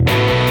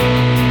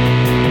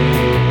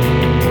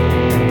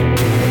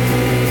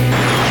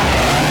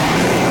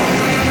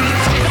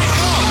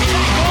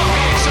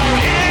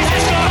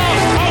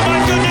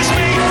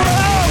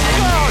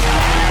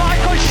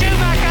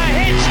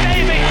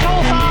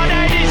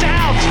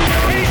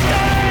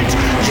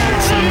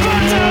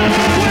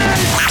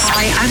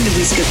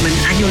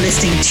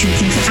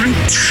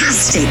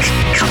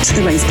fantastic Cut to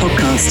the Race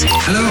podcast.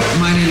 Hello,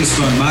 my name is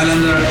Ron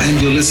Mylander,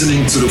 and you're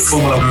listening to the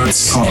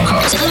FormulaNerds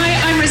podcast. Hi,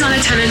 I'm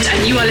Rosanna Tennant,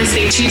 and you are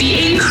listening to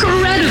the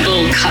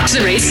incredible Cut to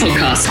the Race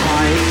podcast.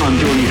 Hi, I'm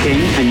Jordan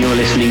King, and you're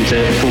listening to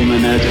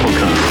FormulaNerds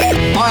podcast.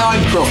 Hi,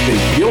 I'm Crofty.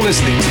 You're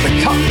listening to the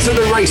Cut to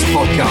the Race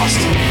podcast.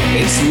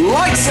 It's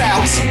lights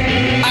out,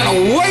 and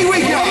away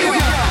we go!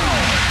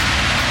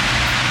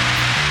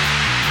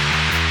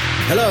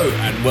 Hello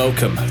and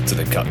welcome to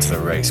the Cut to the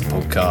Race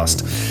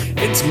podcast.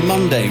 It's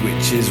Monday,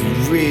 which is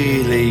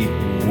really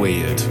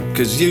weird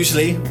because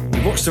usually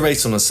we watch the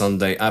race on a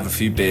Sunday, have a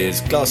few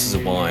beers, glasses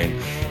of wine,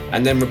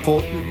 and then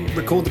record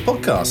the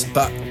podcast.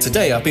 But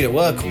today I've been at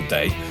work all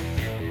day,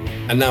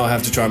 and now I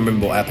have to try and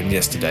remember what happened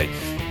yesterday.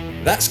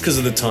 That's because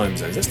of the time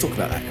zones. Let's talk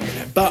about that in a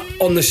minute. But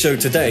on the show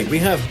today we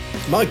have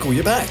Michael.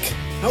 You're back.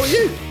 How are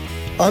you?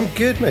 I'm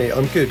good, mate.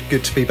 I'm good.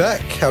 Good to be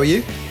back. How are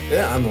you?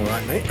 Yeah, I'm all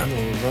right, mate. I'm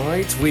all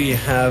right. We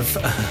have...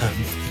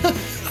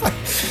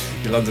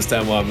 you'll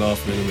understand why I'm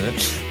laughing in a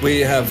minute.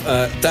 We have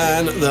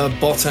Dan, the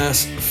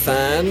Bottas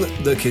fan,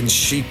 looking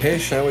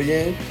sheepish. How are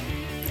you?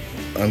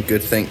 I'm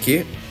good, thank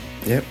you.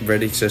 Yep,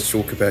 ready to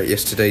talk about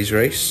yesterday's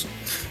race.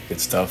 Good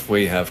stuff.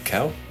 We have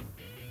Cal,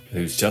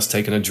 who's just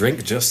taken a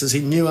drink just as he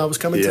knew I was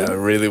coming to. Yeah, I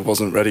really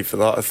wasn't ready for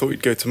that. I thought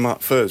you'd go to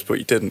Matt first, but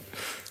you didn't.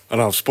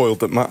 And I've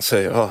spoiled that Matt's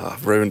here. Oh,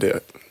 I've ruined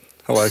it.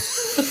 Hello.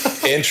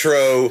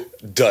 Intro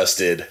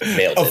dusted.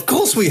 Nailed it. Of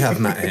course we have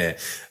Matt here.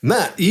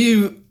 Matt,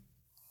 you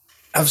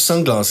have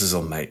sunglasses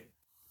on, mate.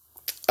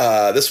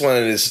 This one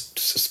is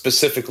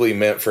specifically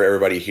meant for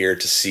everybody here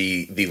to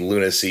see the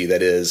lunacy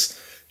that is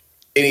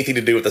anything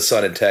to do with the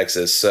sun in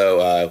Texas.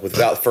 So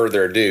without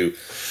further ado,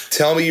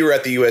 tell me you were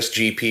at the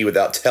USGP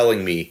without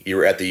telling me you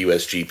were at the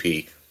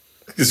USGP.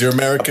 Because you're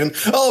American.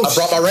 I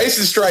brought my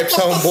racing stripes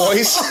home,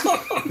 boys.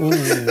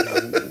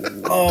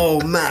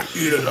 Oh, Matt,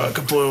 you look like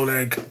a boiled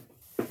egg.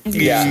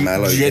 Yeah,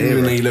 you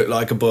genuinely look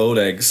like a boiled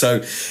egg.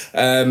 So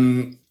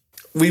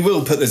we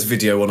will put this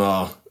video on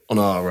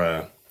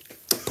our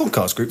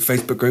podcast group,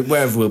 Facebook group,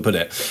 wherever we'll put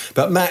it.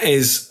 But Matt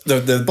is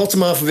the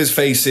bottom half of his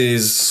face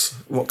is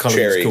what colour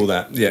do you call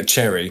that? Yeah,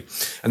 cherry,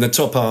 and the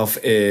top half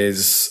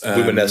is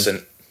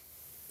luminescent.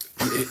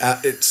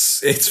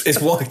 It's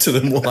whiter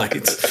than white.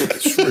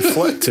 It's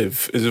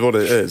reflective, is what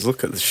it is.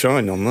 Look at the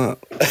shine on that.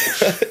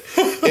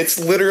 It's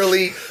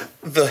literally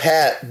the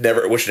hat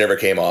which never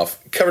came off,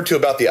 covered to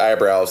about the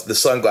eyebrows. The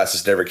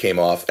sunglasses never came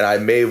off, and I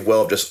may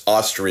well have just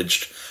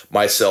ostriched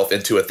myself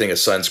into a thing of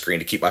sunscreen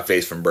to keep my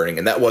face from burning,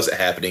 and that wasn't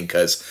happening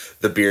because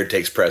the beard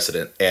takes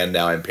precedent, and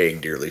now I'm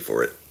paying dearly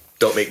for it.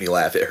 Don't make me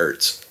laugh; it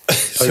hurts.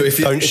 So if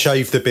you don't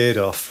shave the beard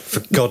off,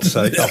 for God's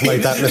sake, I've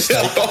made that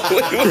mistake.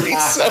 It would be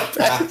so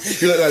bad.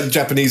 You look like the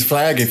Japanese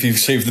flag if you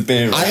shave the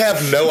beard. I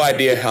have no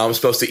idea how I'm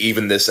supposed to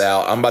even this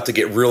out. I'm about to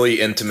get really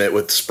intimate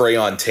with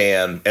spray-on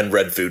tan and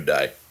red food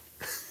dye.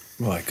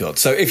 My God.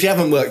 So if you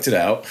haven't worked it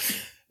out,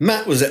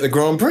 Matt was at the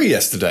Grand Prix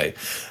yesterday.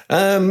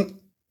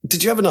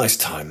 Did you have a nice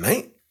time,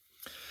 mate?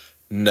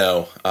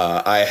 No.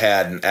 I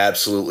had an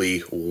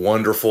absolutely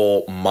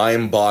wonderful,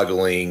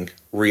 mind-boggling,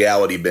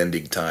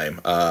 reality-bending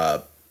time.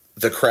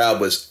 The crowd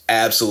was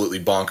absolutely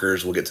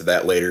bonkers. We'll get to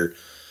that later.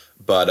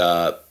 But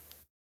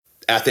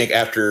I think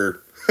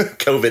after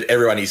COVID,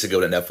 everyone needs to go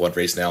to an F1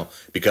 race now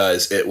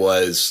because it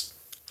was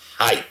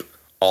hype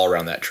all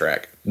around that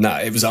track. No,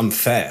 it was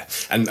unfair.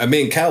 And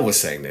me and Cal were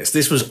saying this.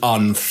 This was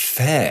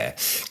unfair.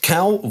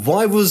 Cal,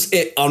 why was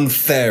it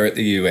unfair at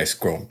the US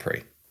Grand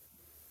Prix?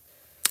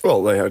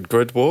 Well, they had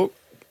grid walk.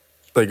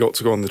 They got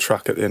to go on the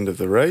track at the end of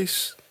the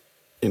race.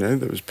 You know,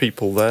 there was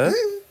people there.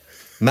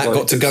 Matt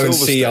got to go and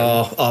see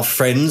our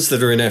friends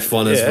that are in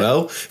F1 as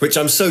well, which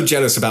I'm so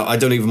jealous about. I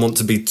don't even want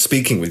to be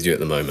speaking with you at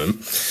the moment.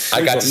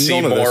 I got to see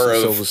more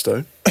of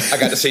Silverstone. I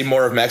got to see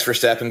more of Max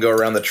Verstappen go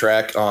around the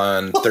track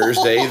on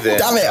Thursday. Than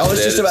Damn it! I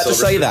was just about to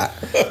say that.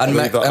 And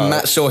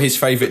Matt saw his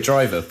favourite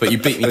driver, but you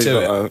beat me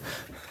to it.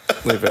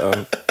 Leave it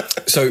out.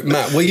 So,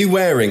 Matt, were you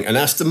wearing an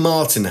Aston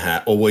Martin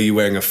hat or were you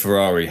wearing a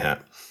Ferrari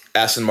hat?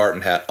 Aston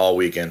Martin hat all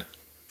weekend.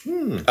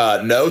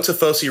 No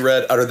Tifosi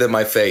red other than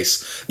my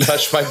face.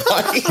 Touch my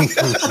body.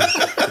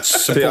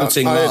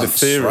 Supporting I had a Lance,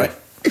 theory. right?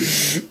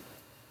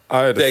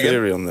 I had a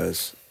theory on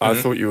this. I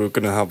thought you were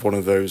going to have one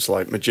of those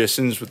like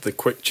magicians with the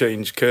quick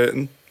change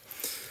curtain.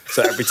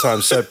 So every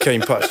time Seb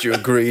came past, you were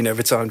green.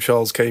 Every time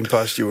Charles came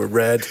past, you were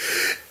red.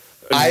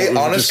 And I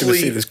honestly just going to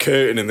see this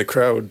curtain in the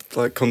crowd,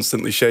 like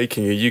constantly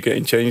shaking. Are you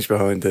getting changed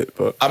behind it?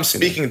 But I'm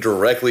speaking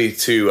directly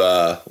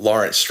to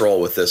Lawrence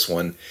Stroll with this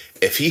one.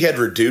 If he had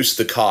reduced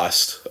the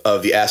cost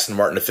of the Aston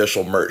Martin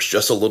official merch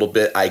just a little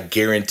bit, I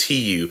guarantee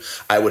you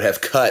I would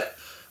have cut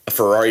a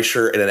Ferrari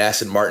shirt and an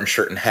Aston Martin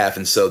shirt in half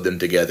and sewed them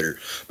together.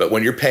 But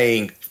when you're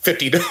paying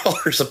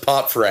 $50 a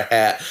pop for a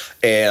hat,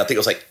 and I think it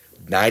was like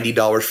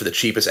 $90 for the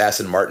cheapest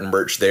Aston Martin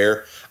merch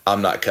there,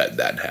 I'm not cutting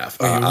that in half.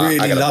 Well, you're really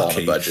I got a ball lucky.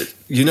 on the budget.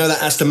 You know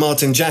that Aston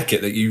Martin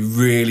jacket that you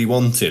really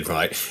wanted,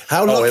 right?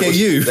 How lucky are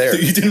you there.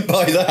 that you didn't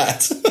buy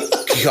that?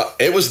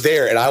 It was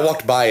there, and I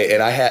walked by it,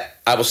 and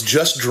I was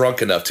just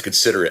drunk enough to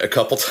consider it a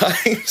couple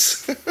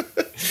times.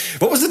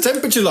 What was the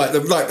temperature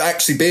like?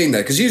 Actually being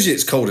there, because usually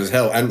it's cold as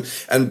hell.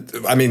 And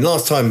I mean,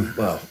 last time,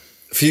 well,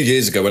 a few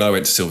years ago when I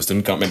went to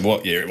Silverstone, can't remember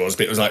what year it was,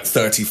 but it was like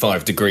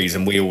 35 degrees,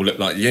 and we all looked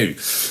like you.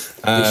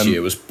 This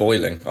year was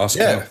boiling.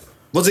 Yeah.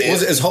 Was it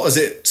as hot as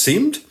it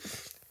seemed?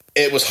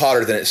 It was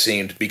hotter than it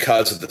seemed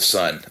because of the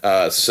sun.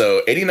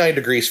 So 89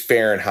 degrees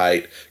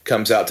Fahrenheit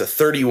comes out to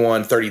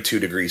 31, 32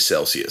 degrees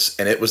Celsius.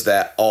 And it was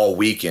that all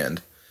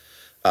weekend.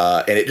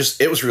 And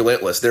it was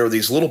relentless. There were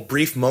these little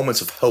brief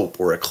moments of hope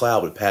where a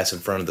cloud would pass in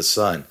front of the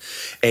sun.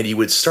 And you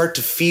would start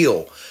to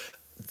feel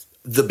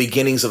the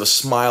beginnings of a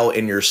smile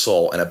in your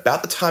soul. And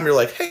about the time you're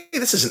like, hey,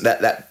 this isn't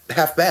that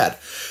half bad,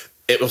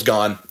 it was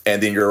gone,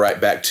 and then you're right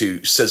back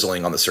to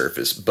sizzling on the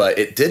surface. But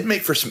it did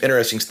make for some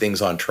interesting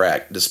things on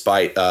track,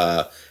 despite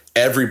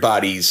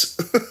everybody's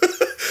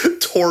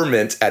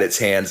torment at its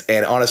hands.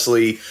 And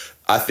honestly,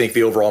 I think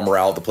the overall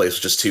morale of the place was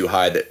just too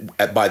high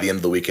that by the end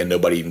of the weekend,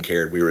 nobody even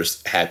cared. We were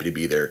just happy to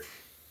be there.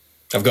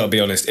 I've got to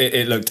be honest,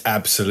 it looked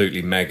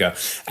absolutely mega.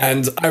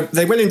 And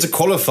they went into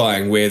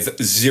qualifying with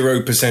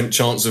 0%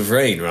 chance of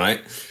rain,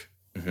 right?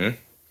 Mm-hmm.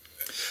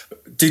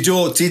 Did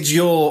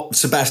your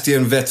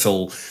Sebastian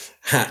Vettel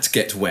hat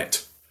get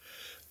wet?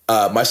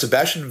 My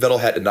Sebastian Vettel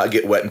hat did not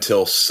get wet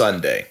until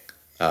Sunday.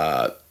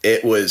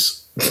 It was...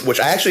 Which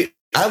I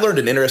learned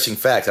an interesting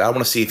fact, and I want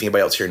to see if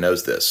anybody else here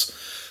knows this.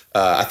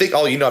 I think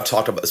I've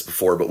talked about this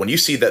before, but when you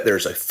see that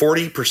there's a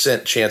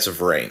 40% chance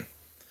of rain,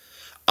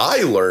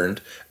 I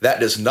learned that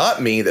does not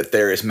mean that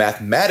there is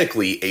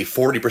mathematically a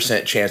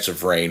 40% chance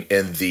of rain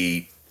in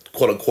the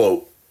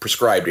quote-unquote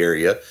prescribed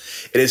area.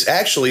 It is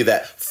actually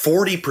that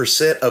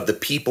 40% of the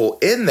people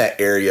in that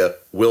area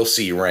will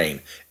see rain.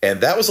 And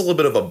that was a little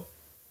bit of a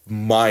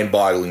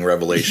mind-boggling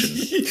revelation.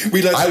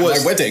 We learned at my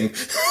wedding.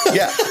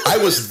 Yeah, I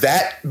was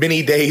that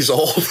many days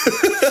old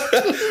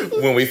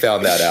when we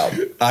found that out.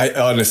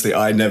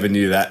 I never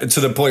knew that, to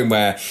the point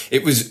where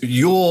it was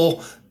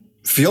your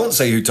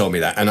fiance who told me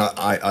that, and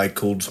I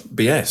called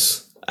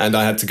BS, and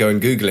I had to go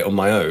and Google it on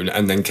my own,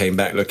 and then came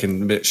back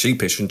looking a bit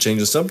sheepish and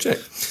changed the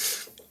subject.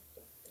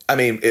 I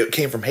mean, it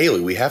came from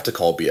Haley. We have to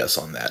call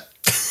BS on that.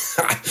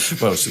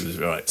 Well, she was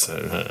right.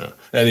 So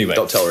anyway,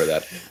 don't tell her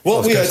that.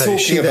 What we are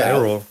talking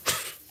about.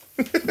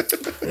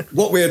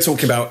 What we are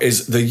talking about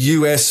is the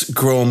US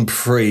Grand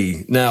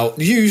Prix. Now,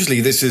 usually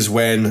this is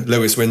when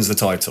Lewis wins the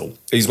title.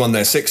 He's won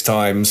there 6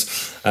 times.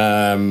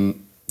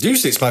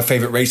 Usually it's my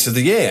favourite race of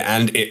the year,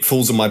 and it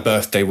falls on my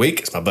birthday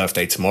week. It's my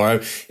birthday tomorrow.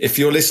 If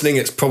you're listening,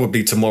 it's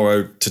probably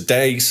tomorrow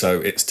today, so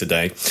it's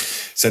today.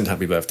 Send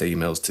happy birthday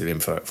emails to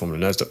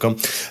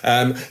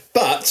info@FormulaNerds.com.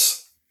 But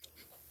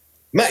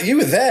Matt, you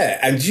were there,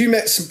 and you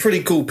met some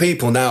pretty cool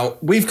people. Now,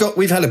 we've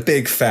had a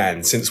big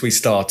fan since we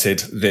started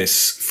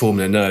this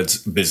Formula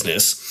Nerds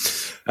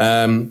business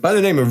by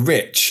the name of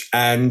Rich,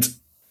 and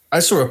I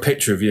saw a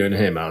picture of you and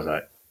him. I was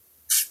like,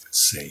 for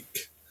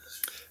sake.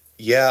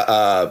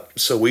 Yeah,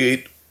 so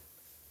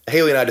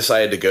Haley and I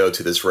decided to go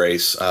to this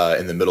race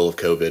in the middle of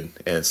COVID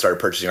and started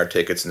purchasing our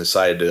tickets and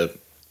decided to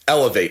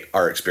elevate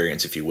our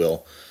experience, if you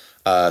will.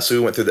 So we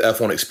went through the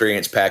F1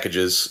 experience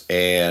packages,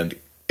 and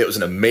it was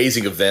an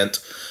amazing event.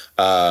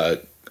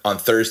 On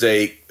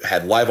Thursday,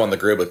 had live on the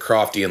grid with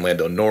Crofty and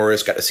Lando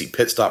Norris, got to see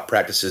pit stop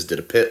practices, did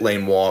a pit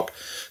lane walk,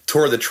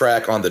 toured the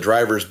track on the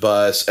driver's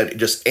bus, and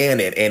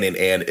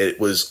it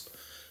was,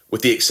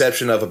 with the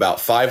exception of about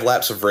 5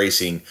 laps of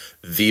racing,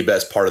 the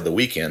best part of the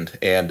weekend.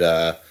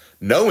 And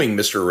knowing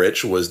Mr.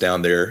 Rich was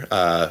down there,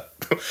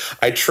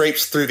 I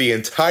traipsed through the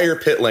entire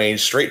pit lane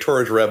straight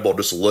towards Red Bull,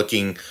 just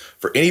looking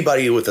for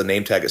anybody with a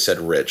name tag that said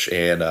Rich.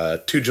 And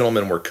 2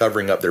 gentlemen were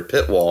covering up their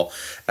pit wall.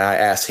 And I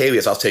asked Haley,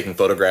 as I was taking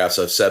photographs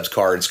of Seb's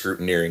car and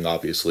scrutineering,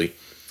 obviously,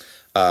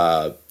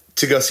 to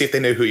go see if they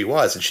knew who he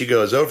was. And she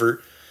goes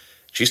over,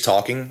 she's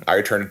talking. I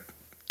return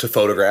to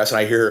photographs, and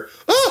I hear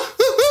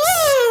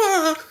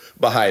her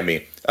behind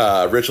me.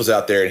 Rich was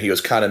out there, and he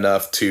was kind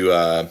enough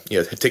to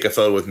take a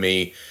photo with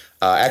me.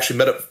 I actually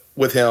met up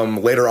with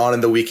him later on in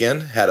the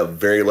weekend, had a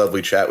very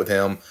lovely chat with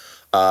him.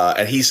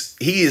 And he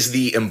is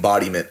the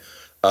embodiment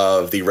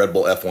of the Red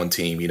Bull F1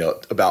 team,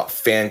 about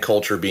fan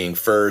culture being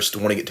first,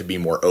 wanting it to be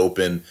more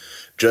open,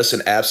 just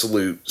an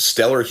absolute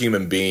stellar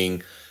human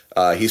being.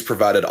 He's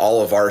provided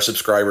all of our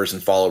subscribers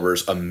and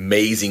followers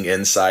amazing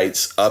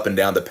insights up and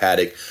down the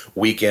paddock,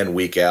 week in,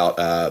 week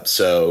out.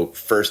 So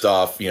first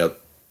off,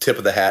 tip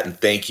of the hat and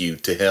thank you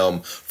to him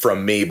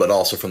from me, but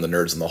also from the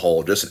nerds in the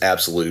whole. Just an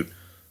absolute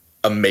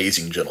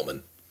amazing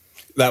gentleman.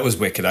 That was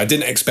wicked. I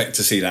didn't expect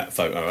to see that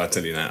photo, I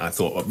tell you that. I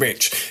thought, well,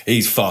 Rich,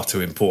 he's far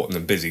too important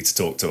and busy to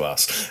talk to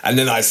us. And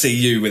then I see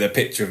you with a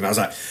picture of him. I was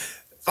like,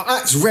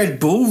 that's Red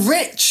Bull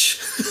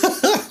Rich.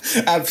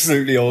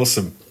 Absolutely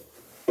awesome.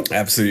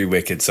 Absolutely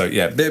wicked. So,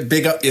 yeah,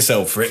 big up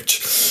yourself,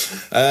 Rich.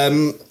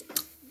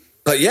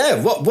 But,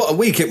 yeah, what a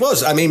week it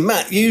was. I mean,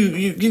 Matt,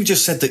 you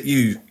just said that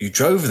you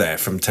drove there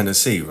from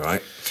Tennessee,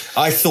 right?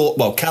 I thought,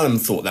 well, Callum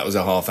thought that was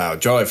a half-hour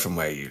drive from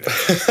where you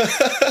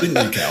live.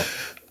 Didn't you, Cal?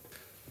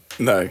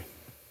 No.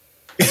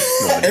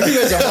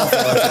 Everywhere's a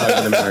half-hour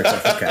drive in America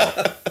for Cal.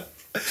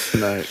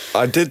 No,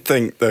 I did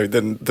think though.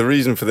 Then the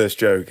reason for this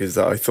joke is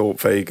that I thought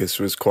Vegas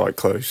was quite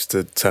close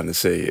to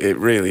Tennessee. It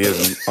really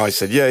isn't. I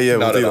said, yeah,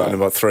 we'll do that in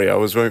about 3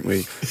 hours, won't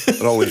we?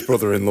 And Ollie's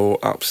brother-in-law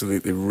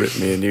absolutely ripped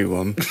me a new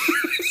one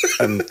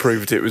and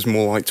proved it was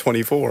more like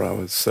 24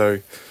 hours. So,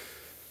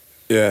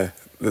 yeah,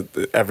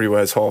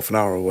 everywhere's half an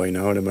hour away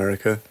now in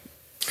America.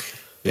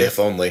 Yeah. If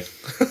only.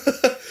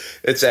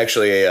 It's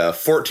actually a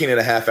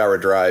 14-and-a-half-hour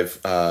drive.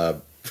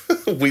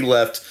 We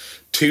left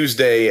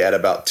Tuesday at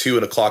about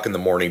 2:00 in the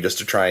morning just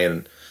to try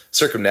and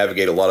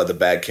circumnavigate a lot of the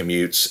bad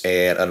commutes.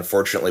 And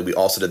unfortunately, we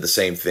also did the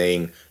same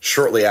thing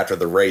shortly after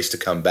the race to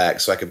come back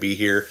so I could be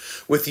here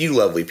with you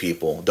lovely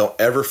people. Don't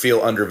ever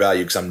feel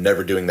undervalued because I'm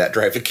never doing that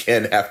drive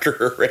again after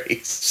a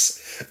race.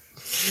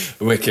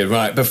 Wicked,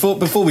 right. Before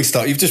we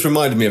start, you've just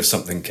reminded me of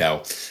something,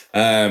 Cal.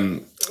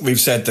 We've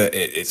said that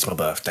it's my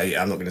birthday.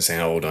 I'm not going to say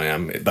how old I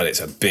am, but it's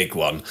a big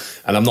one.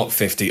 And I'm not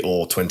 50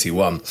 or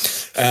 21.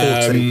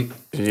 40.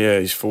 Yeah,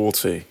 he's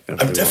 40.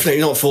 Everyone. I'm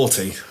definitely not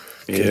 40.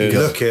 Yeah.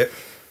 Look it.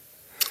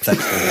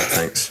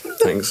 Thanks.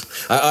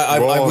 I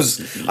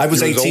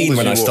was 18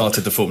 when I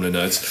started the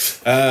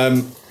FormulaNerds.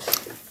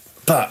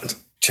 But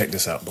check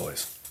this out,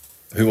 boys.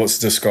 Who wants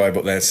to describe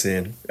what they're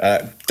seeing?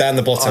 Dan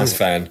the Bottoms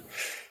fan.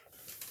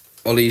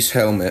 Ollie's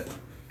helmet.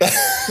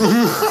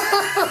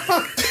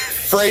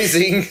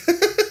 Phrasing.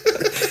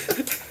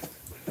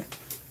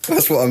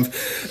 That's what I'm...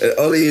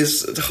 Ollie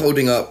is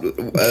holding up...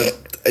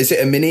 is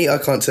it a mini? I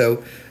can't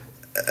tell.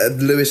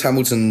 Lewis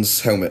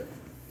Hamilton's helmet.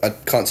 I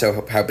can't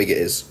tell how big it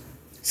is.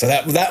 So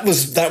that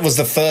was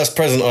the first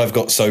present I've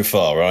got so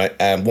far, right?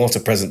 And what a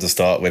present to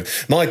start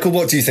with. Michael,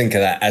 what do you think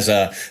of that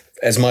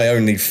as my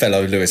only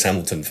fellow Lewis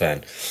Hamilton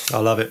fan? I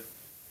love it.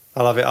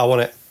 I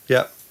want it.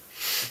 Yep.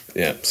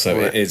 Yeah, so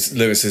it is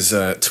Lewis's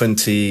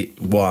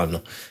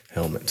 21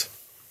 helmet.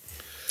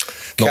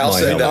 Cal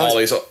said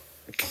that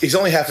he's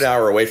only half an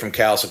hour away from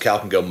Cal, so Cal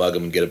can go mug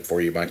him and get it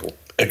for you, Michael.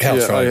 Cal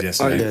tried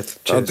yesterday.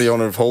 I had the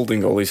honour of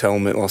holding Ollie's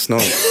helmet last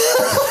night.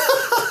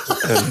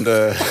 And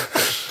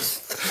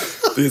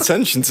the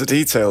attention to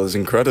detail is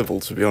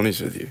incredible, to be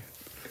honest with you.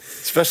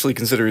 Especially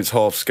considering it's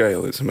half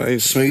scale, it's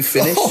amazing.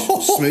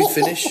 Smooth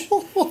finish.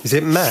 Is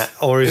it matte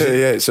or is it?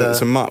 Yeah, it's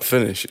a matte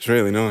finish. It's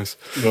really nice.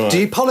 Right. Do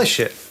you polish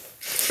it?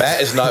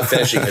 Matt is not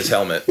finishing his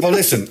helmet. Well,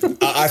 listen,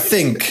 I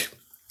think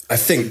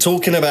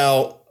talking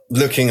about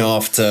looking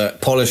after,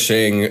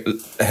 polishing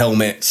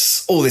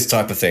helmets, all this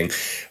type of thing,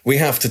 we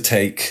have to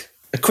take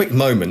a quick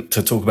moment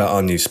to talk about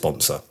our new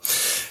sponsor.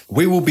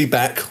 We will be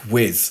back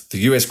with the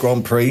US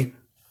Grand Prix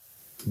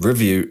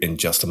review in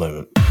just a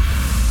moment.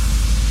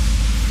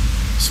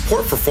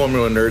 Support for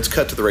Formula Nerds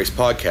Cut to the Race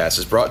podcast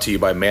is brought to you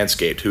by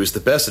Manscaped, who is the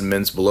best in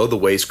men's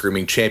below-the-waist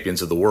grooming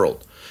champions of the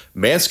world.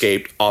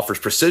 Manscaped offers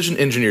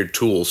precision-engineered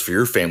tools for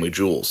your family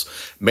jewels.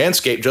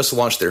 Manscaped just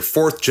launched their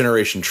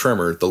 4th-generation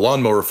trimmer, the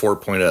Lawnmower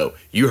 4.0.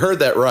 You heard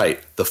that right,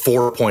 the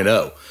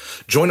 4.0.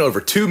 Join over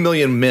 2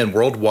 million men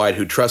worldwide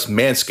who trust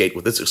Manscaped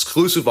with this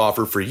exclusive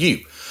offer for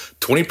you.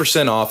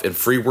 20% off and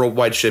free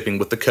worldwide shipping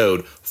with the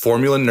code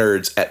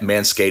FormulaNerds at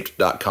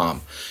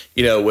manscaped.com.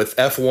 You know, with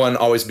F1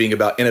 always being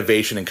about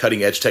innovation and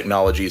cutting-edge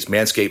technologies,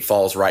 Manscaped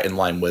falls right in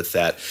line with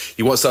that.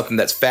 You want something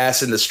that's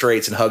fast in the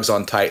straights and hugs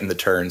on tight in the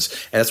turns,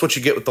 and that's what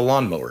you get with the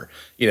lawnmower.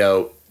 You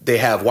know, they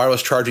have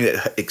wireless charging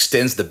that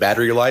extends the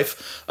battery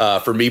life.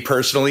 For me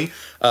personally,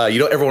 you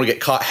don't ever want to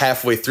get caught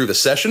halfway through the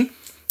session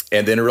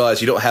and then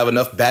realize you don't have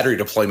enough battery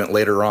deployment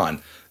later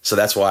on. So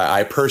that's why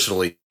I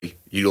personally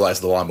utilize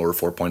the Lawnmower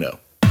 4.0.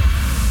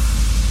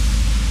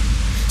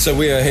 So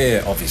we are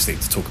here, obviously,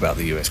 to talk about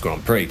the US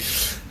Grand Prix.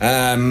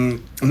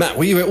 Matt,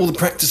 were you at all the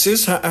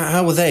practices?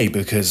 How were they?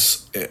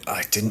 Because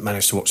I didn't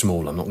manage to watch them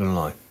all, I'm not going to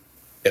lie.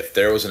 If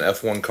there was an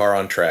F1 car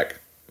on track,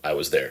 I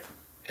was there.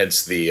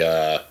 Hence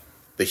the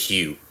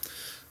hue.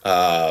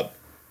 To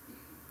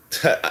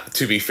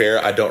be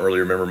fair, I don't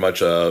really remember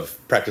much of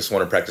practice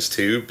 1 or practice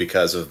 2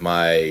 because of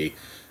my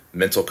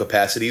mental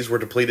capacities were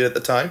depleted at the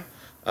time.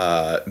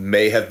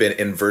 May have been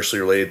inversely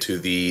related to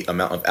the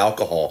amount of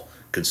alcohol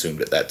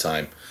consumed at that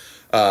time.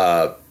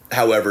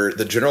 However,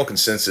 the general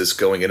consensus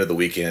going into the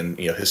weekend,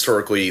 you know,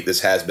 historically,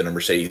 this has been a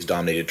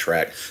Mercedes-dominated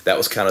track. That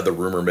was kind of the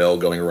rumor mill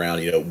going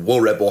around. You know,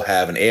 will Red Bull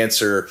have an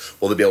answer?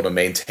 Will they be able to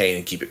maintain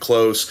and keep it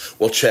close?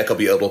 Will Checo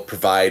be able to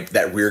provide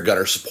that rear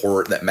gunner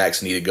support that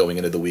Max needed going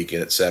into the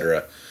weekend,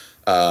 etc.?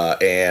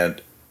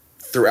 And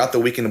throughout the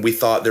weekend, we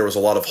thought there was a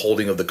lot of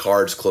holding of the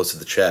cards close to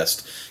the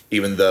chest,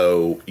 even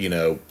though, you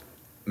know,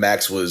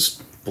 Max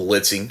was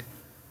blitzing.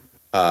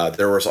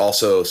 There was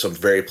also some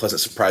very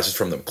pleasant surprises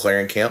from the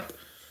McLaren camp.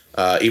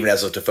 Even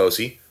as of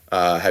Tifosi,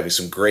 having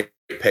some great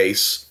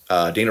pace.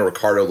 Daniel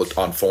Ricciardo looked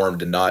on form,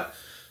 did not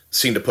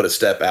seem to put a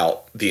step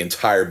out the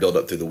entire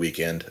build-up through the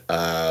weekend.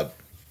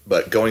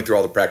 But going through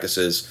all the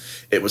practices,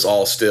 it was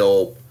all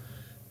still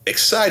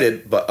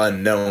excited but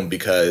unknown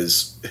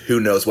because who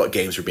knows what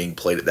games were being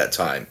played at that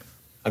time.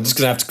 I'm just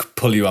going to have to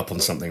pull you up on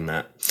something,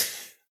 Matt.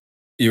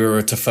 You were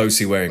a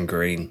Tifosi wearing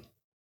green.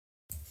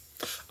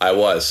 I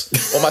was.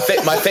 Well, my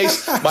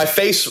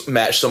face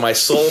matched, so my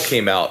soul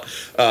came out.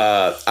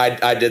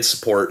 I did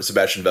support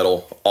Sebastian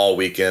Vettel all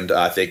weekend.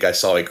 I think I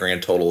saw a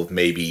grand total of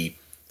maybe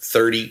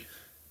 30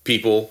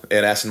 people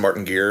in Aston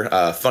Martin gear.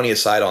 Funny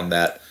aside on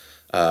that,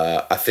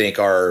 I think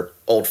our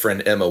old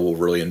friend Emma will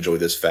really enjoy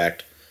this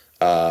fact.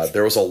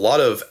 There was a lot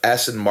of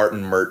Aston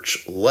Martin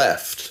merch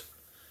left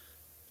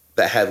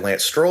that had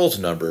Lance Stroll's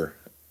number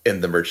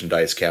in the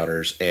merchandise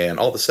counters, and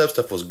all the Seb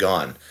stuff was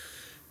gone.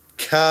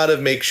 Kind of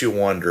makes you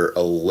wonder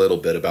a little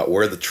bit about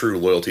where the true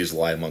loyalties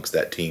lie amongst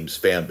that team's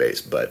fan base,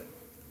 but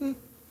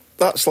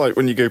that's like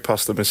when you go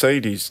past the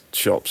Mercedes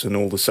shops and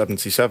all the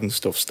 77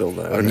 stuff's still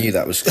there. I knew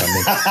that was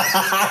coming.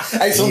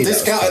 It's on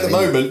discount at the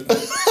moment.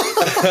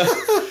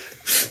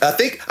 I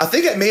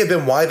think it may have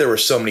been why there were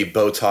so many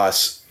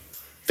Bottas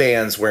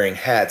fans wearing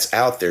hats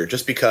out there,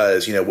 just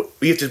because, you know,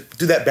 we have to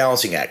do that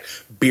balancing act.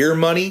 Beer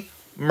money,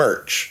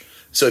 merch.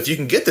 So if you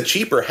can get the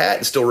cheaper hat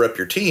and still rep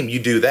your team, you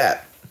do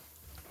that.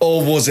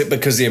 Or was it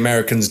because the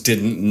Americans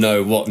didn't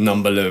know what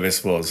number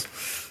Lewis was?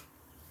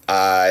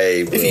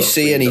 If you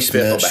see any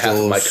merch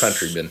stores, my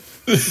countrymen,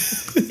 you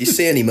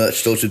see any merch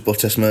stores with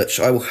Bottas merch,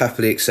 I will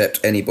happily accept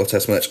any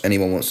Bottas merch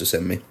anyone wants to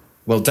send me.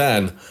 Well,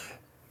 Dan,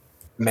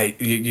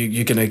 mate,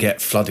 you're going to get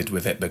flooded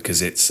with it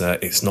because it's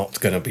not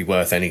going to be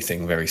worth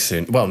anything very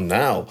soon. Well,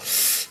 now.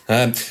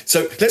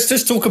 So let's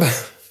just talk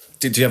about...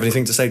 Do you have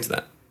anything to say to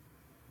that?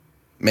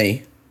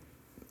 Me?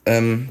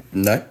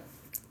 No.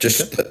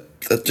 Just...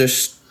 Okay.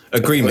 Just...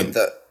 Agreement.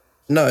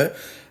 No.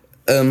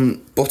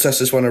 Bottas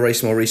has won a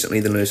race more recently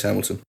than Lewis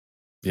Hamilton.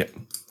 Yeah,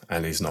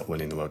 and he's not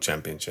winning the World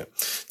Championship.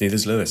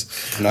 Neither's Lewis.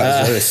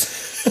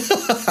 Lewis.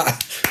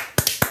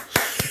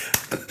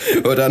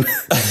 Well done.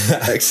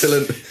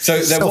 Excellent. So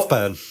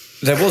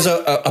there was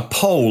a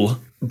poll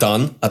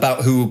done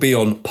about who will be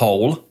on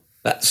pole.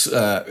 That's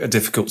a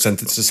difficult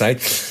sentence to say.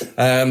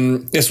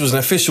 This was an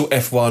official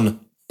F1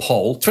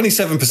 poll.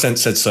 27%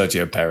 said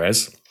Sergio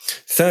Perez.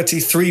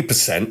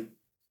 33%,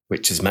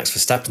 which is Max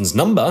Verstappen's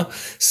number,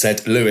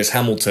 said Lewis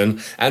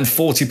Hamilton, and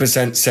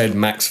 40% said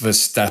Max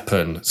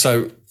Verstappen.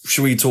 So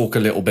should we talk a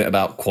little bit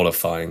about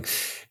qualifying?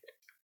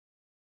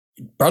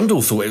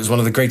 Brundle thought it was one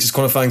of the greatest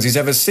qualifyings he's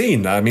ever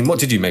seen. I mean, what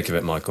did you make of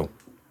it, Michael?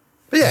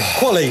 But yeah,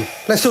 quali.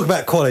 Let's talk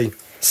about quali.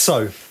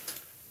 So,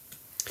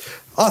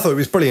 I thought it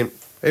was brilliant.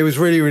 It was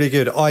really, really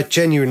good. I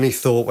genuinely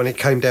thought when it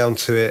came down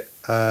to it,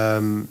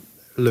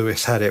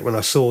 Lewis had it. When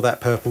I saw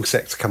that purple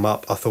sector come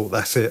up, I thought,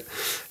 that's it.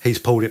 He's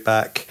pulled it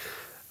back.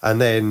 And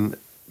then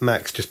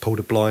Max just pulled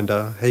a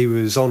blinder. He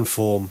was on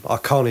form. I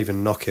can't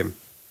even knock him.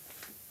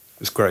 It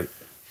was great.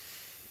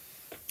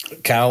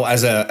 Cal,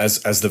 as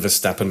the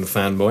Verstappen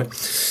fanboy,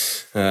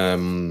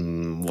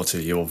 what are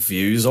your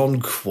views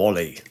on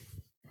quali?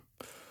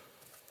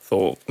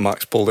 Thought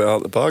Max pulled it out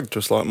of the bag,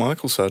 just like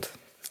Michael said.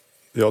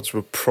 The odds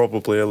were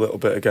probably a little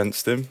bit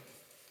against him.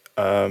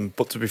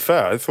 But to be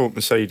fair, I thought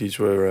Mercedes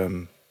were,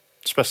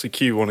 especially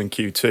Q1 and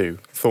Q2,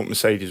 I thought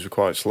Mercedes were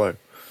quite slow.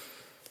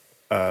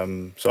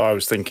 So I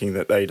was thinking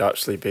that they'd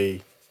actually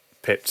be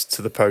pipped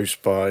to the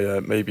post by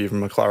maybe even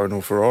McLaren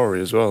or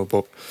Ferrari as well.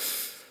 But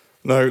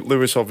no,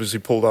 Lewis obviously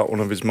pulled out one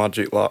of his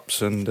magic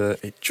laps and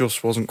it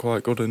just wasn't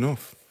quite good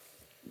enough.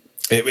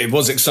 It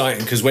was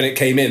exciting because when it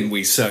came in,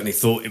 we certainly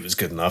thought it was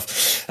good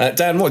enough.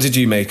 Dan, what did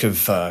you make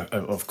of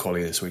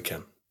quali this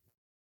weekend?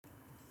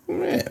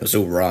 Yeah, it was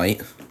all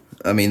right.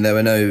 I mean, there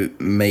were no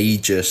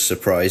major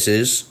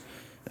surprises.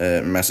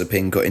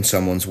 Mazepin got in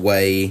someone's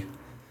way.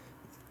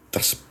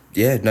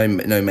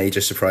 No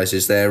major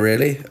surprises there,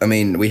 really. I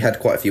mean, we had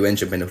quite a few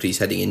engine penalties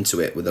heading into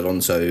it with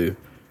Alonso,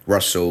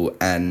 Russell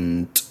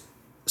and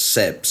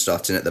Seb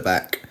starting at the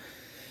back.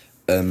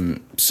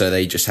 So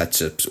they just had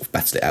to sort of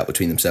battle it out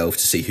between themselves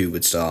to see who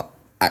would start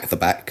at the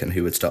back and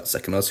who would start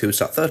second last, who would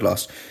start third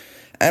last.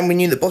 And we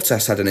knew that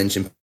Bottas had an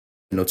engine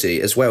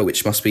penalty as well,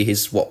 which must be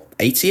his,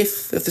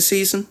 80th of the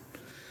season?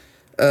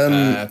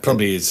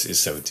 Probably his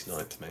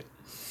 79th, mate.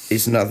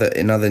 Is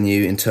another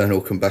new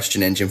internal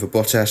combustion engine for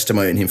Bottas,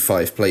 demoting him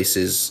 5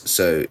 places.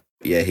 So,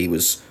 yeah, he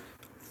was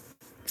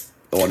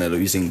on a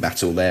losing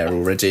battle there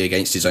already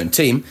against his own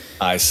team.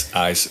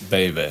 Ice,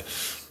 baby.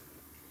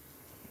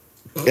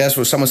 Yeah, that's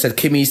what someone said.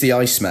 Kimi's the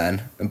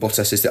Iceman and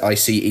Bottas is the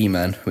ICE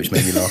man, which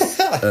made me laugh.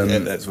 Yeah,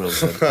 that's well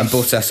said. And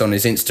Bottas on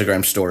his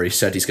Instagram story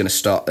said he's going to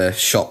start a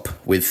shop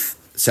with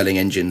selling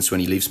engines when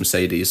he leaves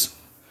Mercedes.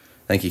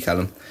 Thank you,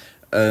 Callum.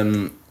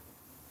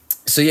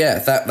 So yeah,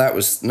 that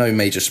was no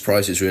major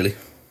surprises really.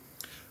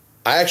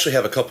 I actually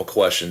have a couple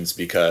questions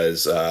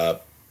because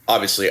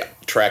obviously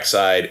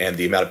trackside and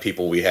the amount of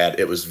people we had,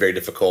 it was very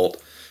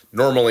difficult.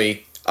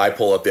 Normally, I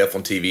pull up the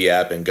F1 TV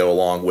app and go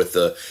along with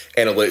the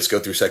analytics, go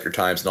through sector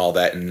times and all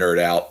that and nerd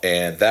out,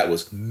 and that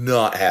was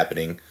not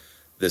happening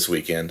this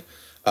weekend.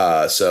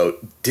 So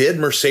did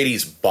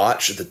Mercedes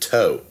botch the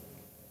toe?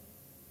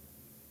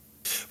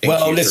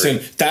 Well,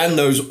 listen, Dan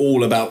knows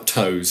all about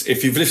toes.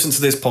 If you've listened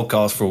to this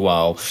podcast for a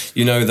while,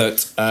 you know that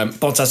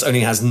Bottas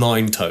only has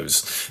 9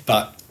 toes.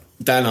 But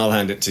Dan, I'll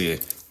hand it to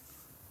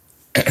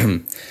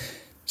you.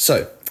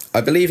 So, I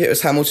believe it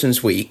was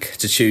Hamilton's week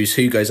to choose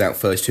who goes out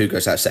first, who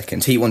goes out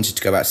second. He wanted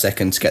to go out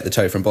second to get the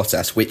toe from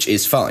Bottas, which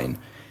is fine.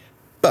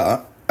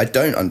 But I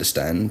don't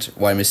understand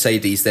why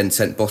Mercedes then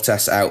sent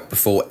Bottas out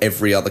before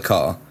every other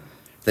car.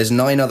 There's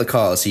 9 other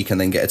cars he can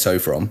then get a toe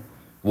from.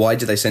 Why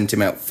did they send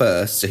him out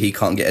first so he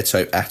can't get a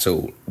toe at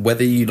all?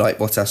 Whether you like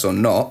Bottas or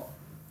not,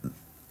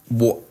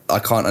 I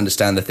can't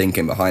understand the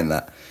thinking behind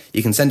that.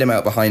 You can send him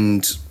out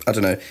behind, I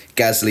don't know,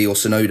 Gasly or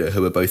Tsunoda,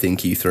 who are both in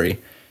Q3.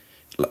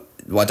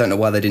 I don't know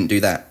why they didn't do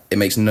that. It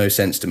makes no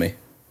sense to me.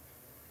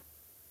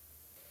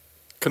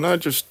 Can I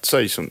just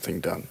say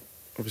something, Dan?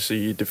 Obviously,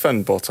 you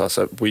defend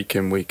Bottas week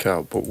in, week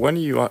out, but when are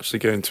you actually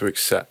going to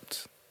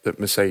accept that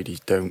Mercedes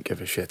don't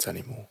give a shit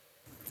anymore?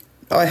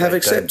 I have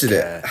accepted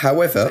it.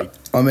 However,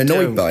 I'm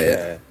annoyed by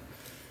it.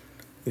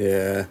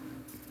 Yeah.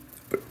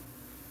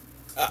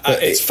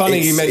 It's funny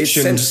you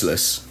mentioned. It's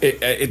senseless.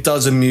 It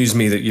does amuse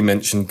me that you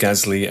mentioned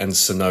Gasly and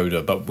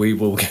Tsunoda, but we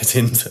will get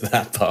into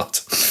that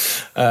part.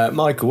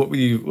 Michael,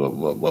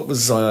 what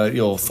was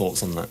your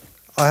thoughts on that?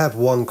 I have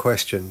one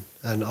question,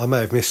 and I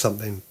may have missed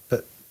something,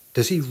 but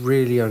does he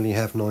really only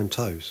have 9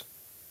 toes?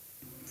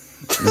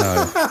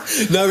 No.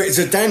 No, it's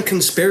a damn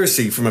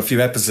conspiracy from a few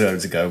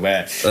episodes ago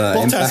where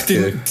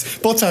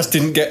Bottas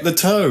didn't get the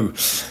toe.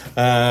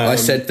 I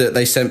said that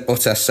they sent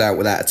Bottas out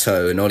without a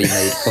toe, and Ollie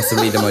made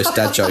possibly the most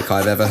dad joke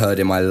I've ever heard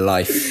in my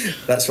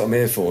life. That's what I'm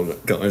here for,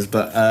 guys.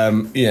 But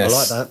yes, I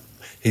like that.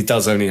 He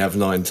does only have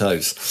 9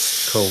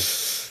 toes. Cool.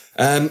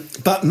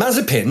 But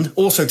Mazepin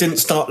also didn't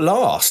start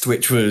last,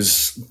 which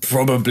was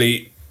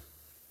probably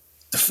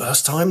the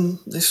first time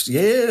this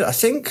year, I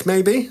think,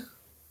 maybe.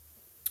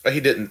 He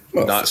didn't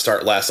not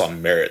start last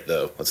on merit,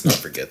 though. Let's not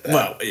forget that.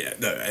 Well, yeah,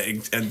 no,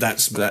 and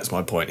that's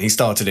my point. He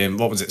started in,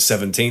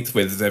 17th,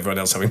 with everyone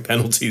else having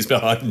penalties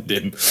behind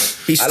him.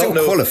 He still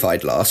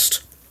qualified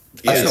last.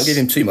 Yes. Let's not give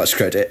him too much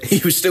credit.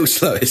 He was still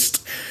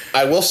slowest.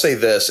 I will say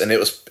this, and it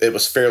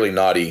was fairly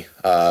naughty,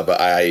 but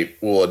I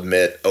will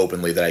admit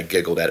openly that I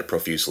giggled at it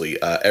profusely.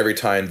 Every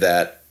time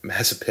that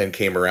Mazepin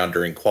came around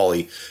during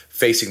quali,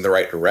 facing the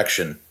right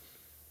direction,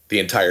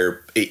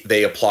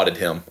 they applauded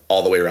him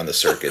all the way around the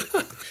circuit.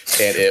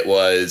 And it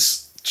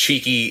was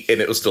cheeky and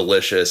it was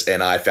delicious,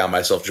 and I found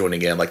myself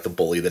joining in like the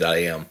bully that I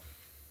am.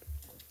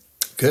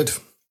 Good.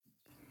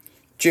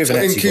 So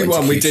in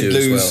Q1 we did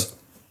lose.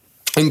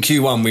 In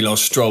Q1 we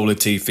lost Stroll,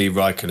 Latifi,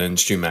 Raikkonen,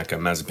 Schumacher,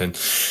 Mazepin.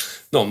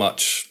 Not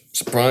much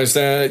surprise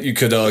there. You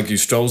could argue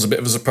Stroll's a bit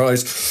of a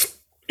surprise.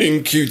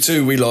 In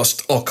Q2 we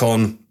lost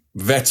Ocon,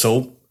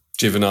 Vettel,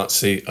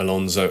 Giovinazzi,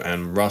 Alonso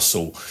and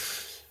Russell.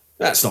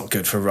 That's not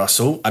good for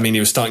Russell. I mean,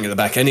 he was starting at the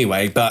back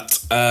anyway, but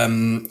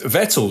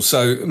Vettel.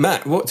 So,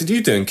 Matt, what did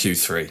you do in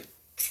Q3?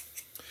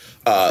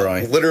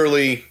 Right.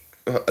 Literally,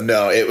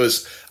 no, it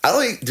was...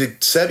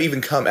 did Seb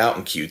even come out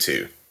in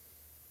Q2?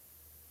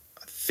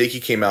 I think he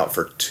came out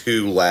for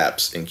 2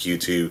 laps in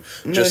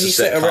Q2. No, just he to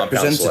set a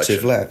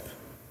representative lap.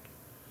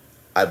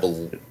 I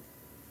believe...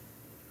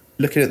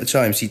 Looking at the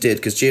times, he did,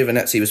 because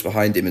Giovinazzi was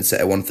behind him and set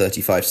a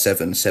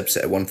 1:35.7. Seb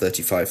set a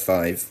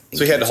 1:35.5.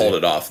 So he had to hold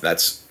it off.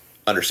 That's...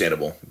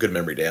 understandable. Good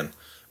memory, Dan.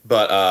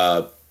 But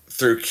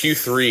through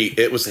Q3,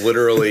 it was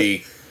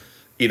literally,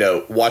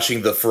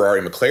 watching the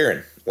Ferrari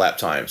McLaren lap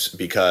times,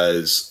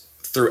 because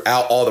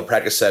throughout all the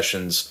practice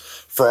sessions,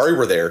 Ferrari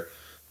were there.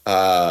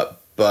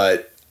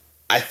 But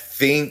I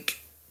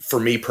think for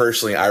me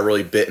personally, I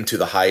really bit into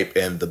the hype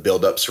and the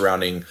build-up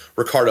surrounding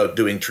Ricciardo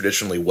doing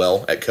traditionally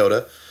well at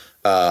COTA.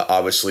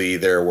 Obviously,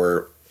 there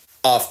were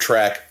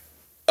off-track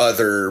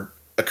other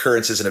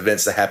occurrences and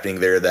events that happening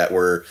there that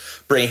were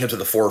bringing him to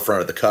the forefront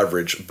of the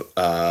coverage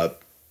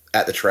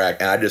at the track.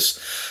 And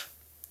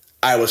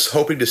I was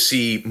hoping to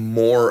see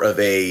more of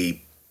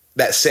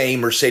that same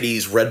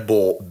Mercedes Red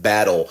Bull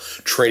battle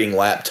trading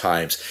lap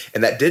times.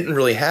 And that didn't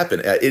really happen.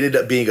 It ended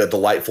up being a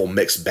delightful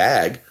mixed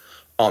bag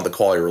on the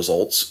quality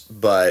results,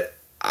 but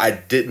I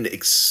didn't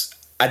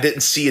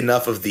see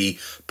enough of the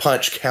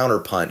counter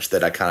punch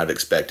that I kind of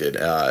expected.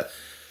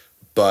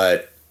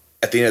 But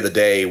at the end of the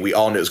day, we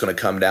all knew it was going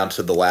to come down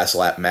to the last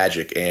lap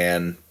magic,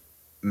 and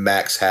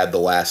Max had the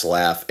last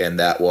laugh, and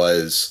that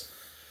was,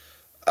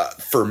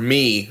 for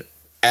me,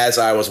 as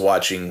I was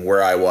watching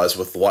where I was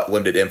with what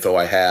limited info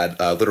I had,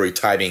 literally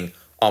timing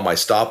on my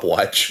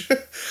stopwatch,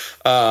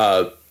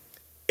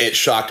 it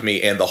shocked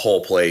me and the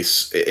whole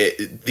place.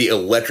 The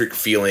electric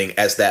feeling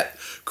as that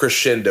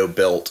crescendo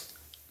built,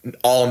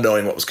 all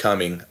knowing what was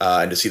coming,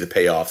 and to see the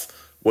payoff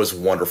was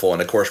wonderful.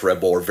 And of course, Red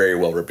Bull were very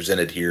well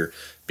represented here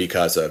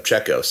because of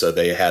Checo. So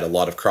they had a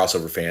lot of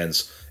crossover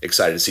fans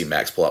excited to see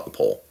Max pull out the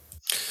pole.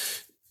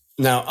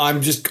 Now,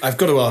 I've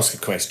got to ask a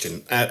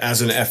question.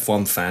 As an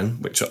F1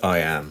 fan, which I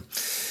am,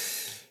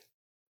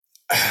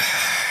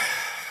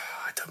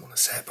 I don't want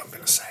to say it, but I'm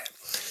going to say it.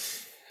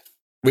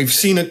 We've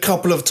seen a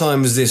couple of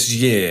times this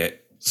year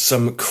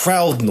some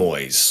crowd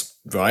noise,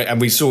 right?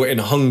 And we saw it in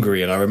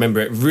Hungary, and I remember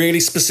it really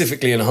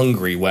specifically in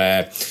Hungary,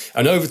 where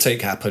an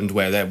overtake happened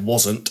where there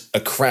wasn't a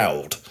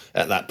crowd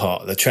at that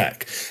part of the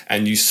track,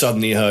 and you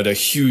suddenly heard a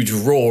huge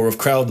roar of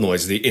crowd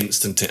noise the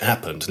instant it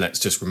happened. Let's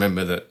just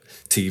remember that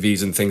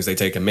TVs and things, they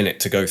take a minute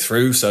to go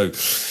through. So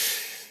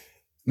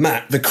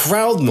Matt, the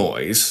crowd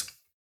noise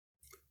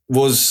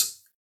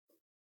was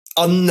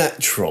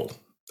unnatural.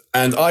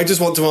 And I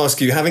just want to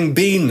ask you, having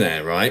been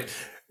there, right,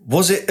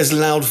 was it as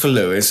loud for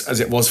Lewis as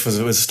it was for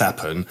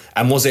Verstappen?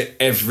 And was it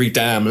every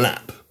damn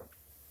lap?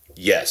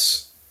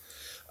 Yes.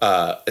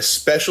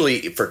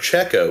 Especially for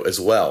Checo as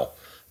well.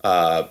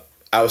 I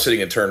was sitting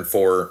in turn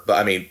 4, but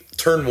I mean,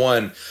 turn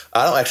 1,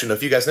 I don't actually know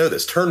if you guys know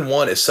this. Turn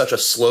 1 is such a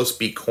slow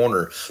speed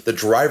corner. The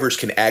drivers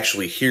can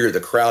actually hear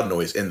the crowd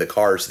noise in the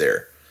cars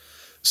there.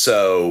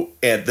 So,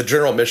 and the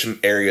general admission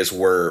areas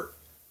were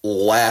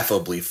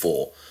laughably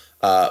full.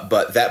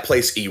 But that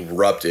place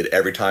erupted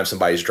every time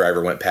somebody's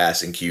driver went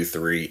past in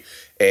Q3.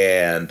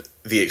 And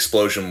the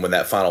explosion when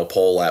that final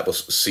pole lap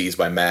was seized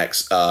by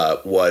Max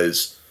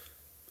was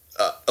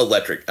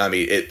electric. I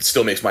mean, it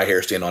still makes my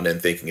hair stand on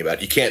end thinking about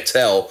it. You can't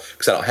tell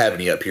because I don't have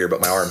any up here,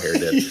 but my arm hair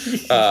did.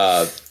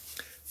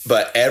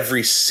 But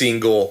every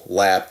single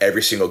lap,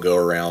 every single go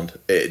around,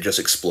 it just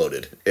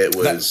exploded. It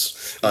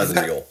was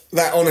unreal.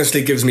 That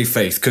honestly gives me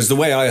faith, because the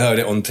way I heard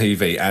it on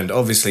TV, and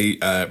obviously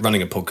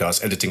running a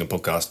podcast, editing a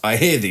podcast, I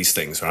hear these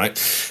things, right?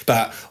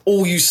 But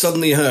all you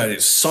suddenly heard,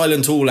 it's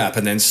silent all lap,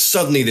 and then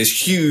suddenly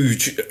this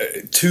huge,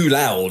 too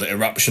loud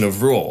eruption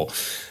of roar,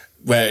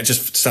 where it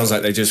just sounds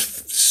like they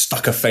just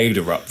stuck a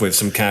fader up with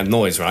some canned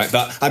noise, right?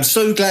 But I'm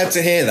so glad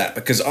to hear that,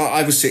 because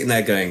I was sitting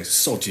there going,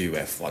 sod you,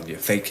 F1, you're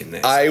faking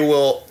this. I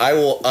will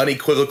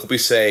unequivocally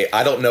say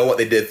I don't know what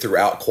they did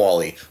throughout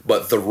quali,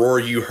 but the roar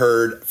you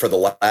heard for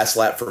the last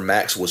lap for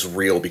Max was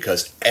real,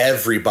 because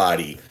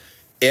everybody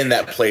in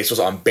that place was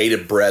on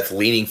bated breath,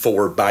 leaning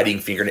forward, biting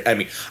fingernails. I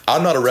mean,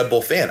 I'm not a Red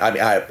Bull fan. I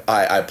mean,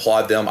 I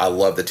applaud them. I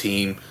love the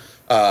team,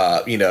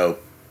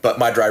 but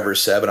my driver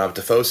is Seb and I'm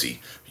Tifosi.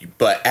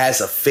 But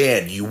as a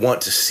fan, you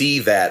want to see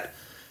that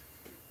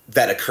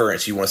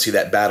occurrence. You want to see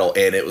that battle,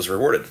 and it was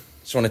rewarded.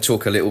 Just want to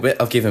talk a little bit.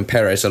 I've given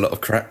Perez a lot of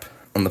crap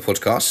on the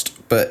podcast,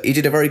 but he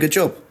did a very good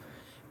job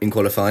in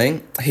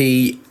qualifying.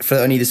 He, for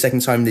only the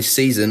second time this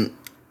season,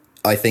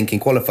 I think in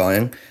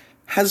qualifying,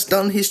 has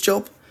done his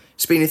job.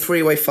 It's been a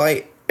three-way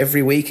fight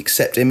every week,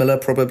 except Imola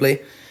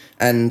probably.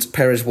 And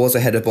Perez was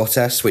ahead of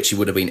Bottas, which he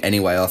would have been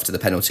anyway after the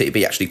penalty, but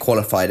he actually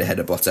qualified ahead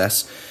of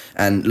Bottas.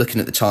 And looking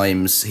at the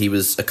times, he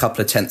was a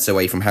couple of tenths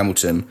away from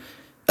Hamilton.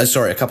 A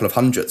couple of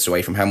hundredths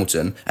away from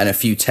Hamilton, and a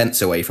few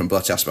tenths away from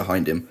Bottas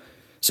behind him.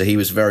 So he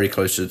was very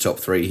close to the top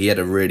 3. He had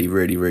a really,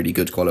 really, really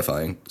good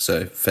qualifying.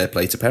 So fair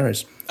play to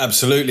Perez.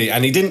 Absolutely.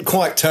 And he didn't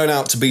quite turn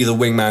out to be the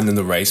wingman in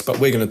the race, but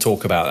we're going to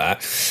talk about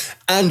that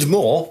and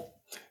more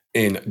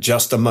in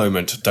just a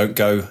moment. Don't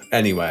go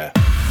anywhere.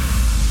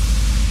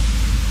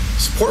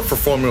 Support for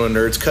Formula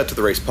Nerds Cut to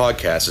the Race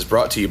podcast is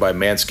brought to you by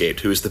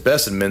Manscaped, who is the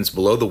best in men's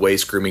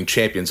below-the-waist grooming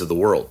champions of the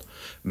world.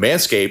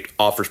 Manscaped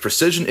offers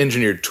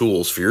precision-engineered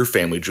tools for your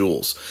family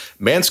jewels.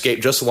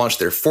 Manscaped just launched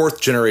their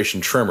 4th-generation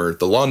trimmer,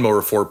 the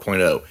Lawnmower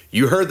 4.0.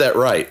 You heard that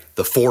right,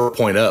 the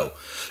 4.0.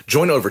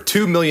 Join over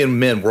 2 million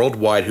men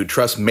worldwide who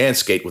trust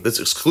Manscaped with this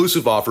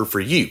exclusive offer for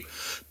you.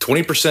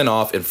 20%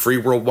 off and free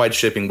worldwide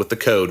shipping with the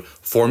code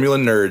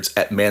FormulaNerds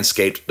at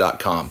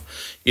manscaped.com.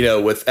 You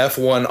know, with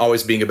F1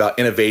 always being about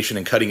innovation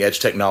and cutting-edge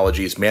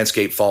technologies,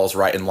 Manscaped falls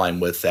right in line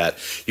with that.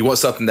 You want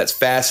something that's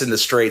fast in the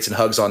straights and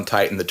hugs on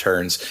tight in the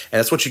turns, and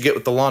that's what you get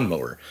with the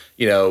lawnmower.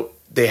 You know,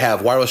 they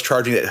have wireless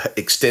charging that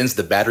extends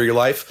the battery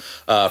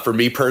life. For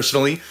me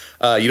personally,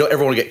 you don't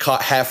ever want to get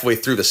caught halfway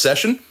through the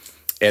session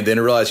and then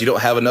realize you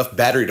don't have enough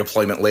battery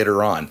deployment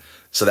later on.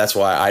 So that's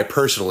why I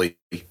personally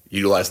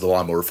utilize the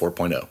Lawnmower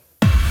 4.0.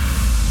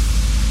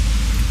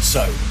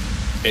 So,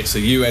 it's a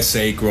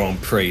USA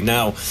Grand Prix.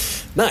 Now,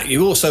 Matt,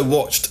 you also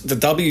watched the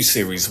W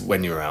Series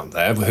when you were out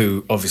there,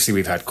 who obviously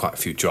we've had quite a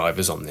few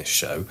drivers on this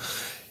show.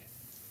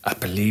 I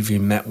believe you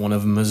met one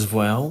of them as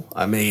well.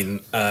 I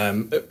mean,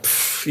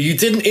 you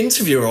didn't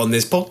interview her on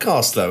this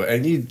podcast, though,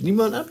 and you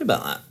weren't happy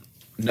about that.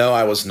 No,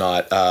 I was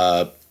not.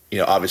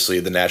 Obviously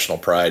the national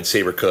pride,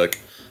 Sabre Cook,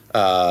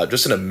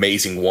 just an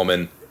amazing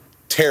woman,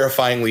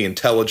 terrifyingly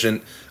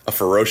intelligent, a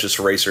ferocious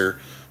racer.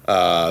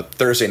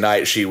 Thursday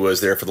night, she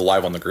was there for the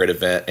Live on the Grid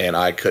event, and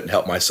I couldn't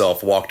help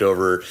myself. Walked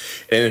over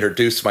and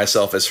introduced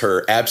myself as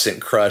her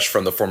absent crush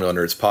from the Formula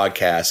Nerds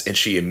podcast, and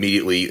she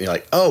immediately,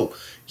 like, oh,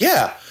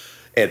 yeah.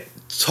 And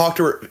talked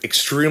to her,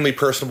 extremely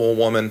personable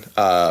woman.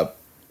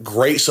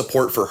 Great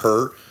support for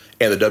her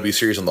and the W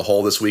Series on the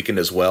whole this weekend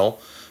as well.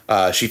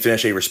 She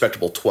finished a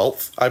respectable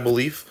 12th, I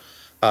believe.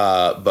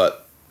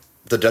 But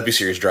the W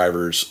Series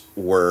drivers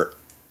were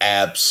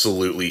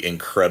absolutely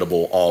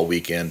incredible all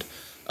weekend.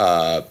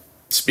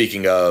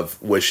 Speaking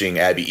of wishing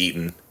Abby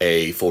Eaton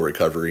a full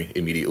recovery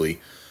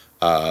immediately,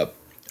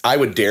 I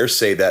would dare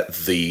say that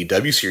the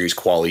W Series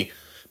quali,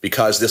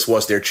 because this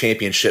was their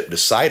championship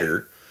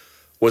decider,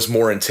 was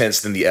more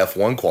intense than the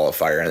F1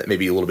 qualifier, and it may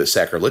be a little bit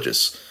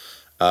sacrilegious.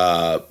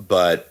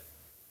 But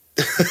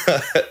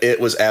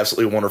it was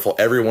absolutely wonderful.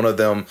 Every one of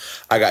them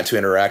I got to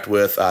interact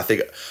with. I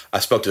think I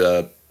spoke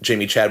to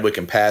Jamie Chadwick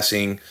in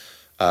passing,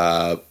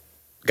 got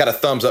a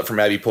thumbs up from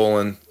Abby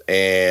Pullen,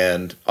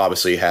 and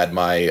obviously had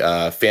my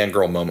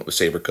fangirl moment with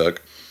Sabre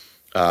Cook.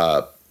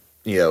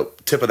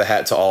 Tip of the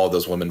hat to all of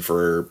those women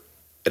for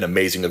an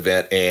amazing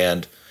event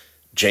and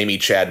Jamie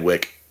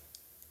Chadwick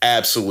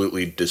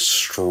absolutely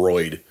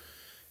destroyed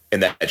in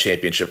that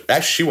championship.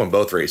 Actually, she won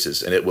both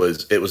races, and it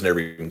was never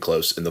even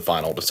close in the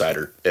final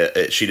decider.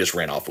 She just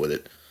ran off with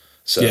it.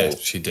 So yeah,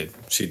 she did.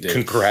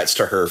 Congrats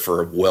to her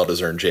for a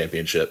well-deserved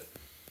championship.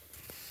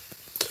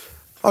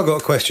 I've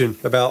got a question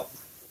about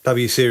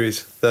W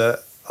Series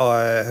that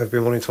I have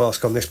been wanting to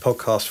ask on this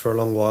podcast for a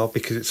long while,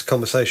 because it's a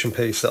conversation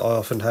piece that I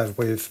often have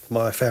with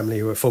my family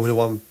who are Formula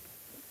One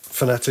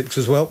fanatics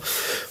as well.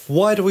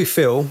 Why do we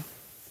feel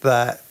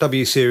that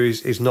W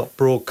Series is not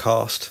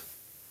broadcast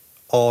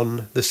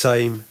on the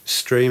same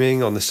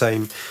streaming, on the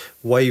same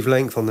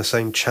wavelength, on the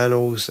same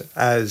channels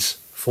as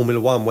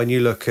Formula One? When you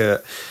look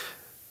at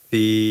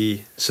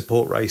the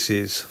support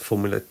races,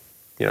 Formula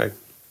 3,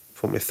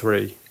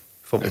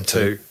 Formula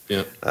 2.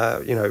 Yeah.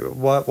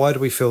 Why do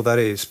we feel that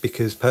is?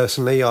 Because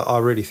personally, I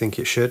really think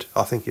it should.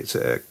 I think it's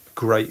a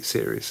great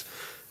series.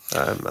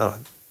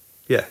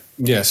 Yeah.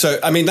 Yeah. So,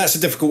 I mean, that's a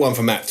difficult one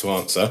for Matt to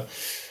answer.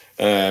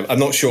 I'm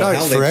not sure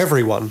how for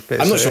everyone.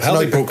 I'm not sure how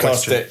they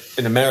broadcast it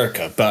in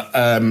America, but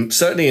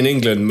certainly in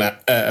England,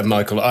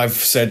 Michael, I've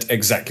said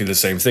exactly the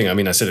same thing. I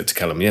mean, I said it to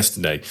Callum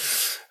yesterday.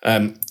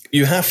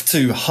 You have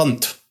to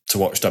hunt to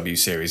watch W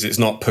Series. It's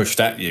not pushed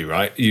at you,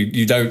 right?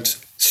 You don't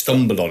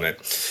stumble on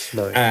it.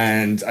 No.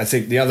 And I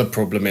think the other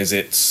problem is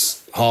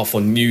it's half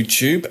on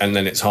YouTube, and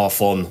then it's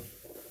half on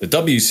the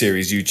W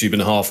Series YouTube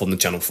and half on the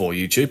Channel 4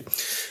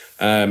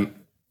 YouTube.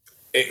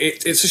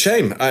 It's a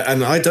shame,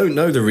 and I don't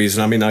know the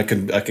reason. I mean, I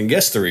can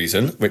guess the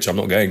reason, which I'm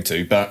not going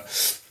to, but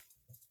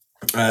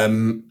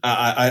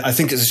I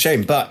think it's a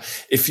shame. But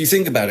if you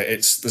think about it,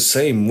 it's the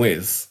same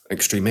with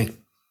Extreme E,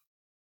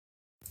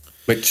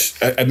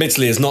 which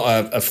admittedly is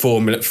not a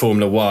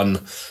Formula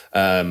One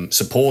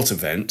support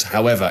event.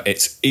 However,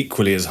 it's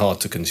equally as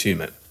hard to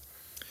consume it.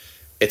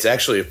 It's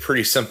actually a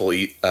pretty simple,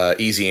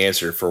 easy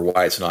answer for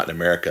why it's not in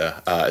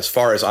America. As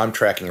far as I'm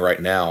tracking right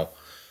now,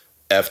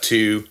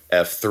 F2,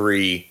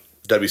 F3,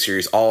 W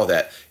Series, all of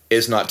that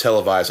is not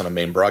televised on a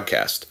main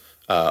broadcast.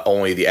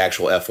 Only the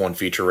actual F1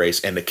 feature race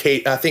and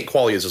I think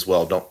quali is as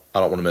well. I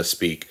don't want to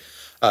misspeak.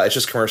 It's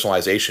just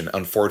commercialization.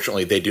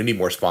 Unfortunately, they do need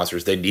more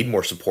sponsors. They need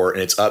more support,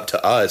 and it's up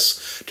to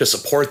us to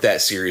support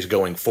that series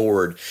going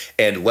forward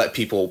and let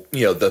people,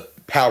 the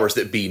powers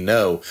that be,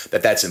 know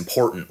that that's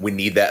important. We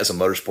need that as a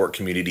motorsport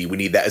community. We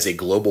need that as a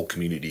global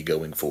community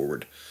going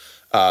forward.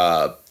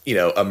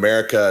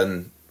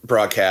 American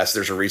broadcast,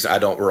 there's a reason I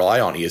don't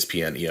rely on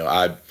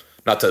ESPN.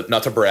 Not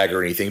to brag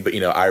or anything, but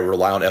I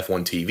rely on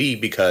F1 TV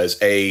because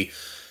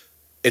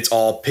it's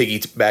all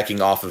piggybacking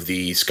off of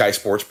the Sky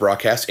Sports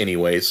broadcast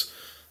anyways.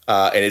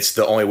 And it's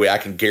the only way I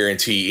can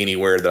guarantee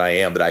anywhere that I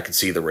am that I can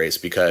see the race,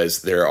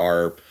 because there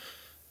are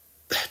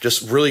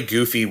just really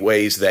goofy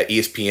ways that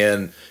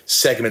ESPN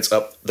segments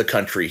up the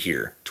country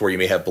here to where you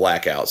may have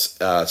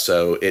blackouts.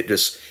 So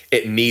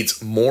it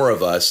needs more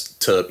of us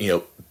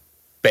to,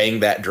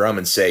 bang that drum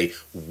and say,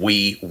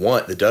 we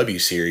want the W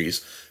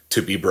Series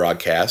to be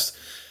broadcast.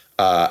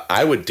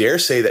 I would dare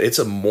say that it's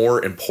a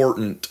more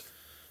important,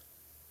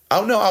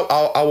 I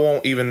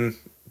won't even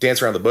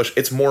dance around the bush.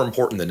 It's more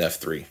important than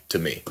F3 to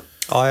me.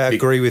 I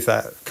agree with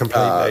that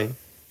completely.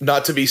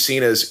 Not to be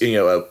seen as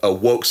a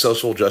woke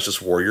social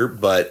justice warrior,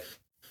 but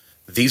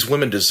these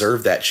women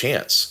deserve that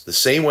chance. The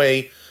same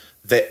way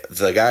that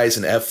the guys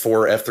in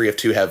F4, F3,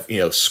 F2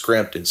 have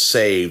scrimped and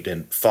saved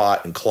and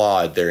fought and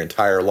clawed their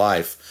entire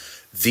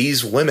life.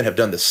 These women have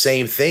done the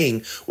same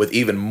thing with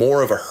even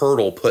more of a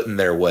hurdle put in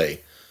their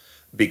way.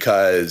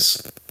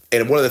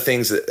 And one of the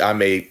things that I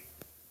may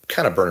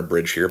kind of burn a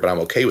bridge here, but I'm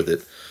okay with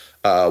it.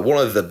 One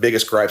of the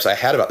biggest gripes I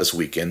had about this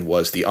weekend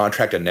was the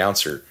on-track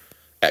announcer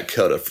at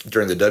COTA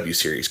during the W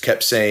Series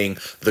kept saying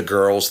the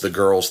girls, the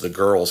girls, the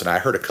girls. And I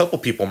heard a couple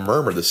people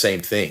murmur the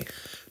same thing.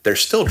 They're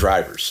still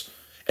drivers.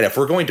 And if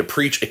we're going to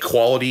preach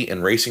equality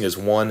and racing as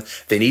one,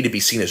 they need to be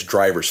seen as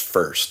drivers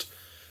first.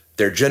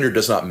 Their gender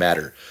does not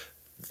matter.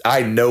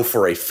 I know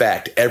for a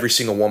fact every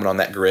single woman on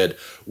that grid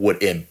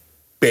would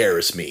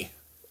embarrass me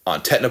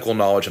on technical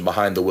knowledge and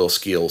behind the wheel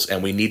skills,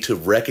 and we need to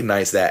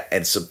recognize that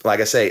and, like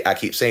I say, I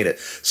keep saying it,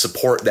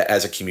 support that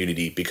as a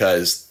community,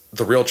 because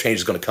the real change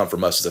is going to come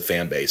from us as a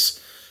fan base.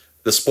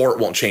 The sport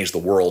won't change the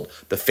world.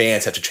 The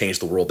fans have to change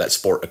the world that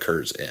sport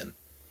occurs in.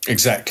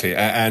 Exactly.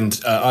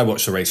 And I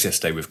watched the race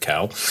yesterday with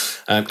Cal.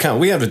 Cal,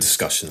 we had a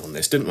discussion on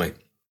this, didn't we?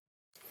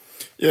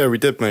 Yeah, we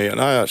did, mate.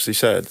 And I actually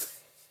said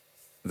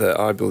that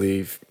I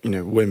believe,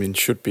 women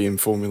should be in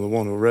Formula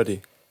One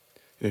already.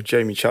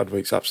 Jamie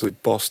Chadwick's absolutely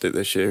bossed it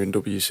this year in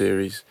W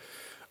Series.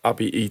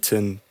 Abby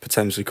Eaton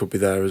potentially could be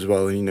there as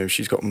well. And,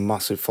 she's got a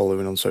massive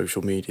following on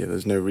social media.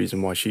 There's no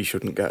reason why she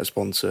shouldn't get a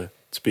sponsor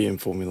to be in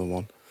Formula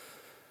One.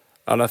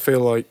 And I feel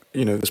like,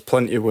 there's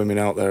plenty of women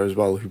out there as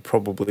well who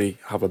probably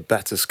have a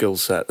better skill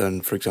set than,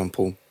 for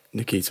example,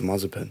 Nikita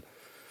Mazepin.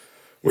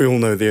 We all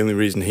know the only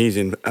reason he's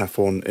in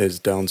F1 is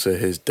down to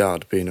his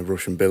dad being a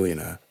Russian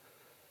billionaire.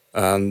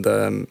 And,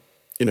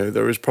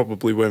 there is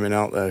probably women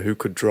out there who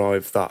could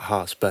drive that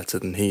Haas better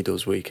than he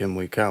does week in,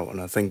 week out.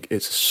 And I think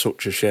it's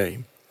such a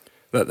shame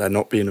that they're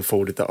not being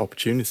afforded that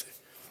opportunity.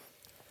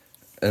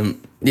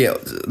 Yeah,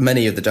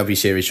 many of the W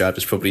Series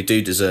drivers probably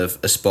do deserve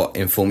a spot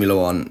in Formula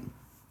One,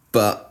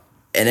 but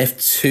an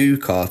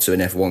F2 car to an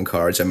F1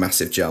 car is a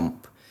massive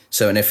jump.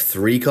 So an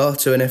F3 car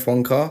to an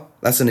F1 car,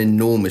 that's an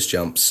enormous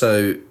jump.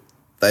 So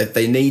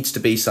there needs to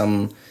be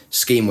some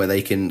scheme where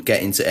they can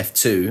get into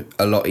F2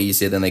 a lot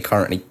easier than they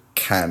currently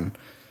can.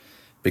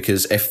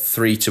 Because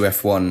F3 to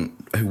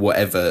F1,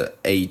 whatever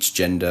age,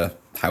 gender,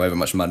 however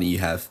much money you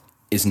have,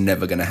 is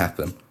never going to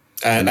happen.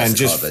 And that's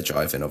the car they're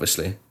driving,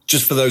 obviously.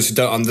 Just for those who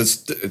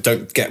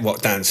don't get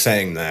what Dan's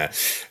saying there,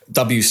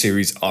 W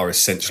Series are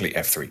essentially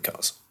F3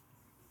 cars.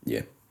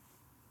 Yeah.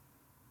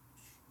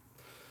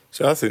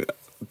 So I think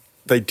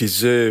they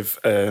deserve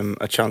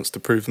a chance to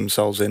prove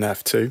themselves in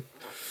F2,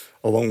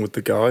 along with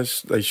the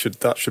guys.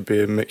 That should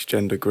be a mixed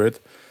gender grid.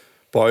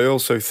 But I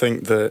also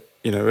think that,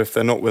 if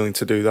they're not willing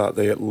to do that,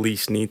 they at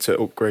least need to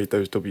upgrade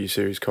those W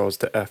Series cars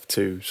to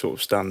F2 sort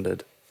of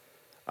standard,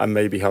 and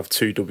maybe have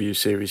two W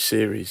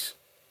Series,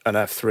 an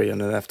F3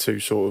 and an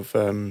F2 sort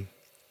of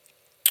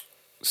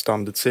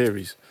standard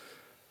series.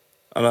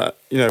 And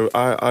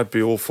I'd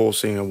be all for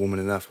seeing a woman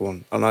in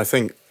F1. And I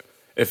think,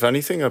 if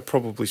anything, I'd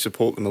probably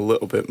support them a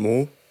little bit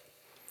more.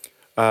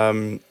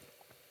 And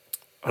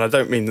I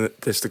don't mean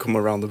this to come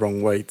around the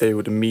wrong way. They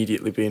would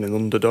immediately be an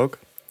underdog,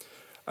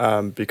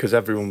 because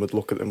everyone would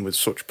look at them with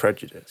such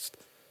prejudice.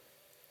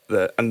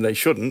 And they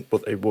shouldn't,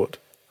 but they would.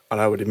 And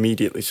I would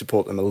immediately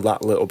support them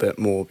that little bit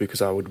more,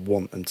 because I would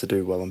want them to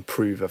do well and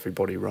prove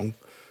everybody wrong.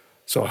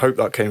 So I hope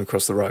that came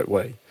across the right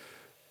way.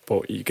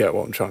 But you get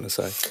what I'm trying to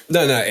say.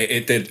 No,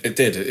 it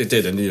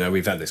did, and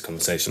we've had this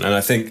conversation, and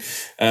I think,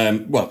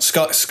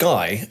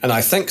 Sky, and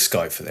I thank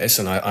Sky for this,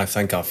 and I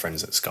thank our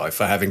friends at Sky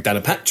for having Dana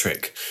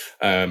Patrick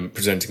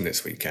presenting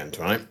this weekend,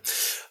 right?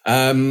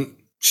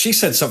 She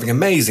said something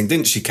amazing,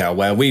 didn't she, Cal?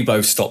 Where we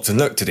both stopped and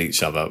looked at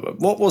each other.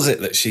 What was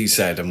it that she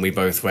said, and we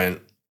both went?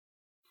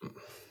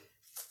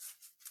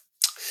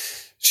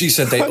 She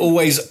said they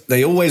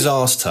always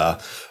asked her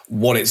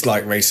what it's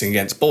like racing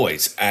against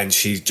boys, and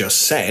she just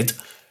said,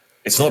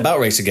 it's not about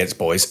racing against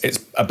boys.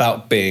 It's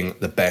about being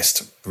the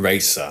best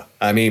racer.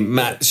 I mean,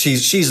 Matt,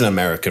 she's an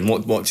American.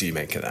 What do you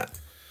make of that?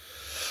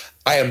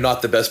 I am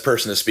not the best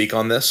person to speak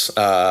on this.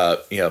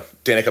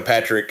 Danica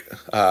Patrick,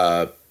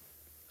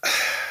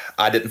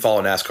 I didn't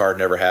follow NASCAR,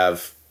 never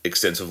have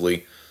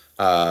extensively.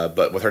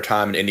 But with her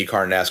time in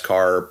IndyCar and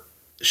NASCAR,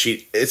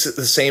 it's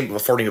the same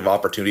affording of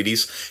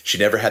opportunities. She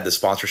never had the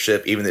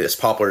sponsorship, even as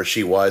popular as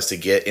she was, to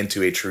get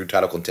into a true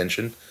title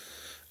contention.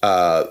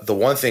 The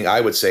one thing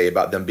I would say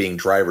about them being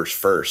drivers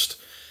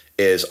first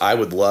is I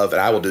would love,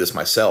 and I will do this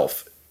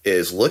myself,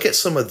 is look at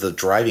some of the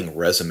driving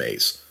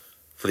resumes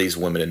for these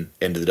women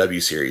into the W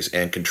Series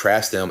and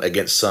contrast them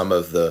against some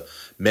of the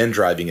men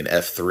driving in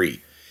F3.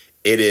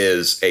 It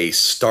is a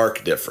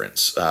stark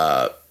difference.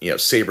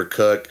 Sabre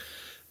Cook.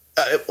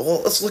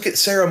 Let's look at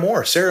Sarah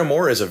Moore. Sarah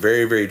Moore is a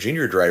very, very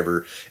junior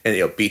driver, and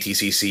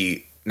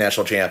BTCC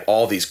national champ.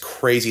 All these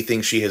crazy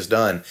things she has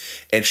done,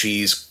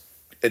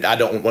 and I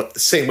don't want the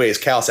same way as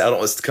Cal said. I don't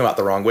want this to come out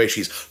the wrong way.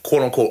 She's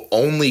quote unquote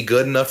only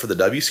good enough for the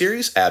W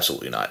Series.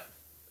 Absolutely not.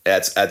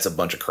 That's a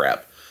bunch of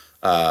crap.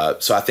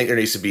 So I think there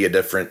needs to be a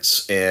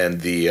difference in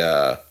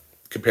the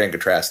compare and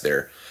contrast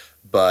there.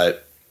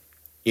 But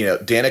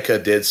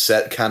Danica did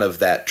set kind of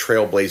that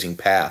trailblazing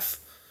path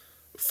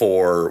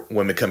for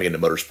women coming into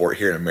motorsport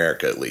here in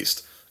America, at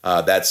least.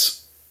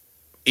 That's,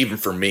 even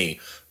for me,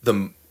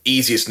 the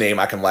easiest name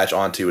I can latch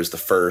onto is the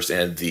first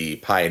and the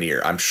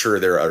pioneer. I'm sure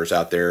there are others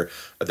out there.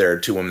 There are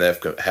two women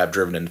that have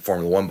driven in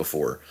Formula One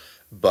before,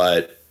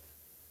 but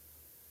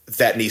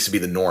that needs to be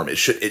the norm. It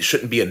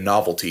shouldn't be a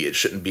novelty. It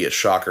shouldn't be a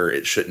shocker.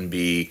 It shouldn't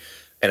be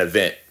an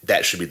event.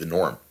 That should be the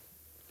norm.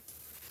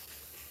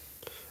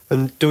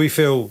 And do we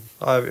feel,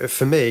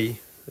 for me,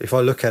 if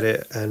I look at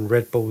it and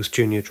Red Bull's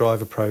junior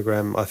driver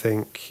program, I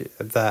think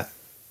that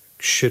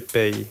should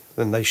be,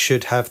 and they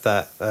should have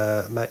that.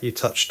 Matt, you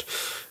touched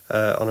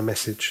on a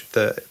message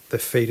that the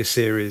feeder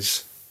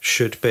series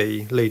should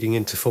be leading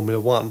into Formula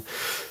One.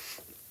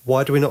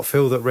 Why do we not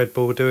feel that Red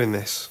Bull are doing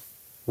this?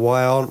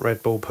 Why aren't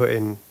Red Bull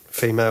putting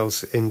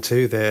females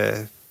into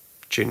their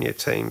junior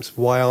teams?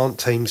 Why aren't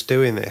teams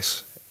doing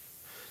this?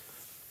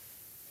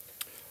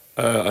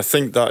 I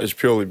think that is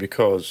purely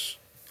because,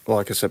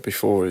 like I said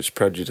before, it's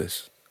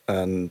prejudice.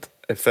 And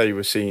if they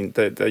were seen,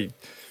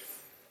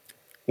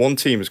 one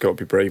team has got to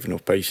be brave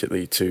enough,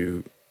 basically,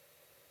 to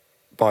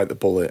bite the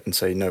bullet and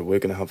say, no, we're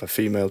going to have a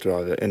female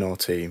driver in our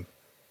team,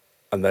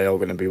 and they are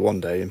going to be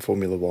one day in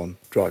Formula One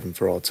driving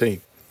for our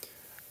team.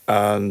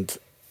 And,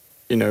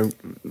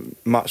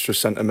 Matt's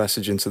just sent a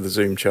message into the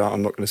Zoom chat.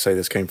 I'm not going to say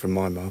this came from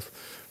my mouth,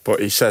 but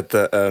he said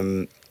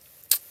that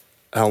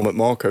Helmut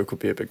Marko could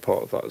be a big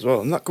part of that as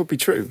well. And that could be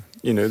true.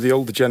 The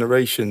older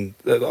generation,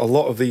 a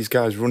lot of these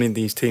guys running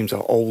these teams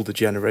are older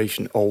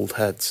generation, old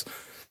heads.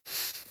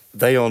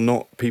 They are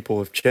not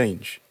people of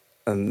change.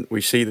 And we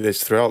see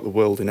this throughout the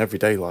world in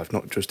everyday life,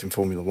 not just in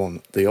Formula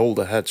One. The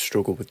older heads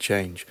struggle with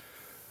change.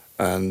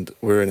 And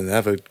we're in an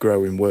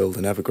ever-growing world,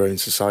 an ever-growing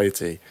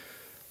society.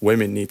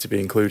 Women need to be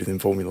included in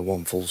Formula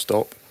One, full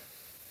stop.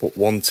 but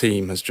one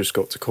team has just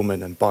got to come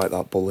in and bite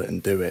that bullet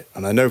and do it.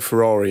 And I know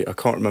Ferrari, I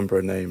can't remember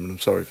her name, and I'm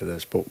sorry for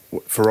this, but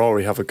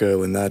Ferrari have a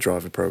girl in their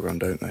driver program,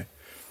 don't they?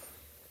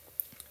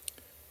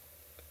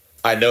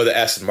 I know that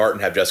Aston Martin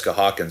have Jessica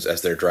Hawkins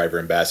as their driver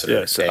ambassador.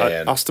 Yes,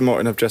 Aston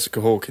Martin have Jessica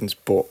Hawkins,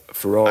 but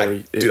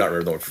Ferrari... I do not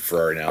remember the one for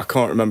Ferrari now. I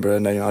can't remember her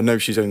name. I know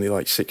she's only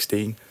like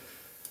 16.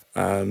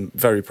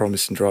 Very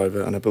promising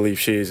driver, and I believe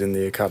she is in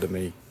the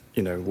academy,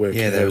 working her way up the ranks.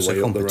 Yeah, there was a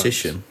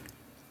competition,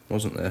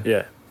 wasn't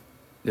there?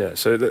 Yeah.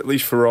 So at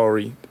least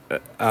Ferrari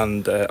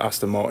and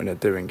Aston Martin are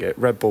doing it.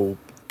 Red Bull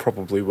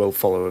probably will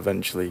follow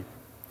eventually.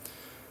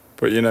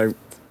 But,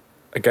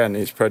 again,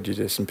 it's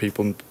prejudice and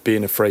people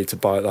being afraid to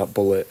bite that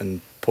bullet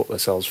and put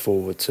themselves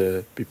forward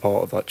to be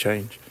part of that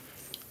change.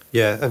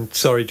 Yeah, and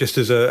sorry, just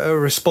as a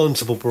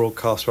responsible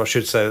broadcaster, I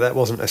should say that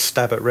wasn't a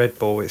stab at Red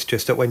Bull. It's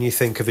just that when you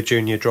think of a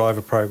junior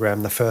driver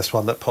program, the first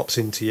one that pops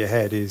into your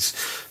head is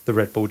the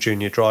Red Bull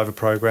junior driver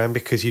program,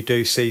 because you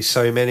do see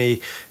so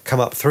many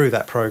come up through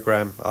that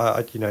program.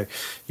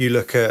 You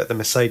look at the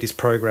Mercedes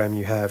program,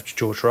 you have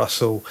George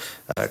Russell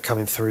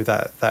coming through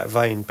that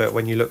vein, but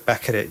when you look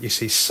back at it, you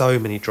see so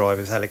many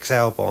drivers, Alex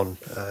Albon,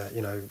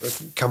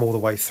 come all the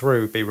way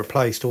through, be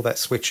replaced, all that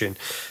switching.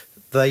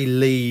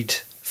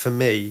 For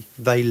me,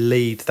 they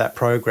lead that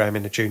program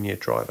in a junior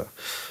driver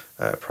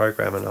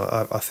program, and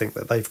I think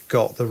that they've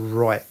got the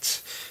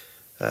right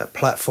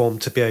platform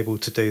to be able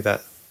to do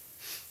that.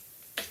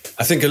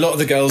 I think a lot of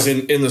the girls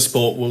in the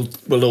sport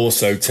will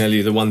also tell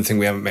you the one thing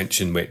we haven't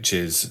mentioned, which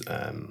is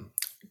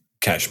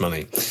cash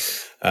money.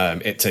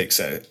 It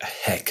takes a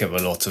heck of a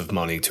lot of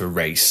money to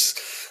race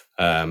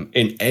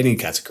in any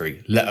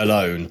category, let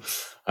alone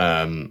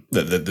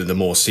the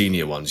more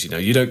senior ones.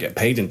 You don't get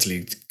paid until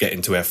you get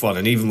into F1,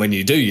 and even when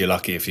you do, you're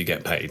lucky if you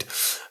get paid.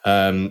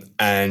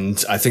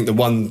 And I think the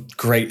one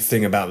great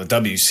thing about the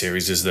W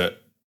Series is that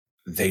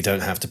they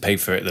don't have to pay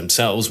for it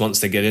themselves. Once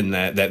they get in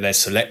there, they're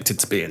selected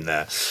to be in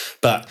there.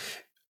 But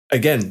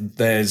again,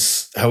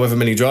 there's however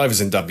many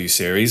drivers in W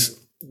Series,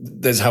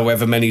 there's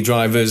however many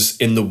drivers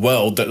in the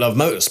world that love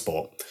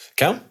motorsport.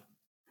 Cal?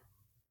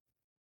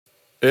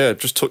 Yeah,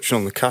 just touching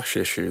on the cash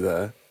issue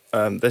there.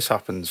 This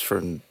happens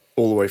from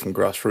all the way from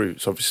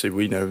grassroots. Obviously,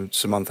 we know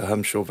Samantha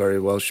Hemshaw very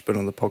well. She's been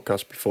on the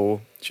podcast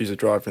before. She's a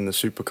driver in the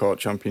Superkart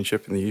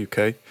Championship in the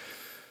UK,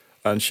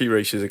 and she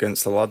races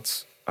against the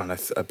lads. And I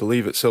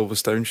believe at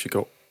Silverstone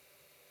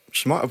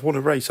she might have won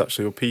a race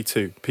actually, or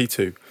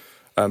P2,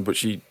 but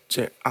she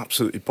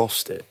absolutely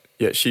bossed it.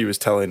 Yet she was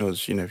telling us,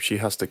 she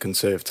has to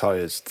conserve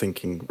tyres,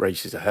 thinking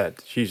races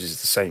ahead. She uses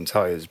the same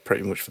tyres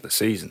pretty much for the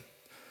season.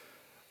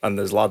 And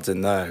there's lads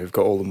in there who've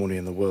got all the money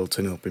in the world,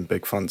 turning up in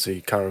big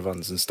fancy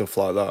caravans and stuff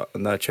like that,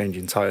 and they're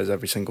changing tyres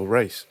every single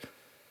race.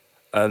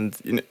 And,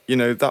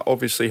 that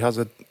obviously has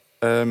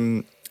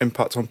an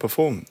impact on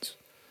performance.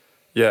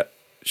 Yet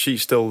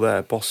she's still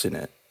there bossing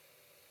it,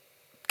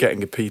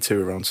 getting a P2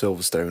 around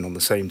Silverstone on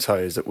the same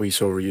tyres that we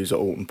saw her use at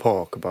Alton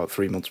Park about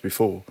 3 months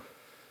before.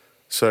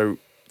 So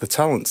the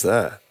talent's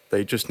there.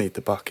 They just need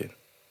the backing,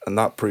 and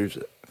that proves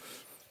it.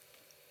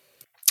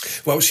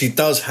 Well, she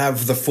does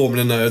have the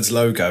FormulaNerds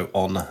logo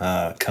on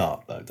her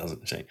kart, though,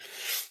 doesn't she?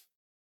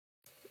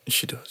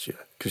 She does,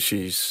 yeah, because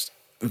she's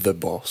the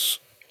boss.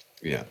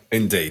 Yeah,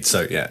 indeed.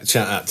 So, yeah,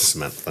 shout out to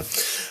Samantha.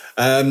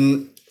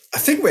 I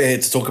think we're here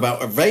to talk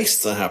about a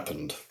race that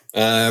happened.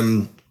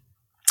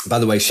 By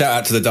the way, shout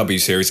out to the W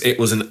Series. It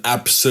was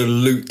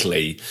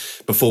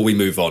before we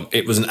move on,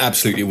 it was an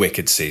absolutely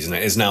wicked season.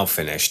 It is now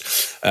finished.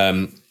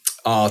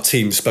 Our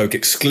team spoke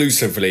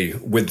exclusively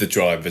with the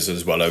drivers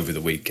as well over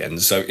the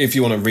weekend. So if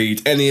you want to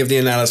read any of the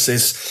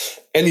analysis,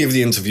 any of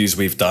the interviews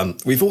we've done,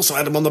 we've also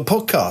had them on the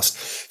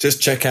podcast.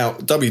 Just check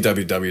out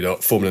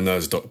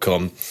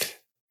www.formulanerds.com.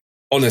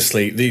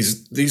 Honestly,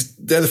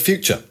 they're the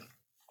future.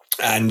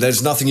 And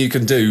there's nothing you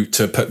can do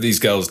to put these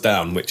girls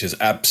down, which is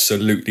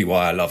absolutely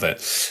why I love it.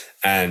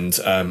 And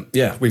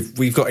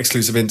we've got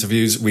exclusive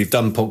interviews. We've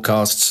done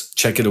podcasts.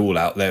 Check it all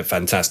out. They're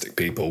fantastic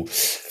people.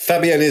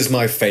 Fabienne is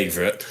my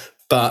favourite,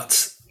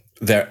 but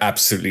they're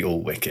absolutely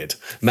all wicked.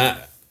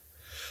 Matt?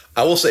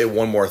 I will say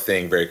one more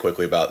thing very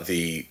quickly about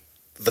the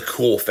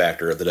cool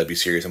factor of the W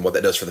Series and what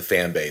that does for the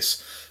fan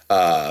base.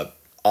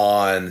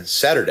 On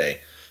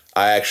Saturday,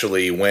 I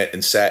actually went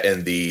and sat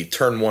in the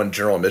Turn 1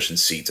 general admission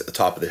seats at the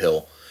top of the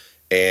hill,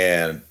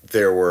 and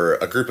there were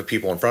a group of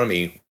people in front of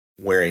me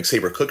wearing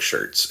Sabre Cook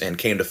shirts, and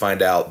came to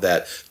find out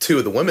that two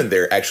of the women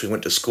there actually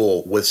went to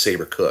school with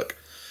Sabre Cook.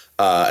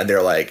 And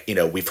they're like,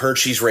 we've heard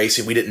she's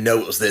racing. We didn't know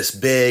it was this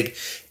big.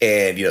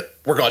 And,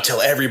 we're going to tell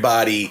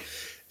everybody.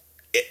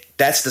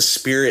 That's the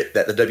spirit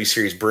that the W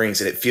Series brings.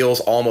 And it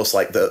feels almost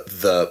like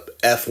the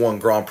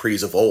F1 Grand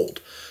Prix of old,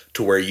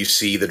 to where you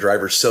see the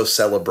drivers so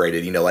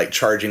celebrated, like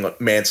charging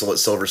Mansell at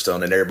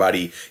Silverstone and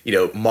everybody,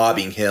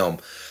 mobbing him.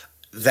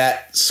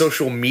 That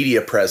social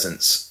media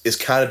presence is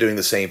kind of doing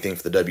the same thing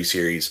for the W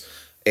Series.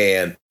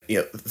 And,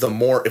 the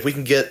more, if we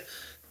can get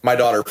my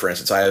daughter, for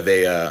instance, I have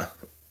a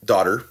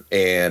daughter,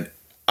 and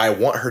I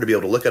want her to be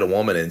able to look at a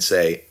woman and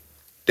say,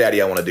 Daddy,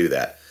 I want to do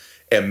that,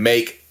 and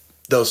make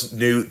those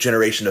new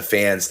generation of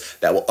fans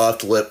that will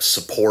uplift,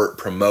 support,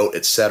 promote,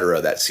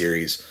 etc. That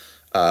series.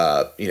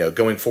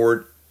 Going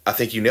forward, I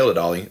think you nailed it,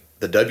 Ollie.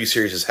 The W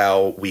Series is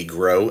how we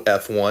grow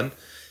F1,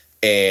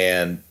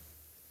 and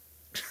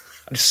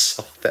I just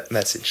saw that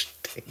message.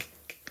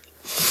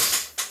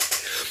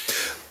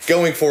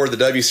 Going forward, the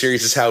W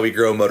Series is how we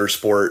grow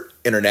motorsport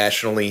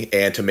internationally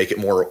and to make it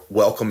more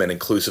welcome and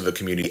inclusive a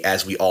community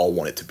as we all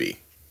want it to be.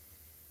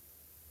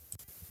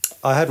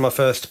 I had my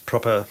first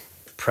proper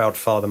proud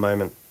father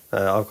moment.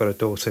 I've got a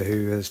daughter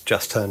who has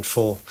just turned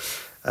 4,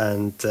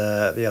 and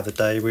the other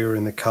day we were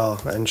in the car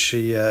and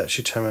she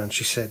turned around and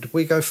she said,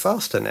 "We go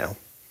faster now."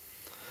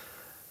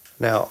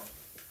 Now,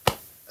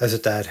 as a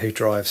dad who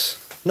drives,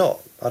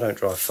 I don't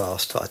drive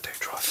fast, I do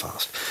drive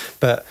fast,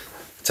 but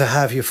to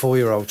have your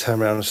 4-year-old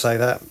turn around and say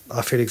that,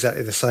 I feel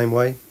exactly the same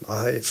way.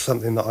 It's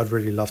something that I'd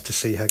really love to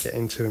see her get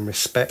into and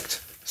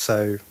respect.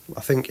 So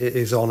I think it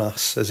is on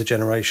us as a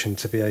generation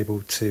to be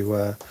able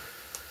to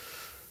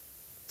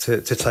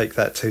take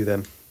that to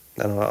them,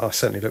 and I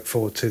certainly look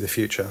forward to the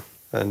future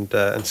and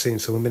seeing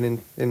some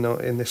women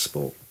in this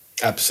sport.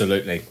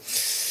 Absolutely.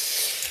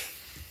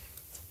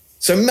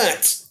 So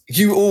Matt,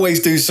 you always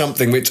do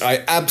something which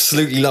I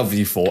absolutely love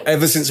you for.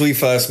 Ever since we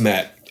first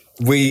met,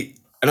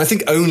 and I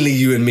think only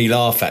you and me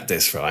laugh at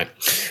this, right?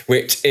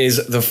 Which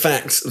is the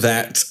fact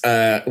that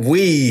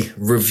we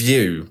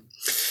review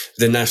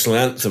the national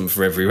anthem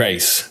for every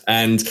race,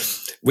 and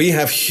we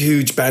have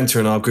huge banter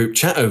in our group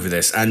chat over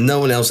this, and no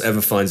one else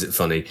ever finds it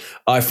funny.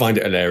 I find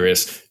it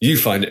hilarious. You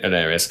find it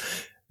hilarious.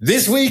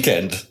 This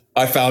weekend,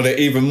 I found it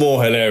even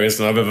more hilarious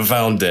than I've ever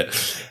found it.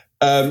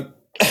 How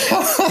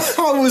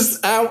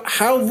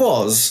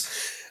was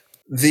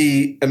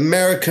the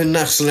American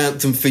national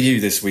anthem for you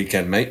this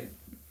weekend, mate?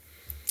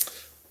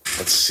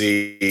 Let's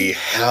see.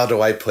 How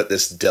do I put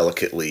this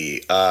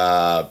delicately?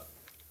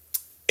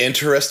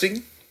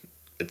 Interesting.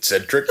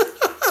 Eccentric.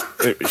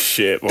 It was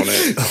shit, wasn't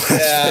it?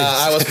 Yeah,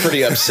 I was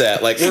pretty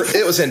upset. Like,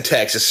 it was in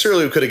Texas.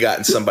 Surely we could have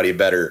gotten somebody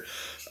better.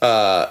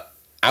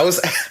 I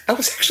was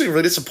actually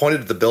really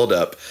disappointed at the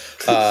build-up.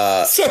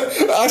 So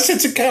I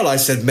said to Cal,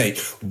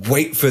 mate,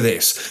 wait for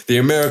this. The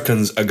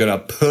Americans are going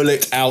to pull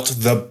it out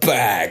the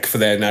bag for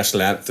their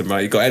national anthem,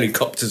 right? You got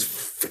helicopters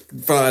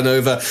flying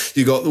over.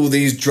 You got all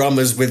these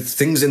drummers with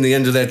things in the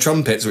end of their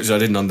trumpets, which I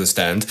didn't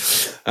understand.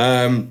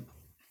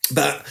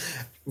 But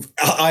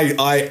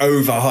I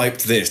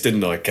overhyped this,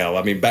 didn't I, Cal?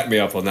 I mean, back me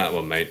up on that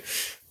one, mate.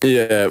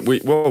 Yeah, we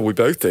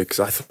both did, because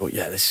I thought,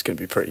 this is going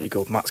to be pretty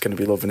good. Matt's going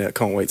to be loving it. I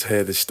can't wait to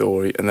hear this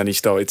story. And then he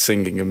started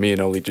singing, and me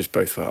and Ollie just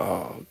both thought,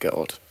 oh,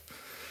 God.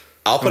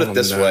 I'll put it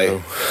this way.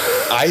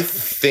 I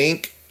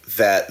think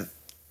that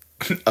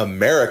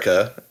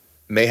America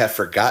may have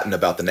forgotten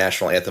about the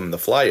national anthem and the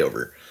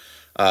flyover.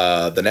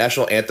 The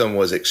national anthem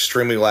was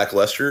extremely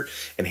lackluster.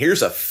 And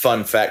here's a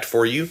fun fact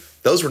for you.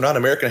 Those were not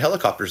American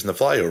helicopters in the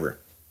flyover.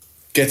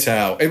 Get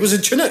out. It was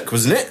a Chinook,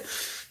 wasn't it?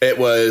 It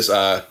was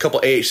a couple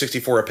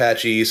AH-64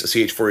 Apaches, a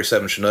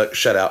CH-47 Chinook.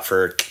 Shout out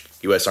for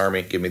U.S.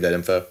 Army. Give me that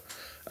info.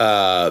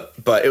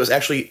 But it was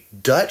actually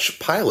Dutch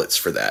pilots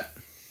for that.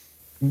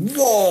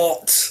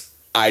 What?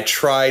 I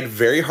tried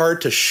very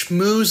hard to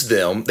schmooze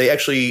them. They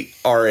actually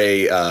are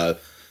a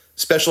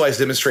specialized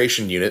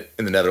demonstration unit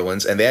in the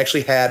Netherlands, and they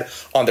actually had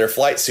on their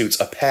flight suits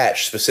a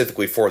patch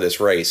specifically for this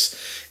race.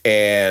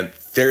 And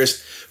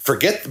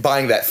forget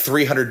buying that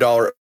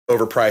 $300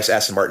 overpriced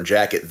Aston Martin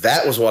jacket.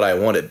 That was what I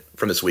wanted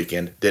from this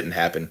weekend. Didn't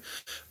happen.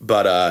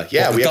 But we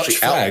Dutch actually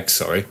flag.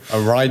 Sorry, a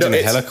ride in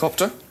a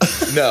helicopter.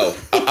 No,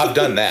 I've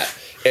done that.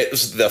 It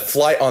was the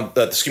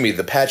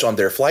the patch on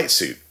their flight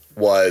suit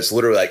was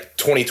literally like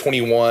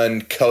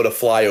 2021 COTA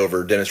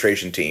flyover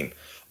demonstration team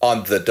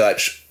on the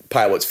Dutch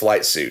pilot's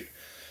flight suit.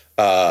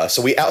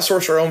 So we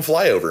outsourced our own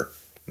flyover.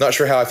 Not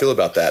sure how I feel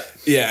about that.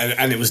 Yeah,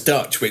 and it was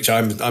Dutch, which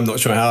I'm not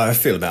sure how I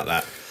feel about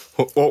that.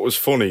 What was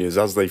funny is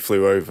as they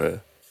flew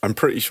over, I'm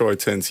pretty sure I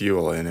turned to you,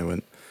 Ollie, and I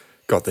went,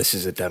 God, this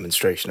is a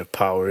demonstration of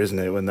power, isn't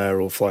it, when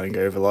they're all flying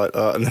over like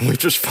that? And then we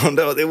just found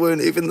out they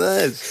weren't even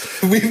theirs.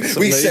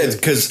 We said,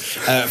 because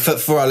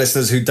for our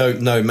listeners who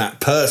don't know Matt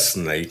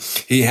personally,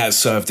 he has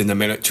served in the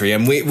military,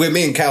 and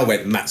me and Cal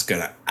went, Matt's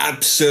going to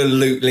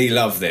absolutely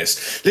love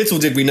this. Little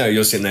did we know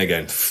you're sitting there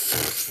going,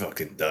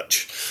 fucking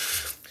Dutch.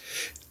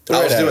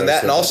 I was doing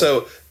that, and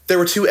also there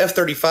were two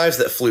F-35s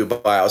that flew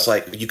by. I was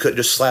like, you couldn't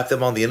just slap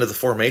them on the end of the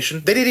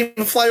formation? They didn't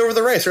even fly over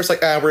the race. They're just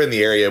like, we're in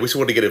the area. We just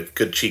wanted to get a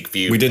good cheek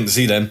view. We didn't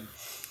see them.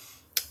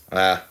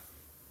 Neither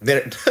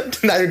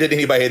did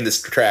anybody in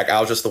this track. I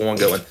was just the one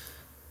going.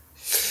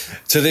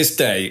 To this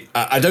day,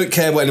 I don't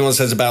care what anyone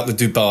says about the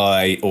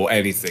Dubai or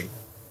anything.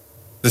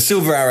 The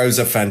silver arrows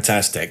are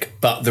fantastic,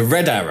 but the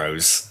red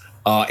arrows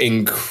are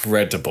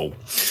incredible.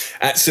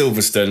 At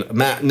Silverstone,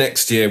 Matt,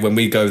 next year when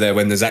we go there,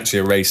 when there's actually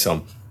a race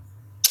on,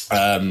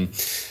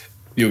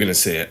 you're going to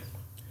see it.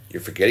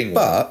 You're forgetting one.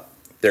 But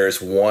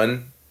there's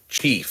one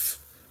chief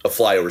of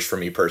flyovers for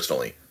me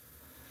personally.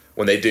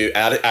 When they do,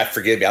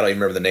 forgive me, I don't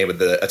even remember the name of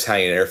the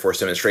Italian Air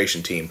Force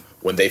demonstration team.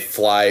 When they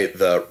fly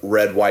the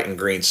red, white, and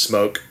green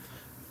smoke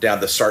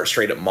down the start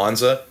straight at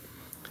Monza,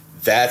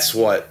 that's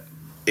what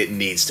it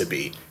needs to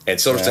be. And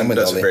Silverstone with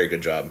does Ollie. a very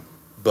good job.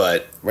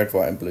 But Red,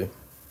 white, and blue.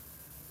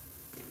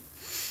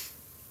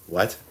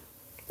 what?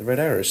 The Red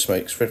Arrow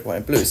smokes red, white,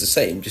 and blue. It's the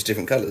same, just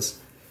different colours.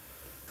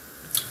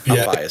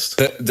 I'm biased.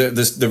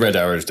 The red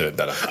arrows do it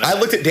better. I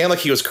looked at Dan like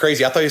he was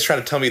crazy. I thought he was trying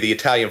to tell me the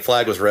Italian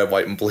flag was red,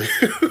 white, and blue.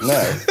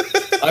 No.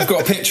 I've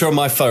got a picture on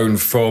my phone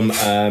from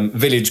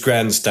Village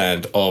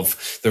Grandstand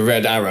of the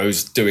Red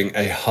Arrows doing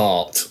a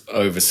heart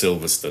over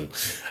Silverstone.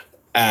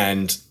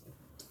 And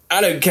I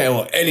don't care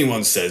what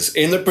anyone says,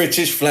 in the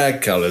British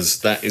flag colours,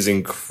 that is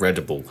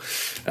incredible.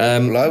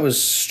 Well, I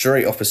was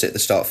straight opposite the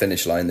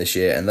start-finish line this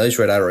year, and those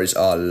Red Arrows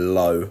are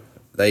low.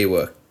 They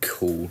were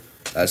cool.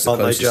 That's the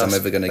closest I'm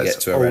ever going to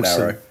get to a Red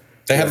Arrow.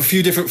 They have a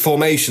few different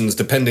formations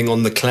depending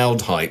on the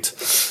cloud height.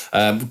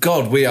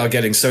 God, we are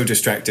getting so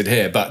distracted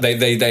here, but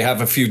they have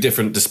a few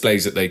different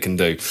displays that they can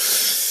do.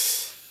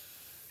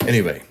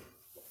 Anyway,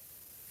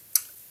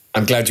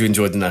 I'm glad you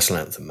enjoyed the national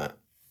anthem, Matt.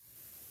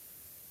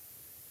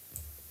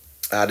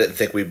 I didn't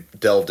think we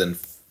delved in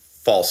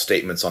false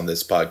statements on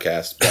this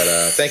podcast, but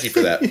thank you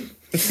for that.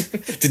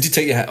 Did you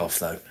take your hat off,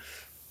 though?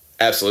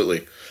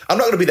 Absolutely. I'm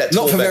not going to be that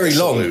Not for very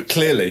long, salute.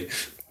 clearly.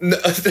 No,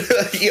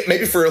 yeah,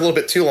 maybe for a little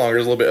bit too long, or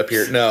a little bit up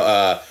here.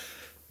 No,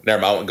 never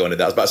mind. I won't go into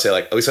that. I was about to say,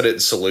 like, at least I didn't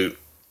salute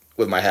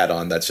with my hat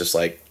on. That's just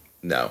like,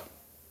 no.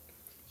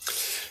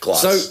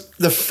 Gloss. So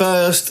the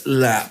first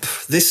lap,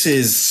 this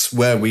is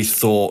where we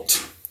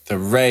thought the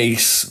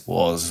race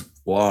was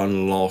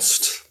one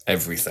lost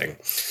everything.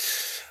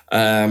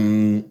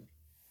 Me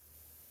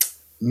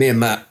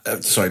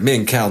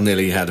and Cal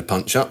nearly had a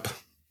punch up.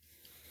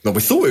 Well,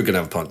 we thought we were going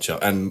to have a punch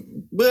up,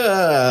 and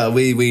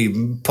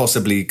we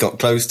possibly got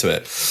close to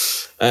it.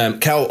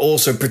 Cal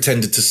also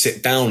pretended to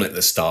sit down at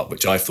the start,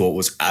 which I thought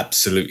was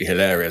absolutely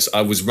hilarious.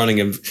 I was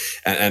running,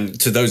 and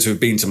to those who have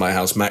been to my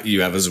house, Matt,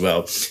 you have as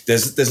well.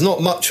 There's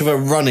not much of a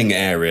running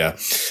area,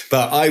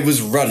 but I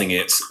was running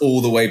it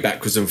all the way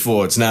backwards and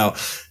forwards. Now,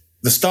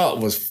 the start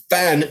was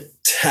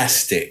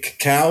fantastic.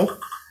 Cal,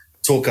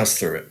 talk us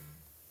through it.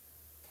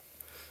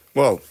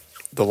 Well,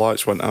 the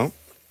lights went out.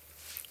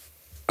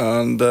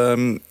 And,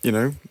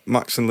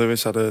 Max and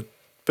Lewis had a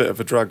bit of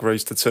a drag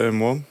race to turn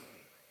one.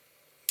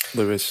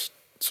 Lewis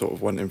sort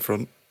of went in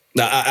front.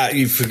 No,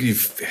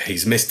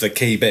 he's missed the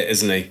key bit,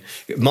 isn't he?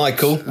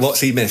 Michael, what's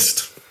he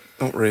missed?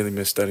 Not really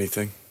missed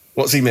anything.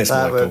 What's he missed,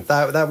 Michael?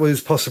 That was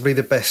possibly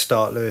the best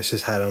start Lewis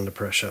has had under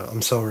pressure.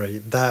 I'm sorry.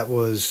 That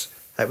was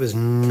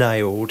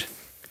nailed.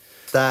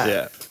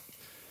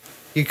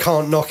 You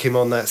can't knock him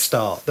on that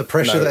start. The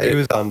pressure he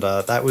was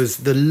under,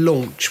 the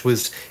launch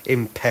was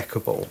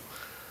impeccable.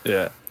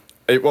 Yeah.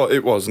 It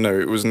was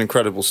an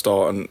incredible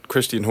start, and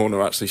Christian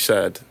Horner actually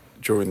said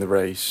during the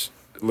race,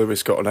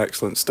 Lewis got an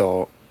excellent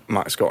start,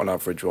 Max got an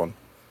average one.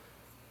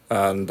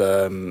 And,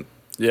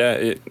 he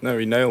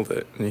nailed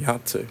it, and he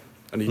had to,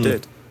 and he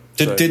did.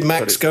 Did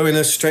Max go in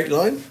a straight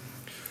line?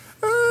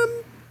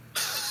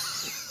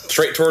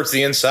 Straight towards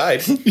the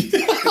inside. This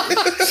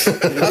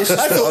is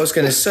what I was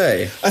going to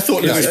say. I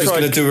thought Lewis was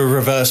going to do a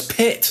reverse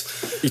pit.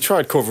 He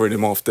tried covering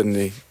him off, didn't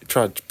he? He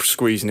tried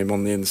squeezing him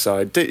on the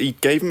inside. He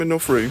gave him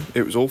enough room.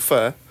 It was all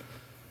fair.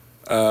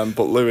 But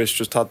Lewis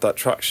just had that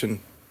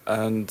traction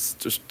and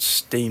just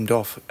steamed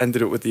off.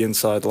 Ended up with the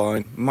inside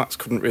line. Max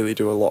couldn't really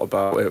do a lot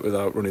about it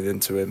without running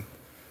into him.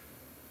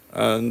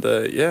 And,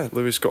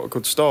 Lewis got a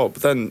good start.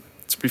 But then,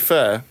 to be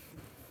fair,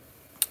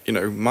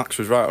 Max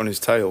was right on his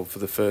tail for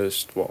the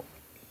first,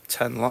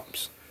 10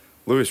 laps.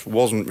 Lewis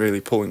wasn't really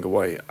pulling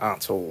away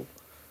at all.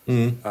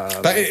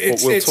 But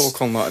we'll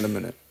talk on that in a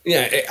minute.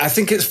 Yeah, I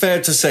think it's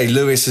fair to say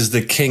Lewis is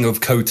the king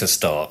of Cota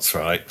starts,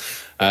 right?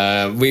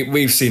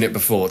 We've seen it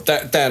before.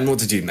 Dan, what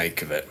did you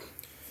make of it?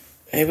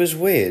 It was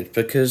weird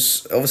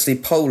because obviously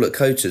pole at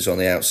Cota's on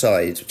the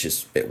outside, which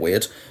is a bit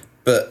weird.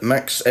 But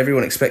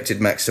everyone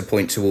expected Max to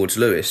point towards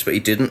Lewis, but he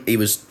didn't. He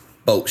was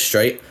bolt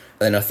straight.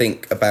 And I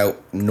think about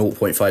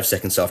 0.5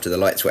 seconds after the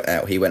lights went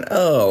out, he went,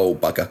 oh,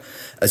 bugger,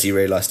 as he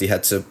realised he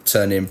had to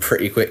turn in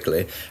pretty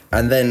quickly.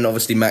 And then,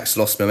 obviously, Max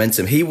lost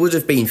momentum. He would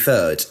have been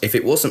third. If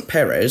it wasn't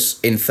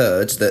Perez in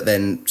third that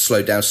then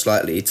slowed down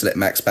slightly to let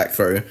Max back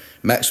through,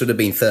 Max would have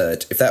been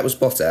third. If that was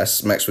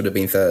Bottas, Max would have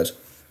been third.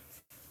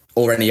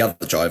 Or any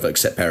other driver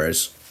except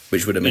Perez,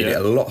 which would have made it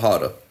a lot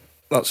harder.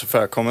 That's a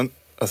fair comment.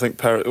 I think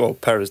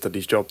Perez did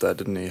his job there,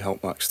 didn't he?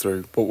 Helped Max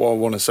through. But what I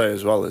want to say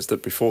as well is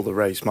that before the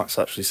race, Max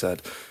actually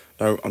said,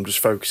 no, I'm just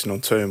focusing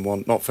on turn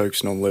one, not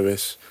focusing on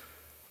Lewis.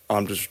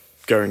 I'm just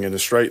going in a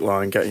straight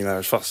line, getting there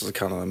as fast as I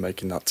can and then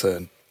making that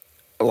turn.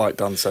 Like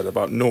Dan said,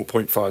 about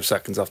 0.5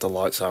 seconds after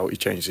lights out, he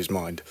changed his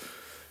mind.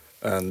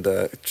 And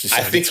I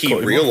think he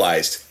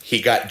realized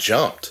he got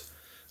jumped.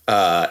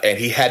 And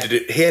he had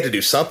to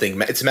do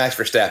something. It's Max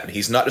Verstappen.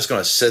 He's not just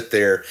going to sit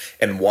there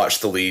and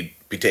watch the lead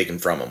be taken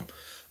from him.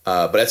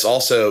 But it's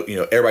also,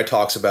 everybody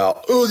talks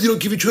about, you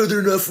don't give each other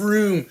enough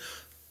room.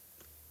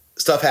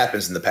 Stuff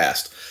happens in the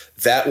past.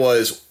 That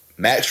was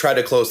Max tried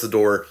to close the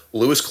door.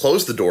 Lewis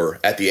closed the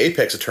door at the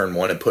apex of turn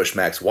one and pushed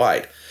Max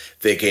wide.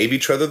 They gave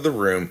each other the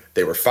room.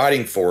 They were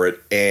fighting for it,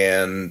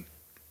 and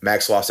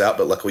Max lost out.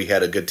 But luckily, he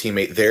had a good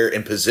teammate there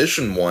in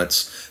position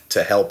once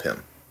to help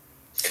him.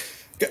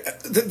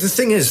 The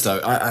thing is, though,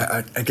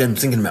 I again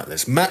thinking about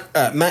this,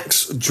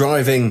 Max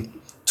driving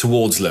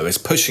towards Lewis,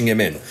 pushing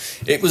him in.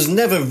 It was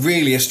never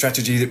really a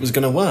strategy that was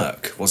going to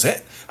work, was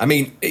it? I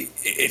mean,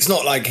 it's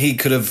not like he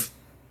could have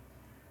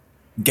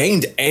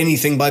gained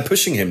anything by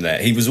pushing him there.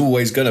 He was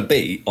always going to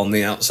be on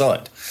the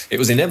outside. It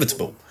was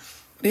inevitable.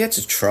 He had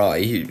to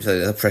try.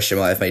 The pressure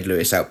might have made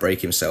Lewis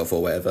outbrake himself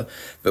or whatever.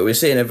 But we're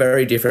seeing a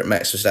very different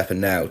Max Verstappen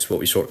now to what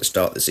we saw at the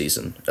start of the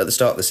season. At the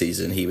start of the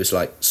season, he was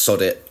like,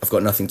 sod it, I've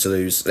got nothing to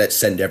lose, let's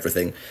send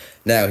everything.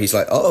 Now he's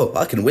like, oh,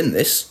 I can win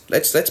this.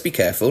 Let's be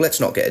careful, let's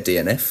not get a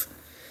DNF.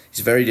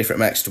 He's a very different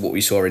Max to what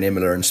we saw in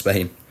Imola and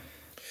Spain.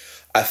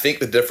 I think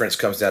the difference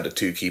comes down to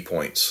two key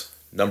points.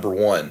 Number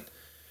one,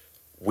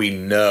 we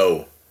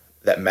know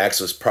that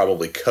Max was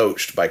probably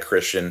coached by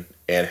Christian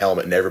and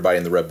Helmut and everybody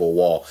in the Red Bull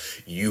wall.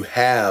 You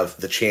have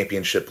the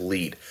championship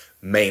lead.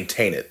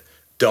 Maintain it.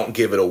 Don't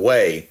give it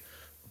away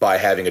by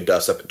having a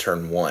dust up at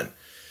turn one.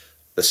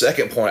 The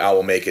second point I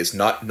will make is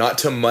not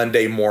to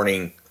Monday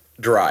morning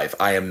drive.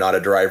 I am not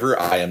a driver.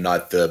 I am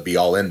not the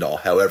be-all, end-all.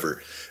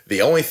 However,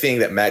 the only thing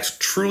that Max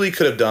truly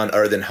could have done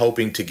other than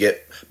hoping to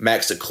get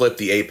Max to clip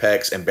the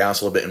apex and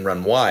bounce a little bit and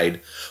run wide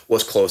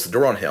was close the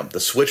door on him. The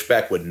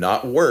switchback would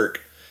not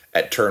work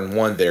at turn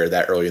one there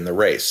that early in the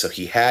race. So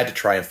he had to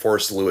try and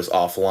force Lewis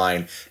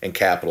offline and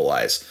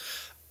capitalize.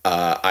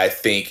 I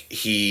think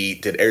he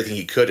did everything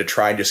he could to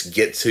try and just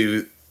get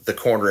to the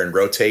corner and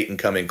rotate and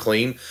come in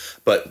clean.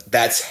 But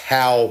that's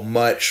how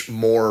much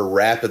more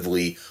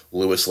rapidly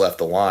Lewis left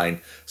the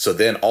line. So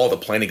then all the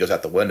planning goes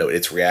out the window.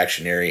 It's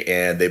reactionary,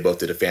 and they both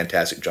did a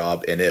fantastic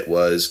job, and it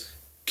was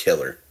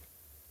killer.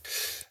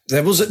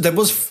 There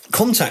was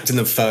contact in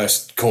the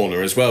first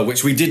corner as well,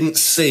 which we didn't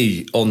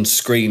see on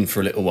screen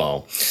for a little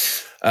while.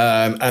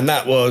 And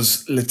that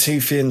was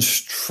Latifi and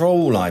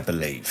Stroll, I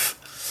believe.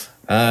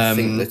 I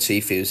think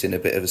Latifi was in a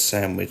bit of a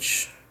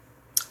sandwich.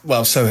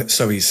 Well,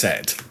 so he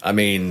said. I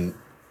mean...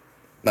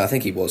 I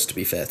think he was, to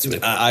be fair to him.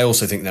 I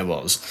also think there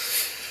was.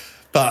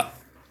 But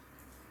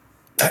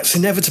that's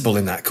inevitable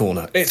in that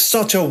corner. It's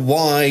such a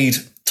wide,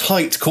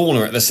 tight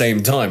corner at the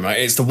same time, right?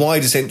 It's the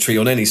widest entry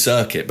on any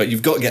circuit, but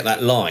you've got to get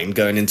that line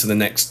going into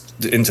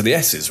the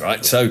S's,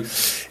 right? So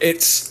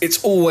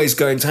it's always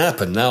going to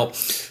happen. Now,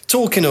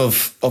 talking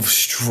of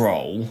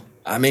Stroll,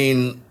 I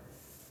mean,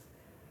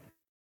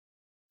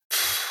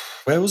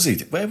 where was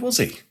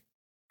he?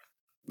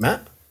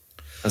 Matt?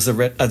 As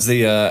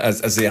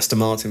the Aston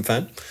Martin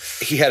fan,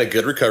 he had a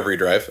good recovery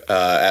drive.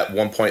 At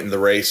one point in the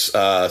race,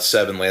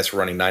 7 Lance were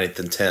running 9th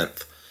and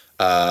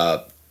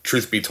 10th.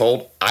 Truth be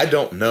told, I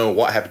don't know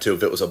what happened to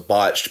if it was a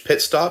botched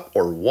pit stop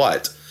or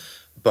what,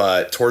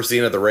 but towards the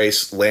end of the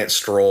race, Lance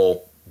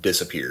Stroll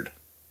disappeared.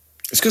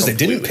 It's because they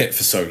didn't pit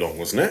for so long,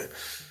 wasn't it?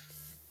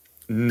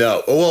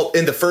 No. Well,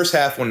 in the first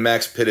half when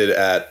Max pitted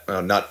at,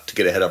 not to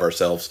get ahead of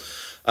ourselves,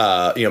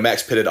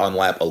 Max pitted on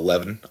lap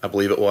 11, I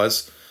believe it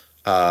was.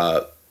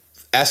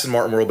 Aston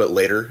Martin were a little bit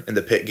later in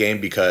the pit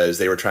game because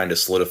they were trying to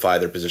solidify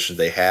their positions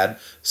they had.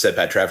 Said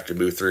Pat traffic to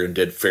move through and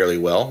did fairly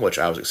well, which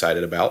I was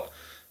excited about.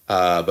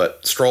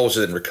 But Stroll was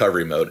in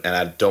recovery mode, and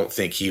I don't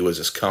think he was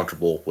as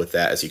comfortable with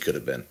that as he could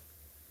have been.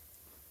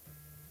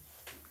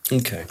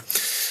 Okay.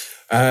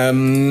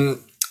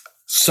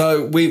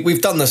 So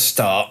we've done the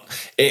start.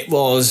 It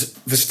was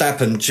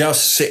Verstappen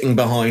just sitting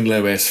behind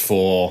Lewis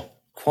for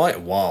quite a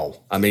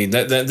while. I mean,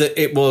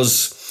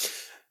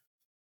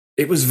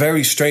 it was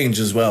very strange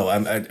as well.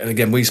 And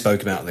again, we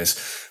spoke about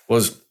this.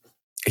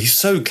 He's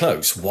so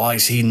close. Why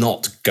is he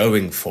not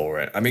going for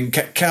it? I mean,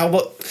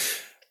 Cal,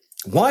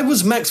 why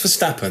was Max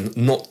Verstappen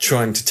not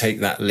trying to take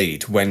that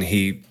lead when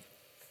he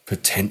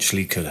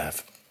potentially could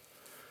have?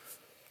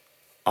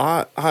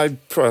 I'm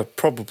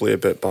probably a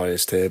bit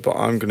biased here, but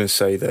I'm going to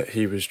say that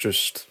he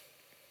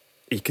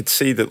could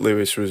see that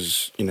Lewis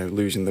was,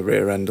 losing the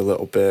rear end a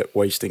little bit,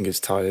 wasting his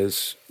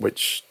tyres,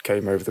 which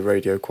came over the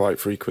radio quite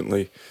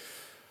frequently.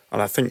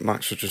 And I think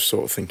Max was just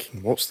sort of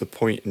thinking, what's the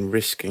point in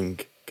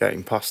risking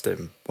getting past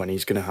him when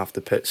he's going to have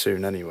to pit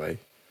soon anyway?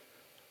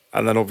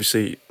 And then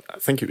obviously, I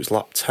think it was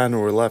lap 10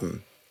 or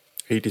 11,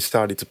 he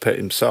decided to pit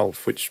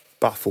himself, which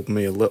baffled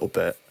me a little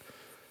bit.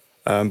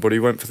 But he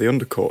went for the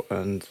undercut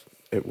and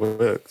it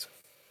worked.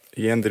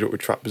 He ended up with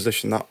track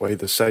position that way,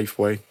 the safe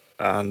way.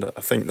 And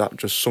I think that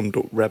just summed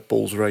up Red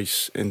Bull's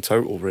race in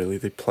total, really.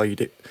 They played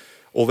it,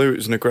 although it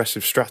was an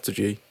aggressive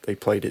strategy, they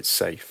played it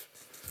safe.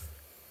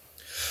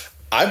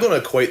 I'm going to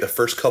equate the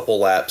first couple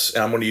laps,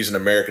 and I'm going to use an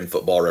American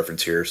football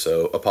reference here,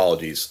 so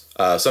apologies.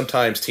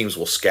 Sometimes teams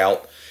will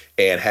scout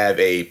and have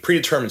a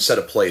predetermined set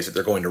of plays that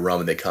they're going to run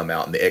when they come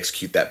out, and they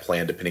execute that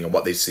plan depending on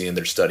what they see in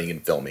their studying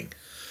and filming.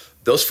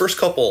 Those first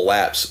couple of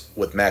laps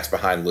with Max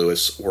behind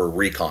Lewis were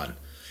recon.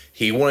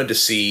 He wanted to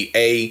see,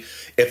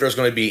 if there's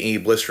going to be any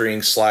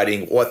blistering,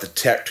 sliding, what the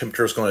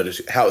temperature is going to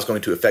do, how it's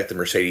going to affect the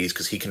Mercedes,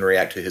 because he can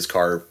react to his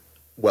car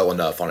well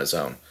enough on his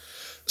own.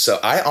 So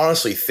I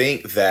honestly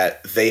think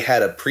that they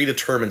had a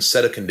predetermined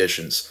set of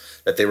conditions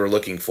that they were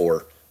looking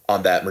for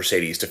on that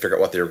Mercedes to figure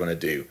out what they were going to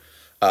do.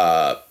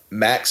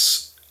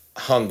 Max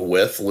hung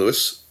with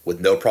Lewis with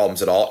no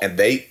problems at all, and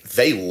they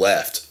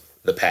left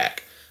the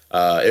pack.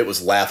 It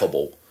was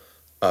laughable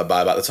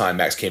by about the time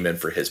Max came in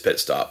for his pit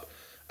stop.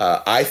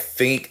 I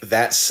think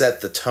that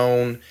set the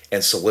tone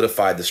and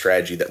solidified the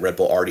strategy that Red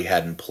Bull already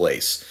had in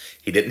place.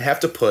 He didn't have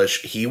to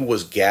push. He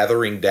was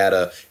gathering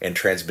data and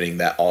transmitting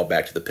that all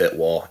back to the pit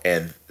wall,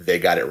 and they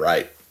got it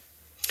right.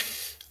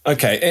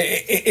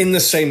 Okay, in the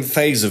same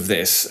phase of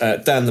this,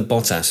 Dan the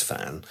Bottas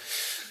fan,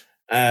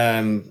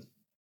 I've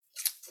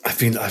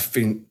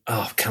been.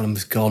 Oh,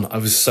 Callum's gone. I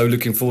was so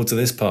looking forward to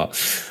this part.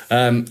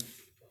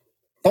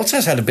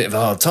 Bottas had a bit of a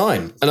hard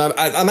time, and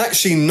I'm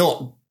actually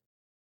not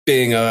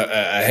being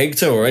a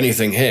hater or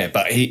anything here,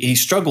 but he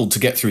struggled to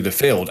get through the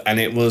field, and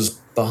it was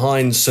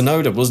behind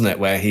Tsunoda, wasn't it,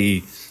 where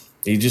he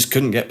just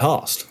couldn't get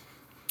past.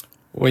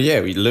 Well, yeah,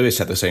 Lewis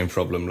had the same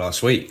problem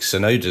last week.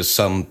 Tsunoda's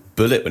some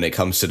bullet when it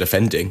comes to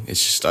defending.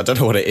 It's just, I don't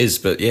know what it is,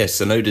 but yeah,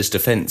 Tsunoda's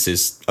defence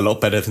is a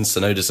lot better than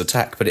Tsunoda's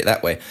attack, put it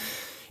that way.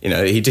 You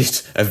know, he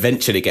did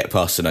eventually get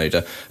past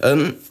Tsunoda.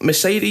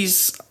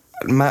 Mercedes,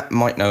 Matt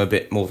might know a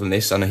bit more than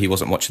this. I know he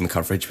wasn't watching the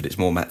coverage, but it's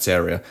more Matt's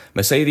area.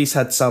 Mercedes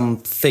had some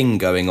thing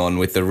going on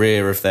with the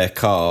rear of their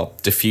car,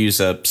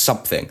 diffuser,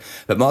 something.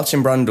 But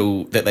Martin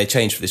Brundle, that they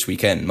changed for this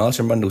weekend,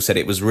 Martin Brundle said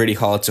it was really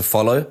hard to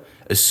follow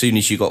as soon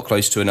as you got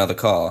close to another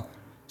car.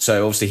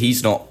 So obviously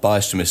he's not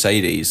biased to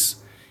Mercedes.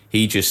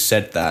 He just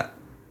said that.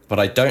 But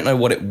I don't know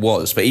what it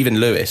was. But even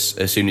Lewis,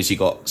 as soon as he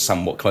got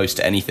somewhat close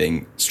to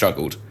anything,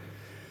 struggled.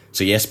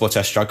 So yes,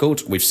 Bottas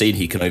struggled. We've seen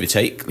he can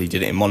overtake. He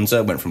did it in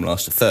Monza, went from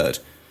last to third.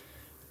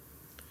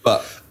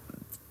 But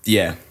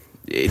yeah,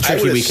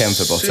 tricky weekend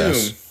for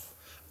Bottas.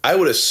 I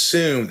would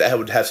assume that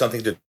would have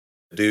something to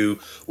do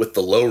with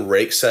the low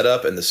rake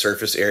setup and the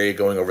surface area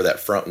going over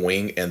that front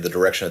wing and the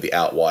direction of the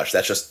outwash.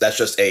 That's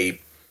just a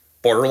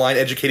borderline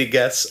educated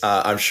guess.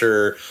 I'm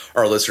sure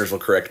our listeners will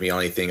correct me on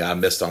anything I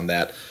missed on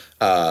that.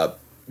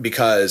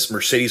 Because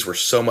Mercedes were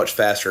so much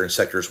faster in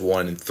sectors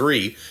 1 and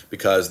 3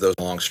 because those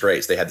long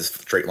straights, they had this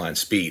straight line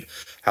speed.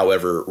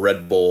 However,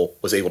 Red Bull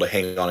was able to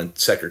hang on in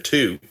sector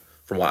 2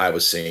 from what I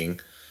was seeing.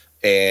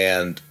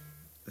 And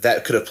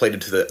that could have played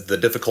into the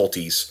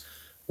difficulties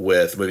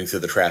with moving through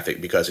the traffic,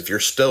 because if you're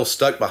still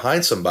stuck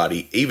behind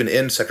somebody, even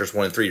in sectors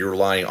 1 and 3, you're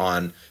relying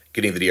on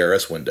getting the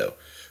DRS window.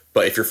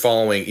 But if you're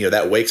following,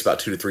 that wake's about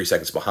 2 to 3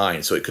 seconds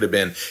behind. So it could have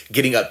been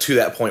getting up to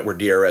that point where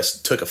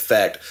DRS took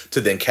effect to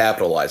then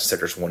capitalize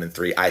sectors 1 and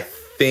 3. I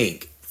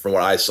think, from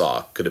what I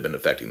saw, could have been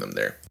affecting them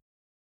there.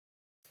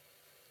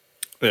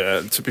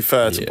 Yeah, to be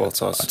fair to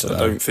Bottas, I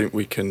don't think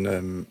we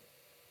can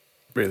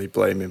really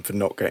blame him for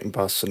not getting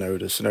past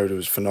Tsunoda. Tsunoda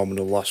was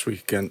phenomenal last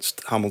week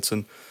against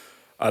Hamilton,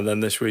 and then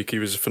this week he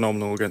was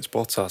phenomenal against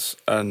Bottas.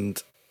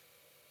 And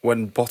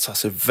when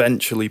Bottas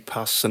eventually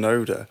passed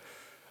Tsunoda,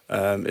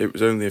 it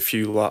was only a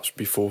few laps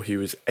before he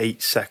was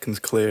 8 seconds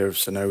clear of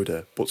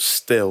Tsunoda, but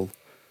still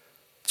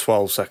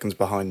 12 seconds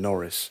behind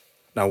Norris.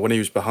 Now, when he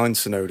was behind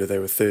Tsunoda, they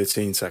were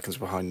 13 seconds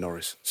behind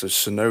Norris. So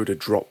Tsunoda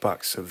dropped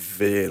back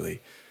severely.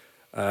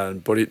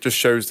 But it just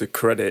shows the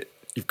credit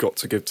you've got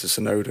to give to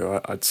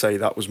Tsunoda. I'd say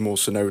that was more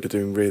Tsunoda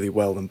doing really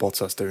well than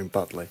Bottas doing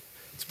badly,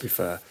 to be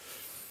fair.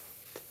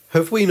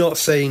 Have we not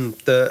seen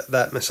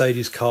that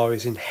Mercedes car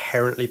is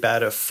inherently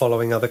bad at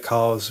following other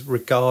cars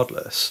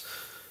regardless?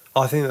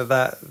 I think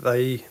that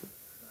they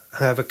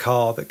have a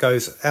car that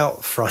goes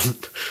out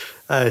front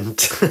and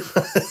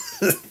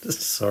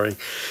sorry,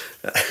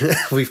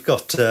 we've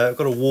got a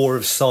war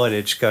of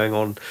signage going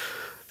on,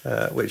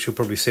 which you'll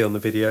probably see on the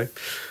video.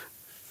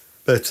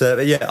 But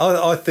yeah,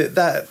 I think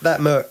that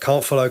Merc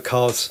can't follow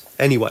cars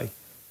anyway.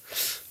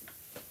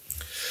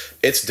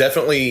 It's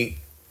definitely,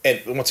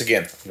 and once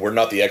again, we're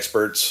not the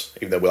experts,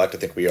 even though we like to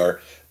think we are.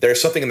 There's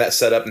something in that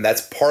setup, and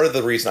that's part of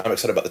the reason I'm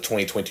excited about the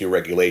 2022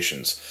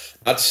 regulations.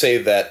 Not to say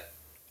that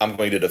I'm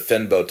going to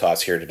defend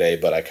Bottas here today,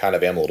 but I kind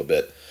of am a little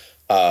bit.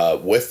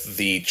 With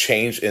the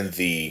change in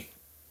the...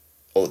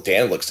 Well,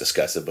 Dan looks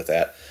disgusted with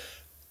that.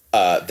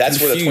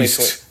 That's where the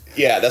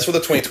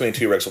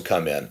 2022 regs will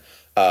come in.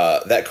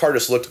 That car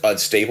just looked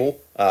unstable,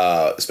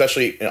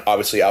 especially,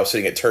 obviously, I was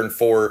sitting at turn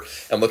 4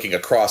 and looking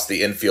across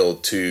the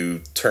infield to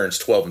turns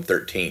 12 and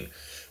 13.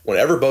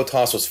 Whenever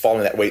Bottas was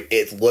following that way,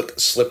 it looked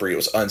slippery. It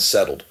was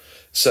unsettled.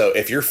 So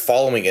if you're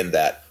following in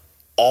that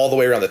all the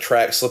way around the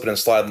track, slipping and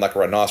sliding like a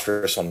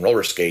rhinoceros on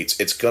roller skates,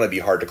 it's going to be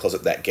hard to close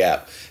up that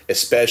gap,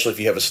 especially if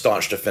you have a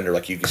staunch defender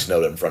like Yuki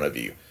Tsunoda in front of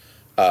you.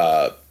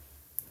 And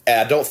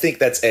I don't think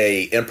that's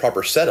a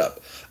improper setup.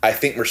 I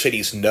think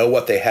Mercedes know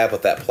what they have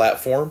with that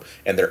platform,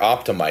 and they're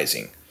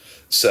optimizing.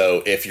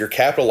 So if you're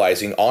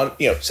capitalizing on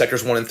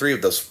sectors 1 and 3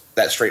 of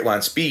that straight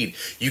line speed,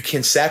 you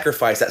can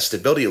sacrifice that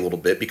stability a little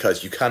bit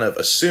because you kind of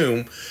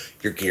assume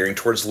you're gearing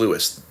towards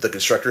Lewis. The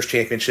Constructors'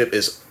 Championship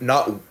is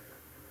not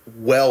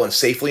well and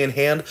safely in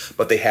hand,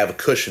 but they have a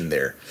cushion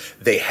there.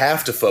 They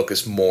have to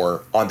focus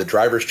more on the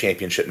Drivers'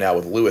 Championship now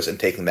with Lewis and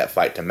taking that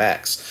fight to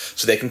Max.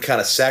 So they can kind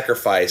of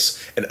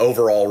sacrifice an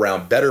overall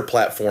round better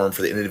platform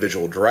for the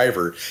individual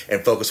driver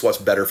and focus what's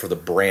better for the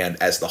brand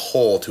as the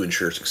whole to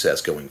ensure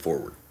success going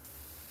forward.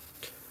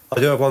 I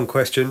do have one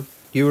question.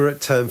 You were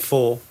at turn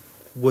 4.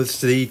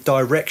 Was the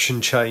direction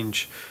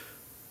change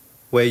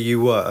where you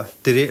were,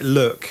 did it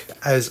look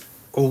as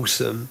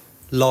awesome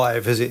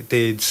live as it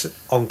did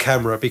on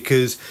camera,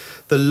 because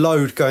the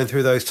load going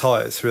through those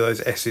tyres, through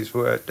those S's,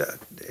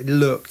 it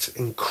looked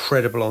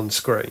incredible on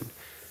screen.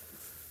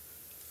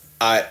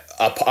 I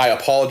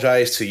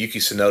apologize to Yuki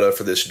Tsunoda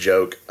for this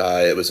joke.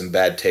 It was in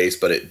bad taste,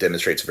 but it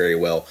demonstrates very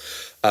well.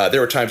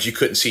 There were times you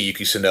couldn't see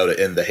Yuki Tsunoda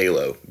in the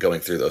halo going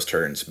through those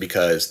turns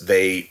because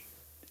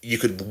you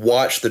could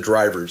watch the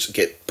drivers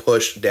get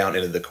pushed down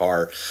into the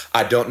car.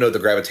 I don't know the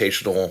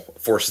gravitational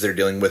forces they're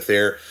dealing with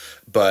there,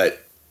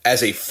 but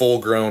as a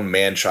full-grown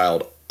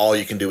man-child, all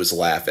you can do is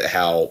laugh at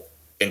how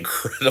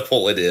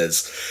incredible it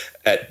is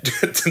at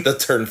the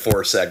turn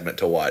 4 segment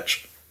to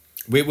watch.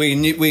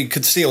 We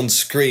could see on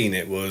screen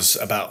it was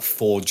about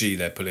 4G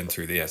they're pulling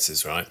through the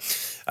S's, right?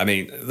 I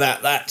mean,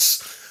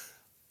 that's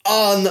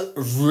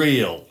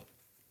unreal.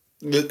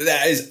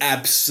 That is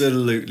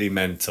absolutely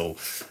mental.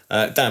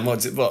 Dan, what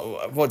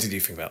did you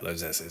think about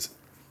those S's?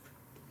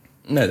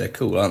 No, they're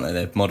cool, aren't they?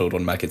 They're modelled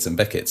on Maggots and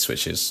Beckett's,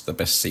 which is the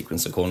best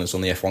sequence of corners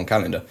on the F1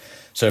 calendar.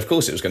 So, of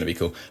course, it was going to be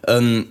cool.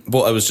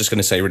 What I was just going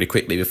to say really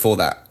quickly before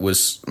that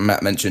was,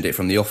 Matt mentioned it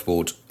from the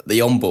off-board.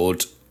 The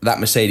on-board, that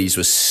Mercedes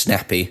was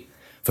snappy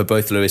for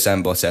both Lewis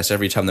and Bottas.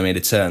 Every time they made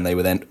a turn, they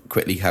were then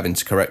quickly having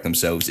to correct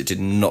themselves. It did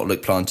not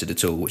look planted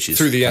at all, which is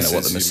through the kind S's, of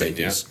what the Mercedes...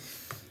 mean,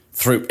 yeah?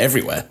 Through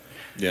everywhere.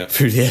 Yeah.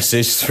 Through the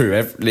S's, through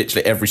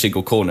literally every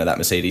single corner that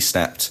Mercedes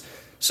snapped.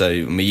 So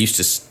we're used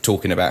to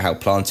talking about how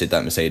planted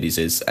that Mercedes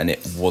is, and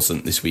it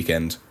wasn't this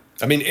weekend.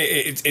 I mean,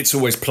 it's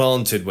always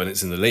planted when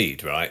it's in the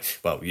lead, right?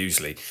 Well,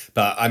 usually.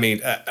 But, I mean,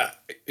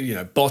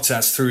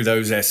 Bottas through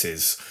those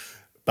S's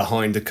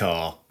behind the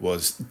car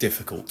was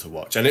difficult to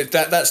watch. And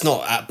that's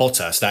not at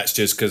Bottas, that's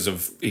just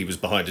because he was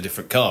behind a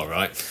different car,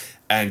 right?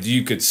 And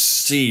you could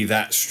see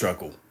that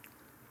struggle.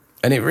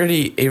 And it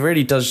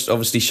really does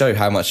obviously show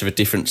how much of a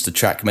difference the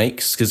track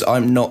makes, because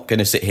I'm not going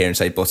to sit here and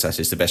say Bottas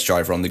is the best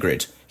driver on the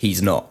grid.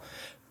 He's not.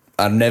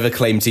 I've never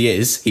claimed he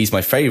is. He's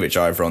my favourite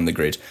driver on the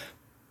grid.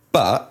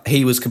 But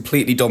he was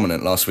completely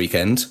dominant last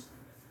weekend,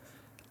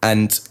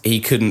 and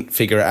he couldn't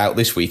figure it out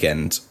this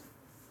weekend.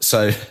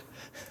 So...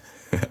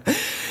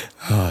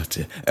 oh,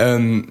 dear.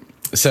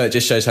 So it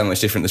just shows how much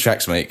different the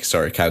tracks make.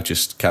 Sorry,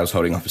 Cal's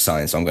holding up a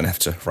sign, so I'm going to have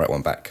to write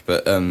one back.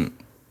 But...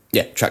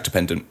 yeah, track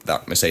dependent,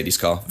 that Mercedes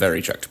car,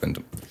 very track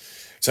dependent.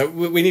 So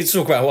we need to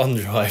talk about one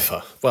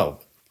driver,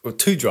 well,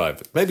 2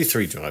 drivers, maybe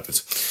 3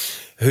 drivers,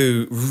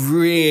 who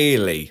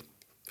really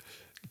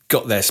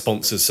got their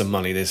sponsors some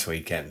money this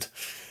weekend.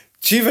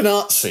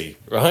 Giovinazzi,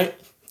 right?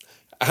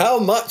 How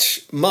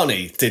much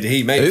money did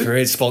he make for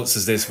his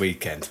sponsors this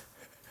weekend?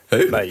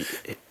 Who?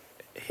 Mate,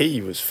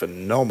 he was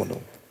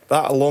phenomenal.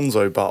 That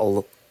Alonso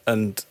battle,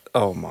 and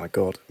oh my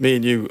God, me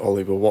and you,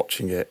 Ollie, were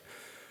watching it.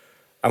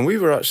 And we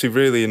were actually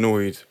really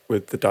annoyed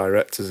with the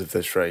directors of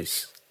this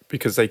race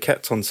because they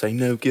kept on saying,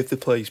 no, give the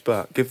place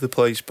back, give the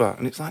place back.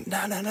 And it's like,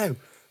 no.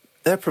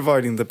 They're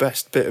providing the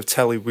best bit of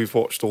telly we've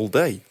watched all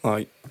day.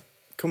 Like,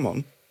 come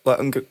on, let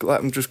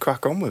them just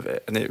crack on with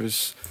it. And it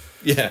was...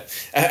 Yeah,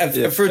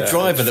 for a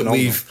driver that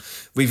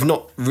we've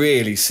not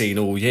really seen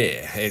all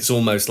year, it's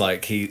almost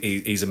like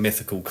he's a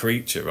mythical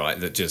creature, right,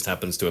 that just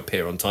happens to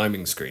appear on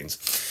timing screens.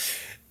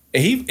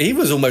 He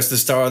was almost the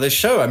star of this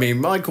show. I mean,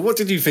 Michael, what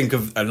did you think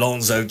of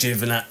Alonso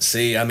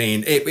Giovinazzi? I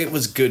mean, it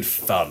was good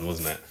fun,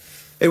 wasn't it?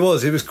 It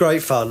was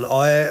great fun.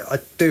 I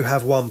do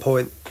have one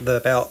point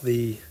about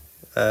the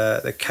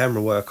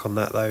camera work on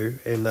that, though,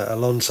 in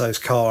Alonso's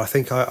car. I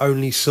think I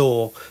only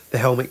saw the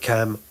helmet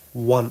cam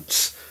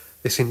once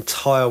this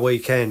entire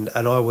weekend,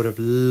 and I would have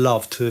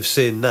loved to have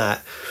seen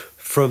that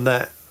from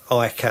that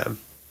iCam.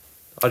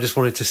 I just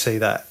wanted to see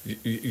that.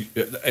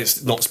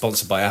 It's not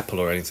sponsored by Apple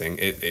or anything.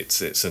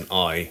 It's an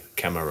eye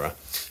camera,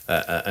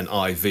 an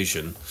eye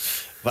vision.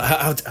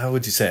 But how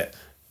would you say it?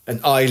 An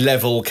eye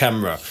level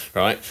camera,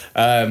 right?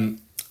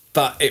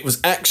 But it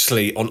was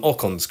actually on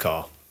Ocon's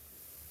car.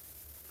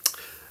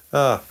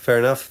 Ah, fair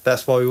enough.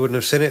 That's why we wouldn't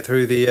have seen it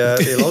through the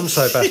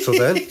Alonso battle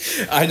then.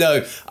 I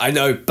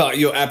know, but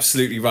you're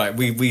absolutely right.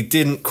 We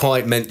didn't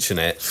quite mention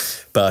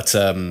it, but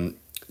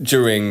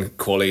during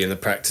quali and the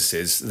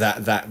practices,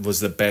 that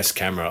was the best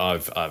camera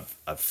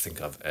I think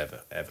I've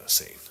ever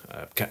seen.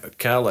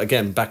 Cal,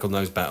 again, back on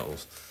those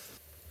battles.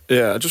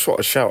 Yeah, I just want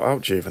to shout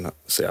out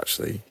Giovinazzi,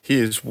 actually. He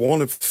is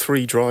one of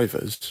 3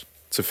 drivers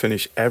to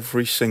finish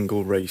every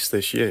single race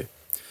this year.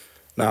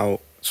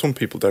 Now, some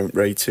people don't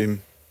rate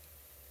him.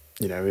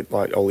 You know,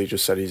 like Ollie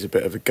just said, he's a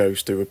bit of a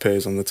ghost who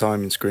appears on the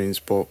timing screens,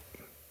 but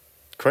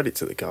credit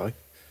to the guy.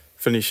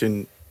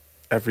 Finishing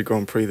every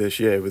Grand Prix this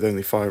year with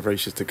only 5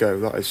 races to go,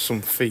 that is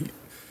some feat.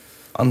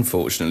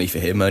 Unfortunately for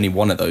him, only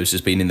one of those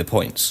has been in the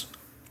points,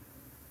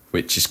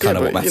 which is kind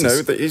of what matters.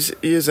 You know,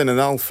 he is in an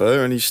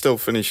Alpha and he's still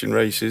finishing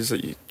races.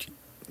 That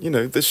you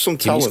know, there's some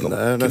talent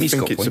there, and I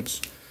think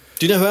it's.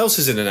 Do you know who else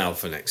is in an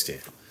Alpha next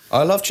year?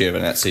 I love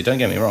Giovinazzi, don't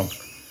get me wrong.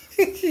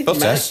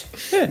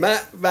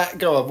 Matt,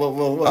 go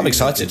on. What I'm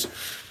excited.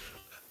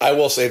 I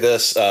will say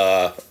this: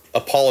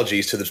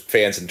 apologies to the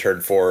fans in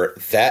Turn 4.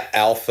 That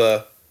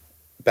Alpha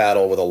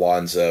battle with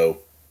Alonso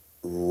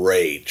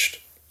raged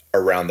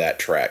around that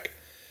track.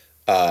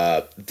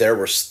 There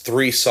was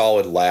 3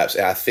 solid laps,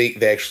 and I think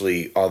they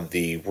actually, on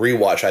the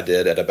rewatch I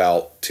did at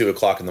about 2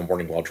 o'clock in the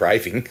morning while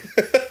driving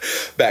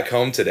back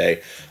home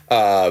today,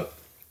 I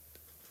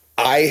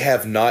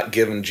have not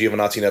given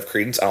Giovinazzi enough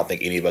credence. I don't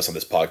think any of us on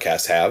this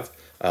podcast have.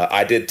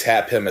 I did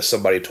tap him as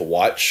somebody to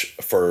watch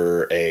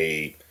for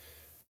I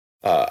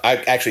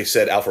actually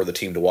said out for the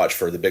team to watch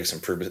for the biggest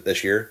improvement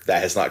this year.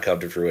 That has not come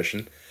to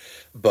fruition.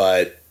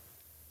 But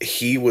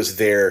he was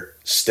there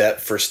step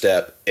for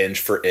step, inch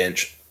for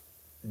inch,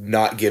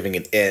 not giving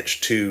an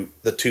inch to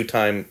the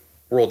 2-time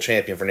world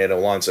champion Fernando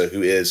Alonso,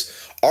 who is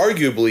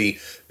arguably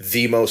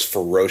the most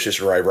ferocious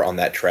driver on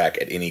that track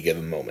at any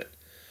given moment.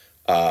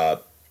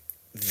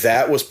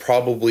 That was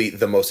probably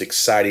the most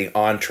exciting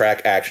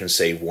on-track action,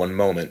 save one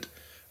moment,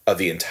 of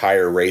the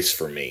entire race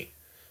for me.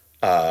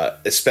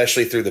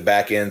 Especially through the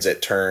back ends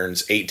at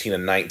turns 18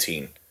 and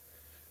 19,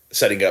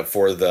 setting up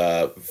for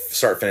the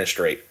start-finish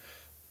straight.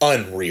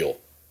 Unreal.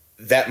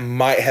 That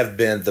might have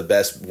been the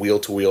best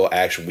wheel-to-wheel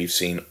action we've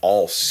seen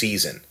all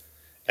season,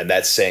 and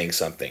that's saying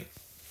something.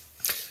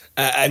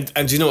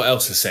 And you know what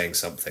else is saying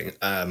something?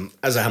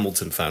 As a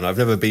Hamilton fan, I've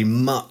never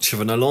been much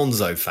of an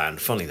Alonso fan,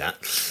 funny that.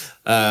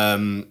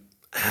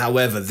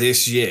 However,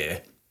 this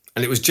year,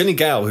 and it was Jenny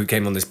Gale who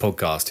came on this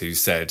podcast who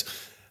said,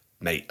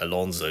 mate,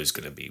 Alonso's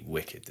going to be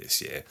wicked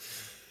this year.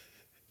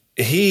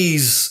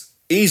 He's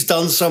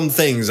done some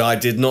things I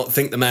did not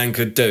think the man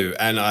could do.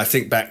 And I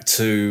think back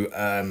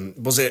to,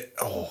 was it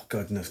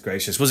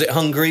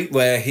Hungary,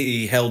 where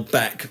he held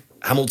back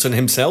Hamilton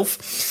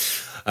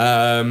himself?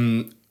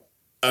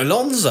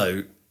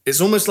 Alonso, it's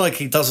almost like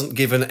he doesn't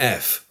give an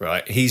F,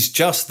 right? He's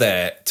just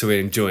there to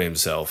enjoy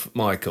himself.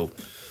 Michael.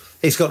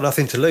 He's got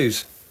nothing to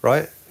lose,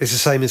 right? It's the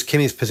same as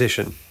Kimi's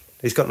position.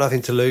 He's got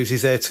nothing to lose.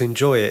 He's there to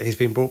enjoy it. He's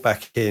been brought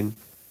back in.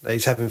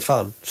 He's having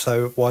fun.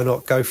 So why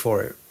not go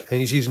for it? And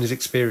he's using his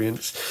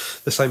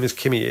experience the same as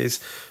Kimi is.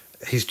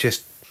 He's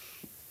just,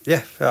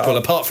 yeah. Well,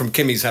 apart from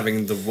Kimi's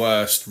having the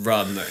worst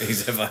run that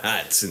he's ever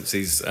had since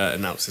he's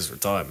announced his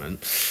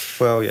retirement.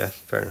 Well, yeah,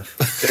 fair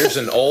enough. There's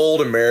an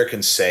old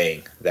American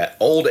saying that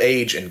old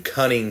age and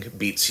cunning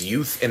beats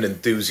youth and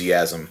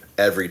enthusiasm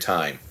every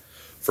time.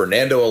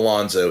 Fernando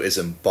Alonso is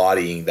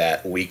embodying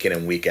that week in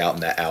and week out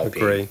in that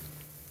Alpine. Agree.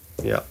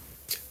 Yeah.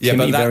 Yeah,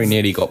 Kimi very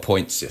nearly got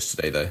points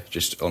yesterday, though,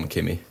 just on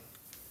Kimi.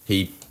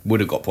 He would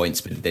have got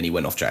points, but then he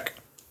went off track.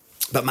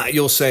 But Matt,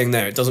 you're saying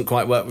there, it doesn't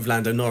quite work with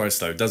Lando Norris,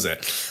 though, does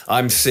it?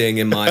 I'm seeing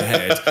in my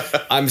head,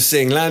 I'm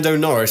seeing Lando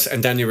Norris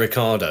and Daniel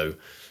Ricciardo,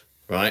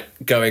 right,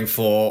 going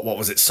for, what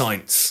was it,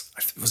 Sainz?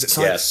 Was it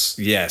Sainz?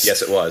 Yes.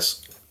 Yes, it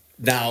was.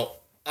 Now,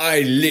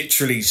 I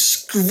literally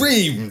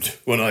screamed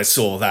when I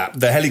saw that.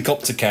 The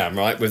helicopter cam,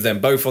 right, with them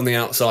both on the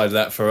outside of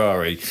that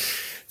Ferrari.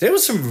 There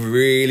was some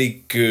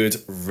really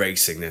good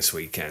racing this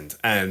weekend,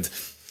 and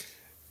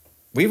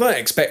we weren't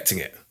expecting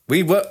it.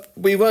 We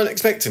weren't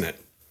expecting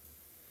it.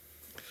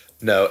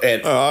 No,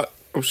 and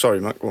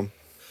sorry, Mac. One.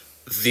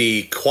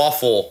 The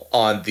quaffle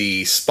on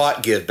the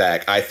spot give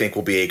back, I think,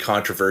 will be a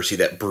controversy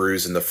that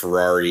brews in the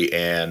Ferrari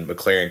and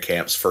McLaren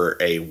camps for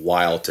a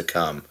while to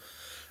come.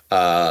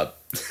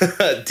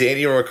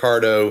 Daniel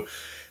Ricciardo,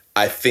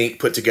 I think,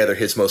 put together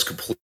his most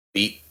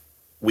complete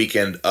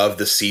weekend of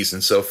the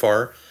season so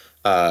far.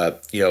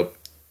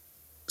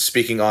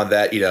 Speaking on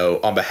that,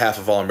 on behalf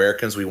of all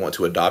Americans, we want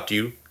to adopt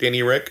you,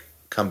 Danny Rick.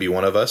 Come be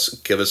one of us.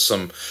 Give us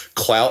some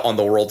clout on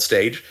the world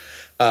stage.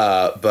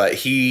 But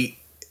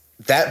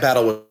that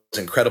battle was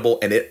incredible,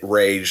 and it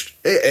raged.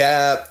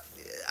 Dan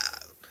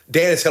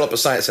has held up a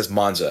sign that says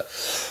Monza.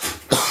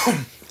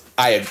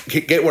 I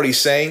get what he's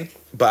saying,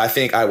 but I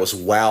think I was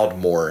wowed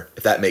more,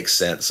 if that makes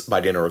sense, by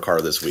Daniel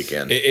Ricciardo this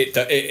weekend.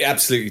 It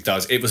absolutely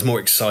does. It was more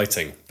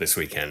exciting this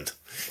weekend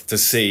to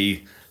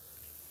see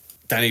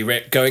Danny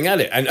Rick going at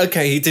it. And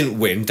okay, he didn't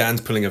win.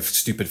 Dan's pulling a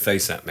stupid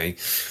face at me.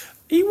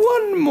 He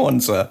won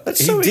Monza.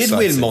 That's so exciting.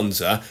 Win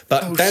Monza,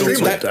 but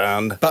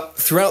but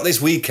throughout this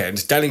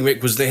weekend, Danny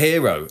Rick was the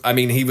hero. I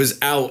mean, he was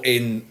out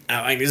in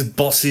his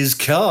boss's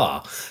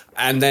car,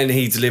 and then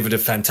he delivered a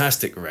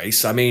fantastic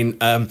race. I mean,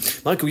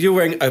 Michael, you're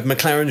wearing a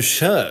McLaren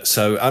shirt,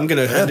 so I'm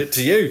going to hand it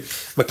to you.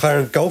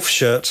 McLaren golf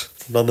shirt,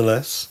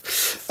 nonetheless.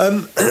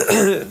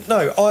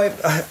 No,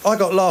 I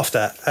got laughed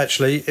at,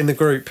 actually, in the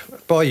group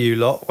by you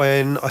lot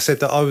when I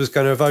said that I was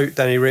going to vote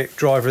Danny Rick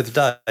driver of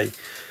the day.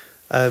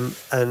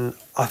 And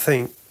I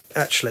think,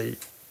 actually,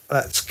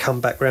 that's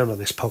come back round on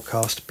this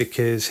podcast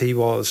because he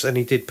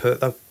did put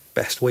the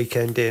best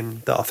weekend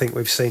in that I think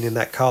we've seen in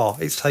that car.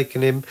 It's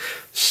taken him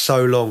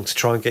so long to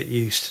try and get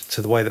used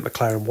to the way that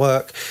McLaren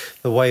work,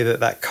 the way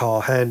that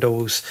car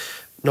handles.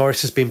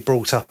 Norris has been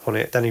brought up on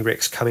it. Danny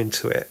Rick's come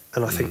into it.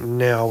 And I think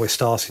now we're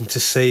starting to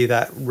see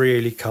that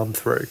really come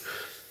through.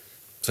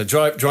 So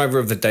driver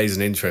of the day is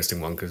an interesting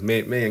one because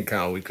me and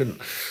Carl, we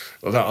couldn't...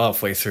 About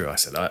halfway through, I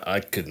said,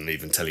 I couldn't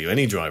even tell you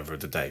any driver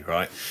of the day,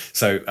 right?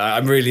 So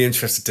I'm really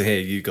interested to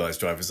hear you guys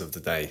drivers of the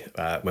day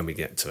when we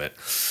get to it.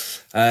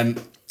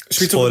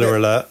 Spoiler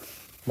alert,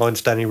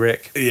 mine's Danny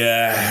Rick.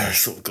 Yeah, I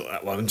sort of got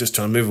that one. I'm just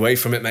trying to move away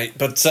from it, mate.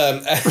 But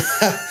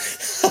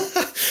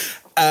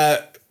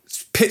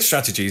pit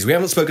strategies. We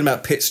haven't spoken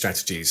about pit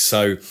strategies.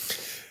 So,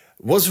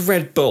 was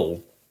Red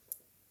Bull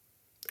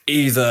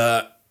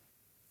either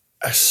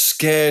a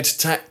scared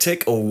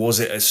tactic or was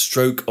it a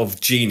stroke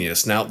of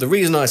genius? Now, the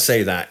reason I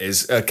say that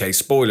is, okay,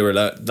 spoiler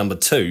alert, number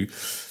 2,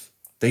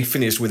 they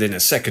finished within a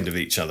second of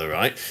each other,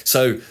 right?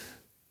 So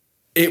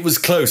it was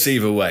close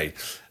either way.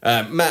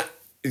 Matt,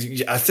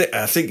 I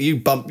think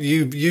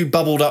you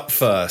bubbled up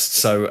first.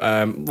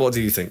 So what do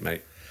you think,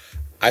 mate?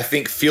 I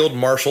think Field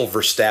Marshal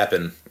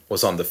Verstappen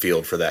was on the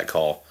field for that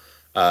call.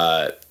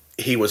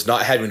 He was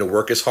not having to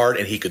work as hard,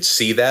 and he could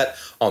see that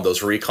on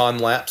those recon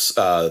laps,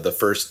 the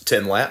first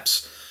 10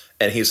 laps.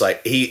 And he's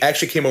like, he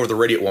actually came over the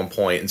radio at one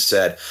point and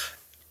said,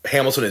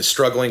 Hamilton is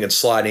struggling and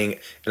sliding,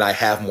 and I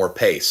have more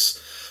pace.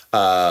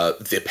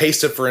 The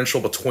pace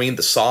differential between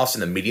the softs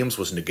and the mediums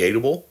was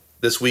negatable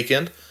this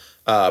weekend.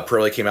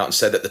 Pirelli came out and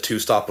said that the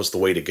 2-stop was the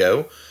way to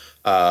go.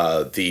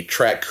 The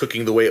track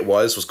cooking the way it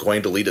was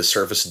going to lead to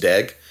surface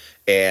deg,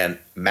 and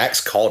Max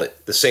called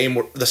it. The same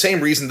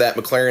reason that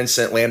McLaren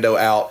sent Lando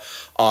out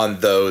on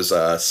those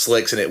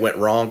slicks and it went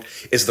wrong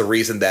is the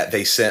reason that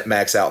they sent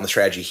Max out in the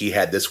strategy he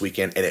had this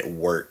weekend, and it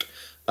worked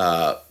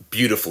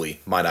beautifully,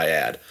 might I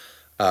add.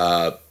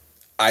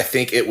 I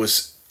think it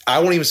was, I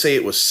won't even say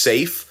it was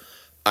safe.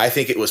 I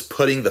think it was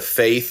putting the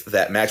faith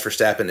that Max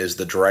Verstappen is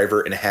the driver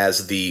and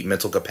has the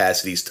mental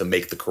capacities to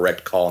make the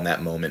correct call in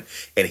that moment,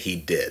 and he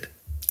did.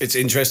 It's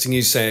interesting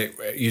you say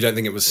you don't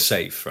think it was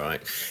safe,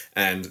 right?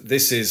 And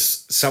this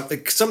is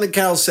something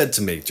Cal said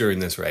to me during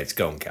this race.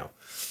 Go on, Cal.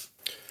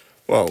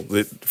 Well,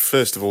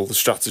 first of all, the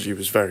strategy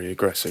was very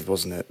aggressive,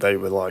 wasn't it? They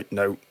were like,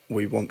 no,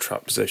 we want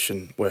track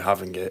position, we're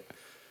having it,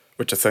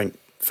 which I think,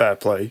 fair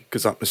play,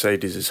 because that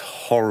Mercedes is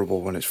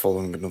horrible when it's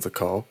following another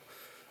car.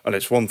 And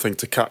it's one thing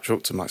to catch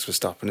up to Max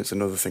Verstappen, it's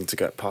another thing to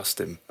get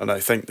past him. And I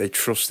think they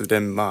trusted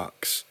in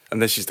Max,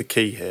 and this is the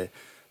key here,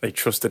 they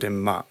trusted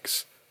in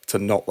Max to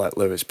not let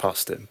Lewis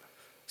past him.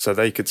 So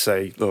they could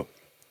say, look,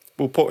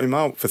 we'll put him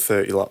out for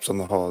 30 laps on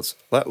the hards,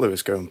 let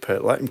Lewis go and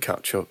pit, let him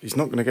catch up, he's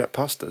not going to get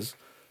past us.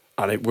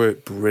 And it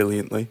worked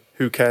brilliantly.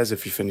 Who cares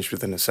if he finished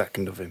within a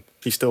second of him?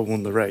 He still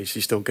won the race,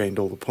 he still gained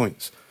all the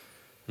points.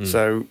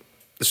 So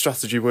the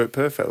strategy worked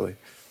perfectly.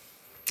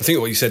 I think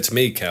what you said to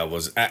me, Cal,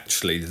 was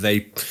actually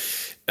they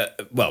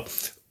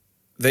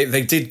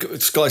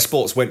did. Sky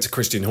Sports went to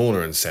Christian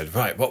Horner and said,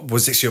 right, what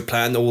was this your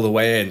plan all the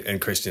way in? And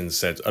Christian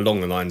said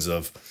along the lines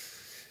of,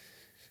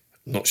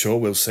 not sure,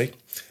 we'll see.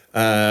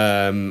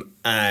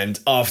 And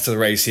after the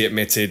race, he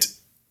admitted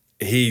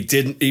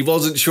he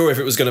wasn't sure if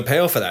it was going to pay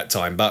off at that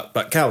time.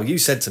 But Cal, you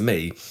said to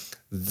me,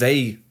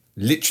 they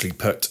literally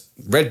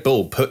Red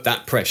Bull put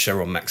that pressure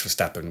on Max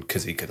Verstappen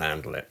because he could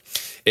handle it.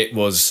 It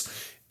was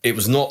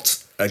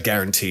not a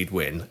guaranteed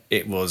win.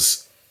 It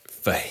was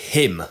for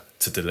him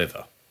to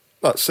deliver.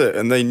 That's it.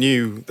 And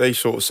they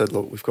sort of said,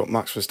 look, we've got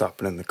Max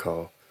Verstappen in the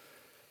car.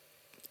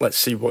 Let's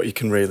see what he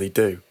can really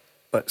do.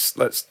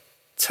 Let's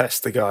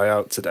test the guy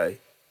out today.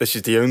 This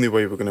is the only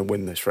way we're going to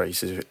win this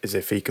race is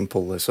if he can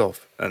pull this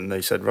off. And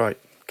they said, right,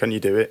 can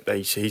you do it?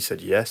 He said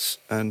yes,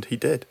 and he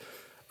did.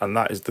 And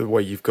that is the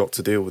way you've got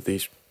to deal with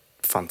these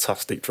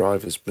fantastic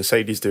drivers.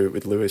 Mercedes do it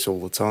with Lewis all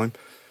the time.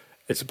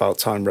 It's about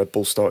time Red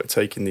Bull started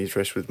taking these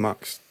risks with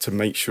Max to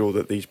make sure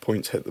that these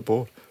points hit the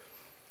board.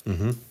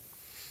 Mm-hmm.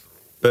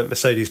 But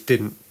Mercedes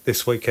didn't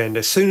this weekend.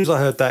 As soon as I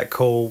heard that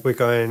call, we're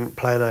going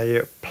plan A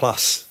at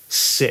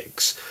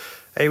 +6.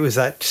 It was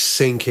that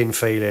sinking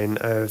feeling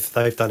of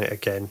they've done it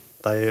again.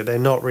 They're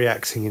not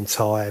reacting in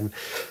time.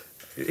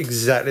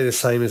 Exactly the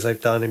same as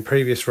they've done in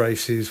previous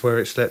races where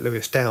it's let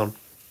Lewis down.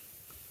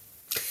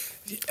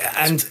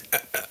 And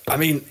I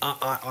mean,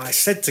 I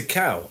said to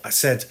Cal, I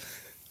said,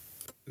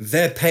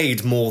 they're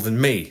paid more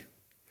than me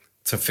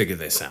to figure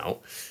this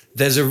out.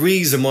 There's a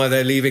reason why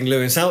they're leaving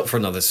Lewis out for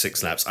another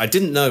 6 laps. I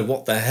didn't know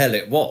what the hell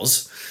it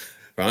was,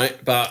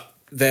 right? But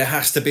there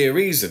has to be a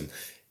reason.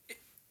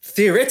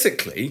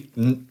 Theoretically,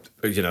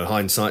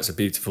 hindsight's a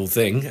beautiful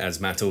thing, as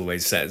Matt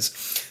always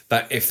says.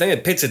 But if they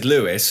had pitted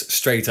Lewis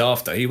straight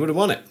after, he would have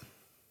won it.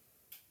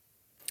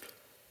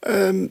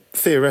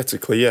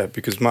 Theoretically, yeah,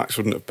 because Max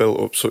wouldn't have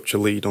built up such a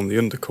lead on the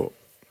undercut.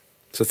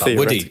 So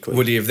theoretically,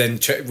 would he have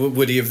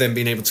then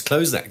been able to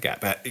close that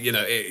gap?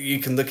 You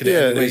can look at it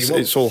any way you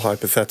want. It's all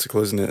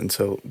hypothetical, isn't it?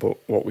 But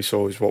what we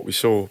saw is what we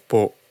saw.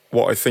 But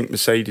what I think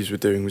Mercedes were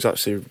doing was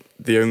actually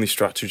the only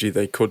strategy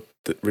they could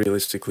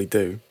realistically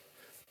do.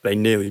 They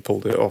nearly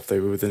pulled it off. They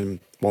were within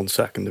 1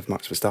 second of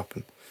Max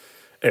Verstappen.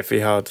 If he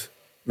had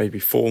maybe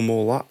 4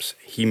 more laps,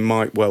 he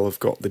might well have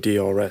got the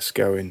DRS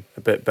going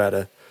a bit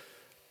better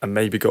and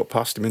maybe got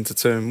past him into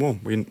turn 1.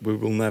 We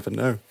will never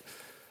know.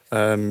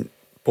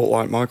 But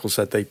like Michael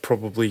said, they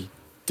probably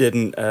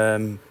didn't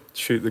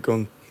shoot the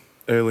gun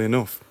early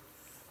enough.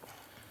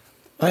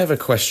 I have a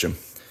question.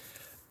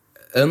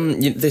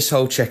 This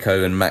whole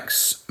Checo and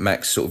Max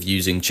sort of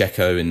using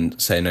Checo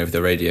and saying over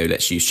the radio,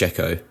 let's use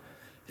Checo.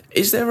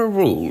 Is there a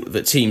rule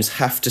that teams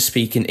have to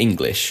speak in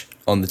English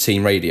on the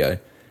team radio?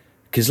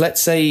 Because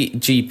let's say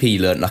GP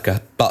learnt like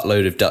a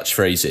buttload of Dutch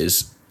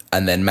phrases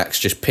and then Max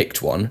just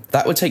picked one.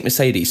 That would take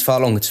Mercedes far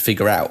longer to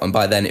figure out, and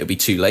by then it would be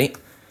too late.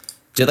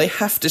 Do they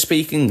have to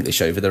speak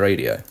English over the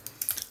radio?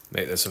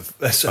 Mate,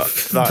 that's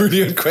a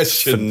brilliant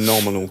question.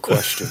 Phenomenal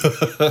question.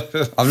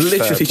 I've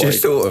literally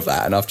just thought of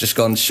that, and I've just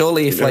gone,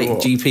 surely if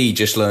GP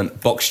just learnt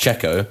box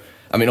Checo,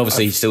 I mean,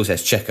 obviously he still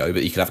says Checo,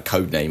 but you could have a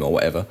code name or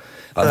whatever.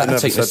 That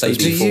take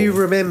Mercedes. Do you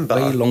remember?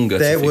 Way longer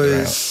there to figure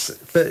was, out.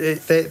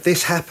 but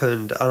this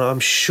happened, and I'm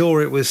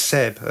sure it was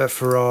Seb at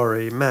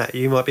Ferrari. Matt,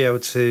 you might be able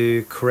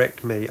to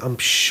correct me. I'm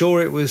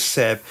sure it was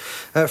Seb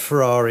at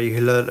Ferrari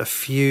who learnt a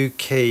few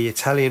key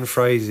Italian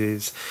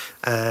phrases,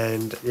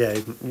 and yeah,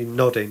 you're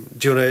nodding.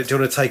 Do you want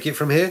to take it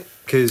from here?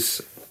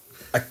 Because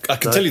I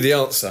can tell you the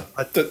answer.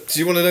 Do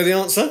you want to know the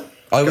answer?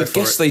 I would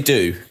guess they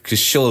do, because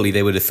surely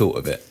they would have thought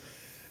of it.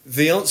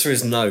 The answer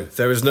is no.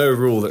 There is no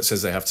rule that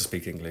says they have to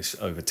speak English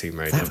over team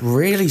radio. That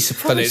really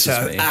surprises me.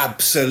 But it's an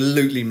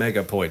absolutely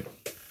mega point.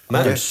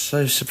 I'm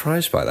so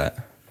surprised by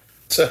that.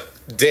 So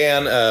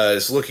Dan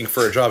is looking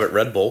for a job at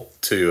Red Bull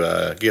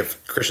to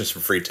give Christian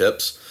some free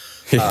tips.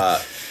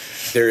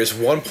 There is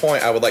one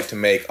point I would like to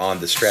make on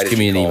the strategy. Give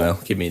me an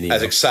call, email.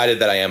 As excited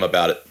that I am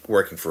about it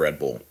working for Red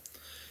Bull.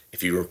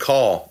 If you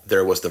recall,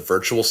 there was the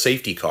virtual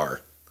safety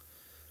car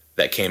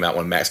that came out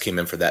when Max came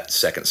in for that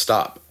second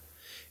stop.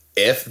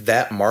 If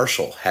that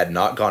Marshall had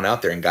not gone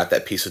out there and got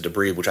that piece of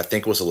debris, which I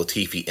think was a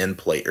Latifi end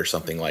plate or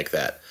something like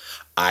that,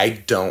 I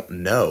don't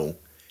know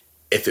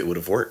if it would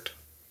have worked.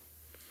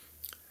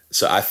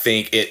 So I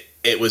think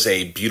it was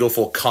a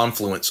beautiful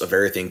confluence of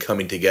everything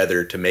coming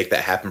together to make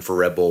that happen for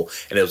Red Bull,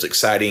 and it was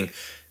exciting.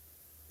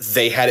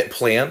 They had it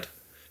planned,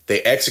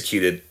 they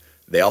executed,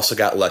 they also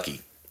got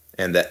lucky.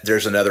 And that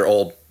there's another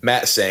old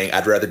Matt saying,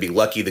 I'd rather be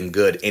lucky than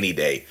good any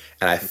day.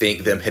 And I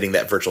think them hitting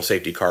that virtual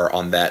safety car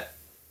on that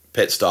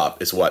pit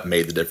stop is what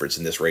made the difference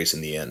in this race in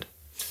the end.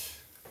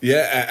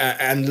 Yeah,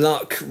 and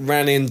luck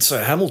ran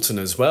into Hamilton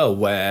as well,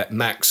 where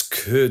Max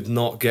could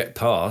not get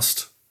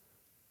past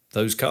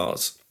those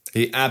cars.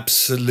 He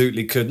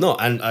absolutely could not.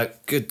 And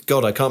good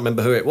God, I can't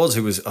remember who it was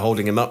who was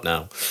holding him up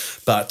now.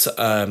 But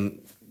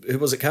who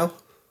was it, Cal?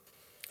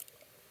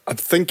 I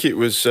think it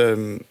was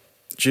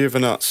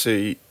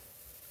Giovinazzi,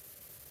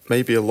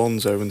 maybe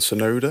Alonso and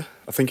Tsunoda.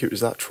 I think it was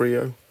that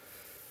trio.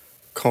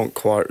 Can't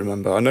quite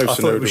remember. I know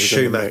Tsunoda was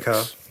Schumacher. In the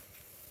mix.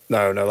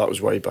 No, that was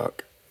way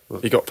back.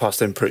 He got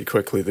past him pretty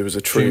quickly. There was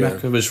a trio.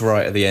 Schumacher was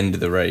right at the end of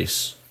the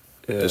race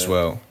as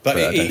well. But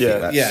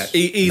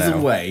either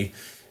way,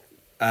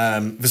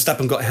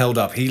 Verstappen got held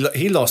up.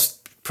 He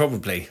lost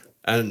probably,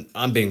 and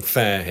I'm being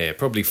fair here,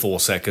 probably 4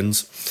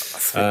 seconds.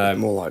 I think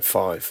more like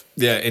 5.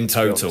 Yeah, in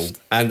total.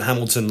 And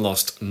Hamilton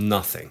lost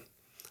nothing.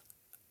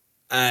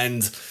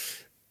 And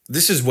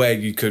this is where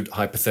you could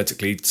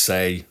hypothetically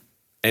say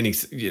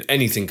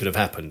anything could have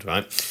happened,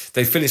 right?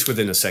 They finished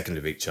within a second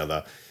of each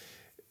other.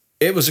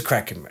 It was a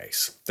cracking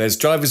race. There's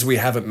drivers we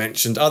haven't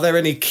mentioned. Are there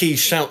any key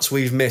shouts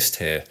we've missed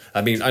here?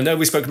 I mean, I know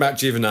we spoke about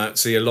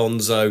Giovinazzi,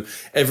 Alonso.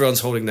 Everyone's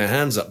holding their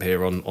hands up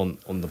here on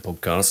the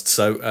podcast.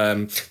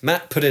 So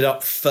Matt put it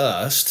up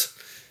first.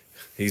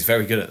 He's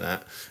very good at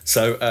that.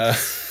 So...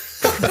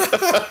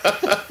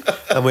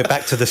 and we're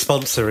back to the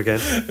sponsor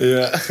again.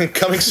 Yeah.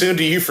 Coming soon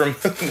to you from...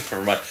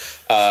 Never mind.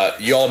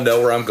 You all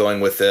know where I'm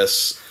going with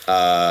this.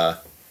 I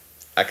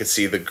could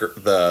see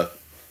the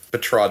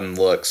betrodden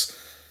looks.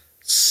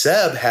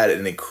 Seb had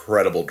an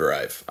incredible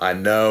drive. I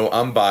know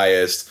I'm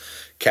biased.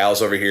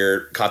 Cal's over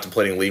here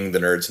contemplating leaving the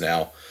nerds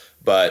now.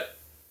 But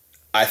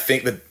I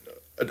think that...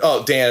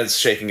 Oh, Dan's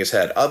shaking his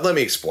head. Let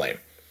me explain.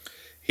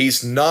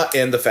 He's not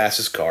in the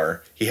fastest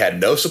car. He had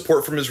no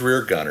support from his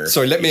rear gunner.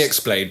 Sorry, let me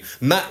explain.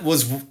 Matt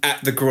was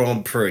at the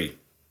Grand Prix.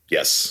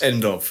 Yes.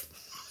 End of.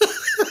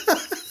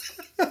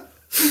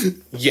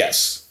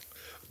 Yes.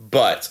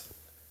 But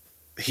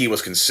he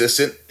was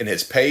consistent in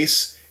his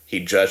pace. He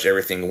judged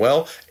everything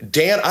well.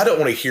 Dan, I don't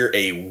want to hear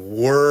a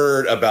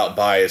word about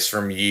bias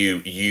from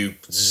you, you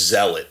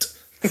zealot.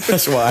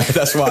 That's why I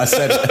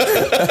said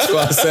it. That's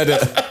why I said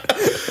it.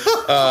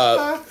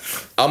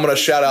 I'm going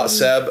to shout out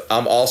Seb.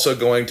 I'm also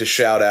going to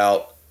shout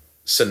out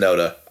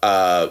Tsunoda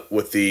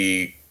with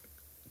the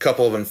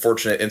couple of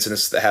unfortunate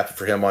incidents that happened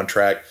for him on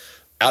track.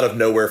 Out of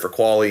nowhere for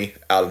quali,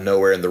 out of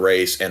nowhere in the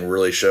race, and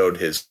really showed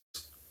his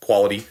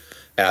quality.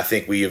 And I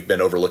think we have been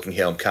overlooking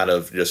him kind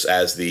of just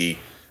as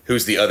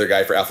who's the other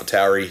guy for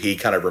AlphaTauri. He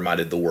kind of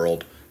reminded the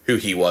world who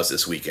he was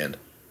this weekend.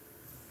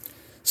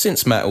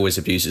 Since Matt always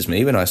abuses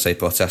me when I say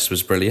Bottas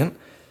was brilliant,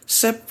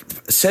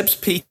 Seb's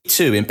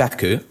P2 in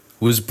Baku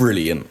was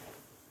brilliant.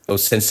 Or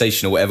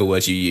sensational, whatever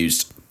word you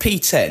used.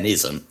 P10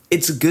 isn't.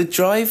 It's a good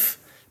drive,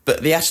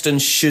 but the Aston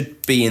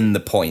should be in the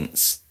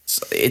points.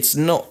 It's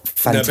not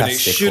fantastic. No, but it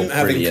shouldn't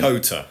have in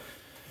Kota.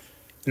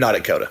 Not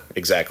at Kota,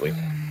 exactly.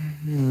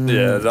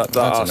 Yeah, that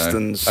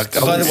Aston's...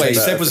 By the way,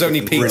 Seb was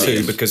only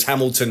P2 because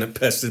Hamilton had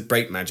pressed the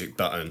brake magic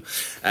button.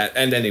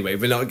 And anyway,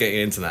 we're not getting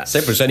into that.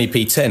 Seb was only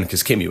P10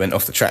 because Kimi went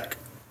off the track.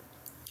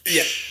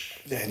 Yeah.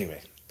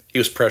 Anyway. He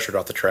was pressured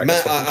off the track.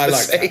 Matt, I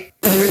like that.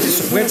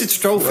 Where did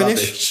Stroll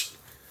finish?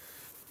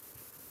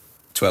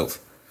 12th.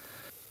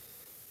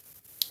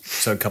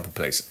 So a couple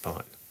places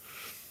behind.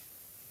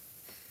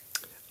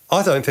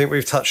 I don't think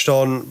we've touched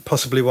on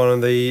possibly one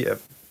of the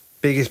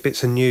biggest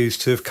bits of news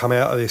to have come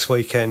out of this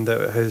weekend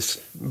that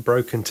has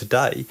broken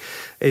today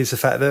is the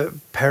fact that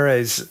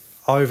Perez,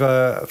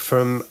 over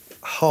from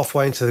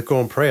halfway into the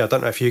Grand Prix, I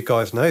don't know if you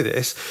guys know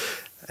this,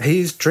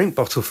 his drink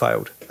bottle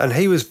failed, and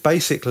he was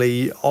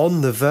basically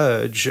on the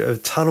verge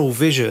of tunnel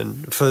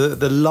vision for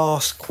the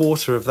last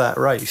quarter of that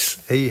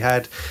race. He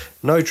had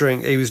no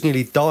drink, he was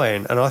nearly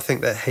dying, and I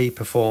think that he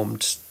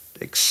performed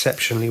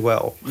exceptionally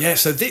well. Yeah,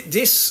 so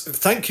this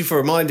thank you for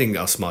reminding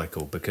us,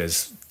 Michael,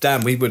 because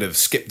damn, we would have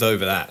skipped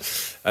over that.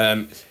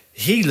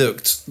 He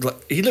looked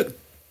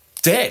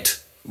dead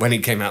when he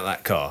came out of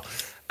that car,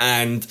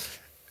 and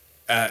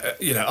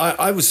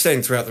I was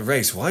saying throughout the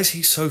race, why is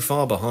he so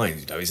far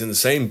behind? You know, he's in the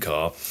same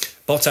car.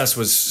 Bottas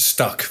was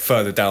stuck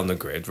further down the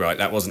grid, right?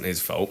 That wasn't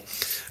his fault.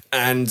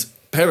 And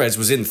Perez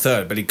was in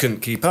third, but he couldn't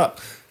keep up.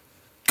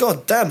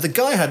 God damn, the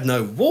guy had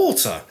no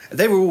water.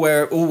 They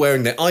were all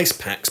wearing their ice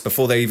packs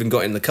before they even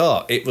got in the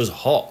car. It was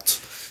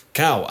hot.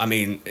 Cal, I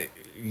mean,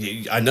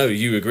 I know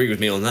you agree with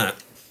me on that.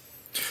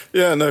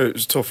 Yeah, no, it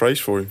was a tough race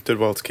for him. Did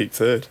well to keep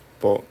third,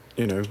 but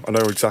I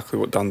know exactly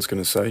what Dan's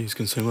going to say. He's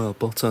going to say, well,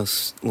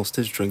 Bottas lost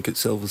his drink at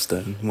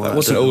Silverstone. Well, that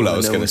wasn't all I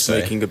was going to say.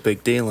 Making a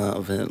big deal out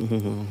of it.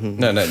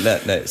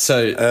 No.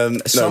 So,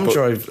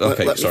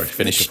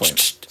 finish your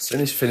point.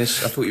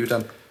 Finish. I thought you were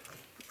done.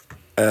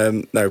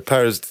 No,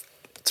 Perez,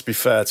 to be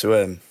fair to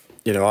him,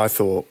 I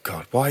thought,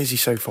 God, why is he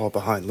so far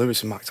behind?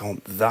 Lewis and Max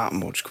aren't that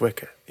much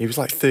quicker. He was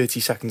like 30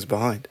 seconds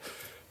behind.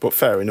 But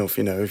fair enough,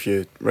 if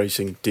you're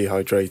racing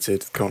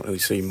dehydrated, can't really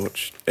see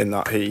much in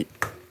that heat,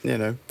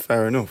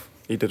 fair enough.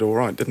 He did all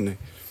right, didn't he?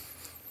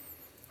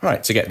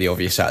 Right, to get the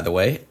obvious out of the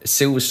way,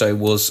 Silverstone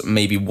was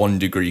maybe 1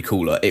 degree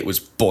cooler. It was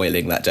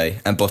boiling that day,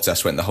 and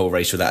Bottas went the whole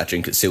race without a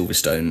drink at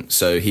Silverstone,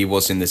 so he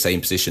was in the same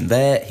position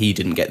there. He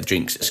didn't get the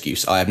drinks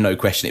excuse. I have no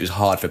question it was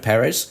hard for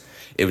Perez.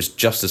 It was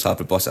just as hard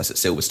for Bottas at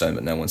Silverstone,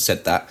 but no one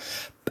said that.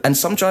 And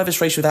some drivers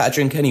race without a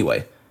drink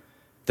anyway.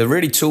 The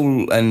really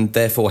tall and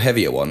therefore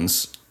heavier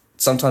ones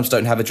sometimes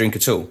don't have a drink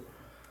at all.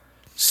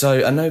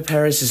 So I know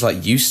Perez is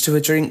used to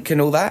a drink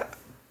and all that,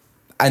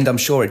 and I'm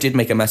sure it did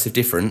make a massive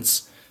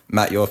difference.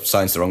 Matt, your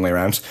sign's the wrong way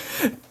around.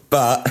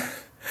 But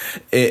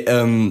it,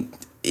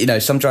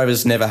 some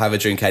drivers never have a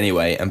drink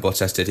anyway, and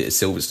Bottas did it at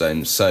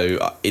Silverstone,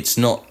 so it's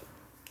not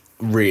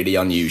really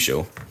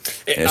unusual.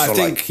 It's not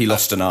like he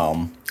lost an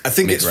arm. I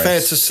think mid-race. It's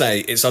fair to say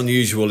it's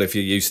unusual if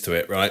you're used to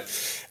it, right?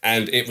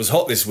 And it was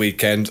hot this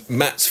weekend.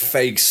 Matt's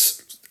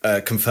face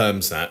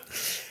confirms that.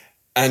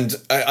 And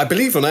I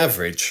believe on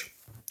average,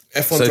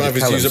 F1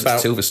 drivers use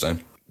about...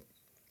 Silverstone.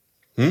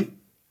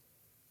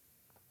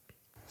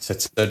 So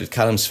did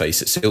Callum's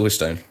face at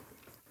Silverstone.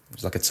 It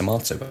was like a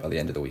tomato by the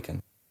end of the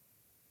weekend.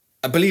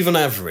 I believe on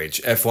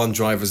average, F1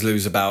 drivers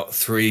lose about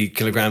 3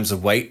 kilograms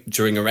of weight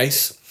during a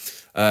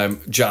race,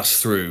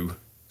 just through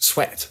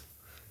sweat.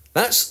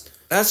 That's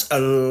a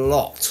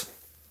lot.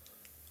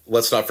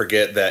 Let's not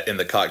forget that in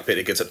the cockpit,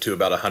 it gets up to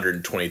about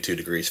 122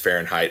 degrees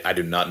Fahrenheit. I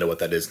do not know what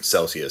that is in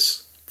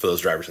Celsius for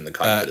those drivers in the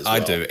cockpit as well. I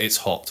do. It's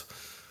hot.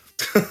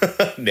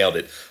 Nailed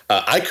it.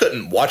 I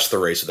couldn't watch the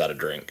race without a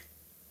drink.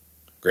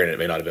 Granted, it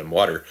may not have been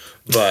water,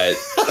 but...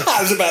 I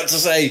was about to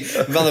say,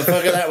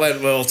 motherfucker, that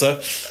went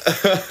Walter.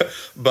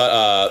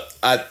 But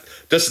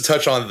just to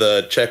touch on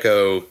the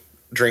Checo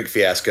drink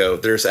fiasco,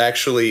 there's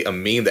actually a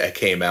meme that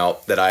came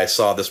out that I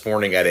saw this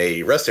morning at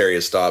a rest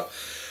area stop.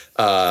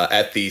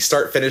 At the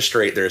start-finish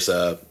straight, there's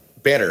a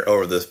banner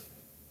over the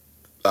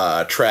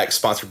track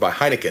sponsored by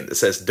Heineken that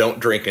says, "Don't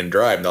drink and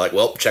drive." And they're like,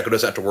 well, Checo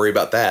doesn't have to worry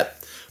about that.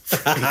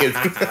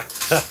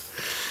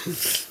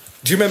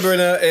 Do you remember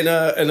in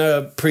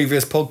a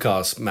previous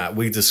podcast, Matt,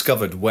 we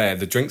discovered where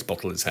the drinks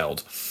bottle is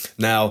held?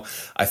 Now,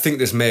 I think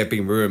this may have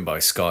been ruined by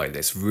Sky,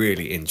 this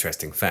really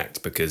interesting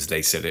fact, because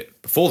they said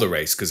it before the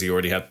race because he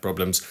already had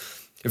problems.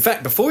 In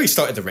fact, before he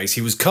started the race,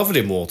 he was covered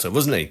in water,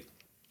 wasn't he?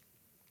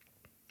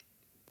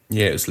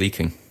 Yeah, it was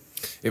leaking.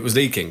 It was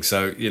leaking,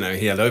 so,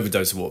 he had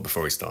overdose of water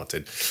before he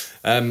started.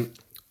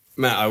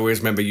 Matt, I always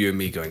remember you and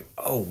me going,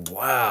 oh,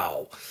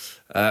 wow.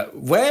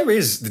 Where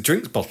is the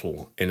drinks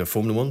bottle in a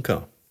Formula 1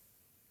 car?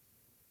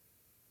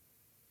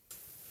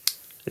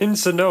 In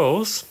the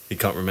nose. He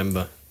can't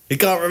remember.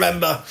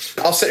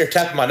 I'll sit here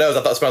tapping my nose.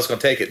 I thought somebody was going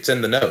to take it. It's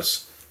in the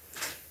nose.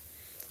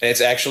 And it's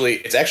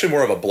actually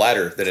more of a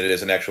bladder than it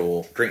is an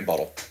actual drink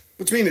bottle.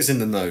 What do you mean it's in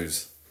the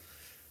nose?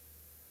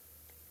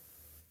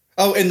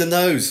 Oh, in the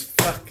nose.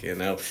 Fucking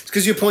hell. It's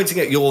because you're pointing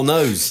at your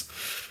nose.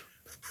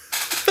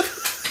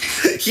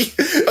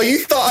 You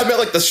thought I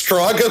meant the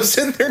straw goes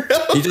in their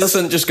nose? He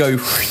doesn't just go...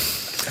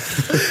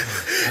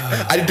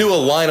 I do a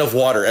line of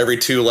water every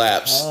 2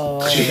 laps.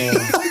 No,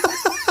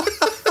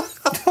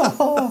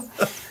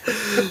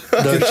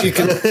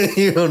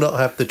 you will not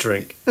have the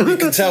drink. You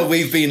can tell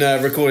we've been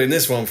recording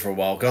this one for a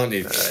while, can't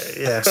you?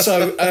 Yeah.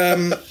 So,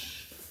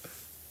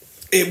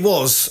 it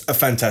was a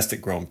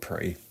fantastic Grand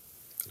Prix.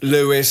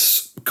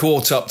 Lewis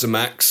caught up to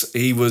Max.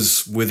 He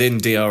was within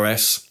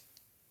DRS.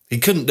 He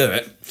couldn't do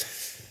it.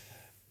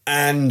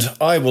 And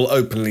I will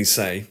openly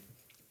say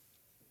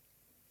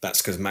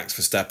that's because Max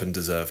Verstappen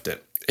deserved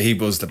it. He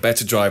was the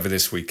better driver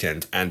this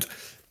weekend. And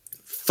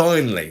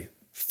finally,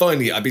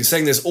 finally, I've been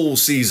saying this all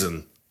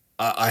season.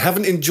 I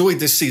haven't enjoyed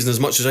this season as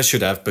much as I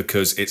should have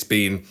because it's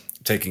been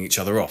taking each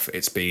other off.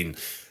 It's been,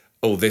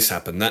 oh, this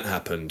happened, that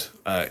happened.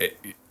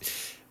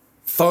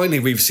 Finally,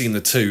 we've seen the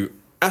two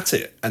at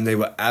it, and they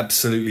were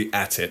absolutely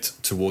at it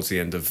towards the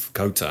end of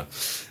Kota.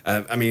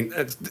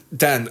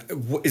 Dan,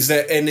 is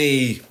there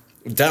any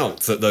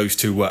doubt that those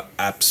two were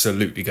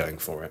absolutely going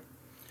for it?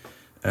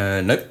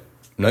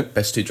 Nope.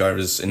 Best two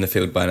drivers in the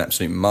field by an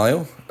absolute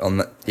mile on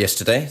that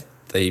yesterday.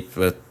 They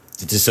were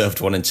deserved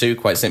 1 and 2,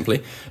 quite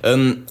simply.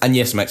 And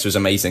yes, Max was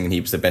amazing and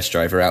he was the best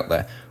driver out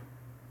there.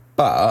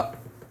 But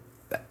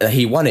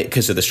he won it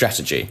because of the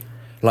strategy.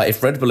 Like,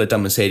 if Red Bull had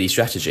done Mercedes'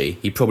 strategy,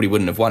 he probably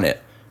wouldn't have won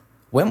it.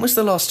 When was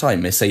the last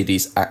time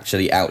Mercedes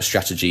actually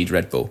out-strategied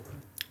Red Bull?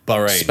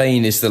 Bahrain.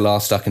 Spain is the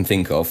last I can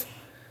think of.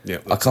 Yeah,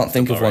 I can't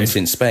think of one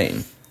since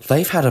Spain.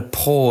 They've had a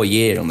poor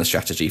year on the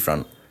strategy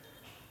front.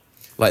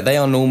 Like, they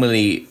are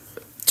normally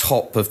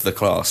top of the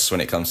class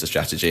when it comes to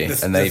strategy,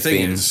 and they've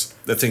been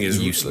the thing is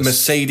useless.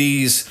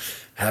 Mercedes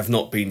have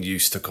not been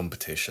used to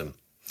competition.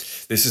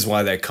 This is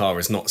why their car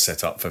is not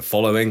set up for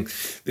following.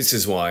 This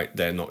is why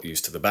they're not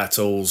used to the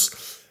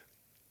battles.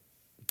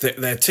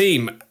 Their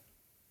team,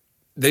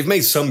 they've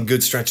made some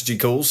good strategy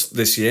calls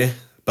this year,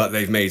 but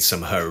they've made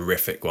some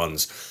horrific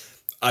ones.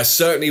 I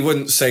certainly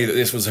wouldn't say that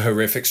this was a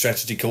horrific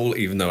strategy call,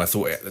 even though I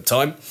thought it at the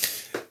time.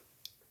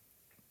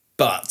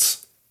 But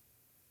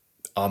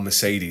are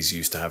Mercedes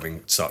used to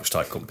having such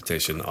tight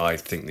competition? I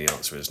think the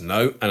answer is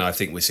no, and I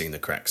think we're seeing the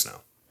cracks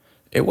now.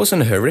 It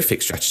wasn't a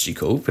horrific strategy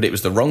call, but it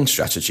was the wrong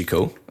strategy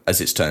call, as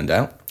it's turned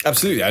out.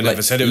 Absolutely, I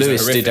never said it was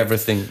Lewis horrific. did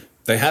everything.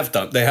 They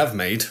have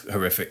made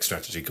horrific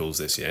strategy calls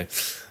this year.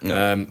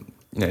 No.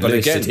 But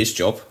Lewis again, did his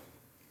job.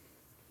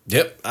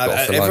 Yep,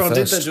 everyone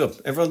did their job.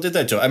 Everyone did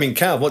their job. I mean,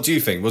 Cal, what do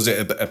you think? Was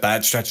it a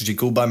bad strategy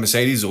call by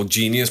Mercedes or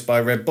genius by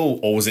Red Bull,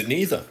 or was it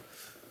neither?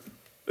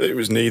 It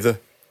was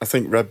neither. I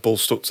think Red Bull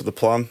stuck to the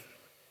plan.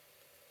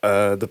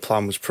 The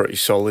plan was pretty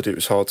solid. It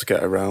was hard to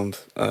get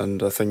around,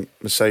 and I think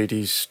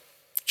Mercedes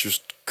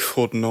just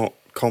could not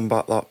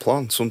combat that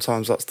plan.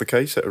 Sometimes that's the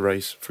case at a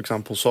race. For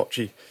example,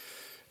 Sochi,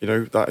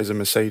 that is a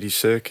Mercedes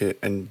circuit,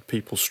 and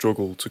people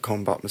struggle to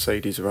combat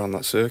Mercedes around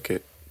that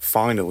circuit.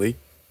 Finally,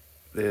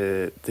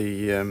 what's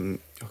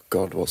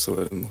the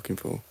word I'm looking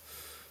for?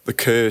 The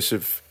curse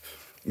of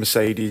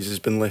Mercedes has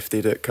been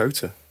lifted at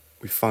Kota.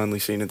 We've finally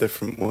seen a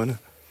different winner.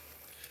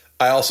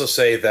 I also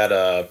say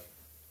that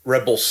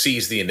Red Bull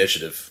seized the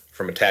initiative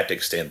from a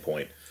tactics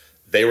standpoint.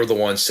 They were the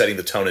ones setting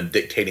the tone and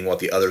dictating what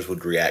the others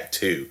would react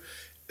to.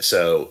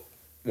 So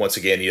once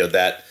again,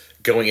 that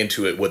going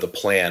into it with a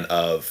plan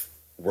of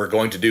we're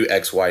going to do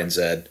X, Y, and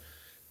Z,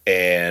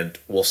 and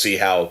we'll see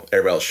how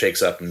everybody else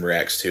shakes up and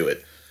reacts to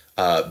it.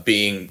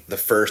 Being the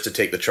first to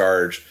take the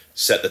charge,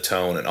 set the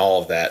tone, and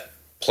all of that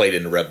played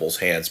into Red Bull's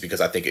hands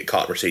because I think it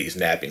caught Mercedes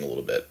napping a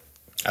little bit.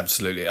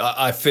 Absolutely.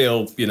 I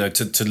feel,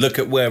 to look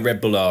at where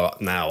Red Bull are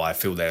now, I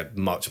feel they're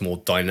much more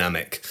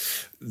dynamic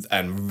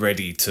and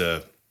ready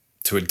to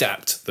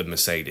adapt than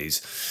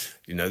Mercedes.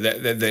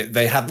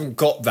 They haven't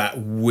got that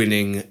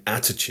winning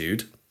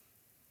attitude,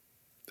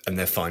 and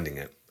they're finding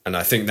it. And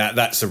I think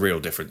that's the real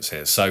difference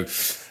here. So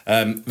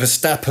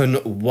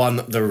Verstappen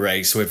won the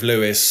race with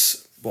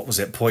Lewis, what was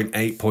it,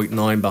 0.8,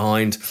 0.9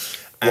 behind?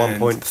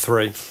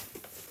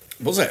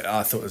 1.3. Was it?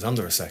 I thought it was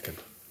under a second.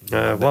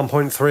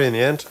 1.3 in the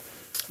end.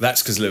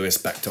 That's because Lewis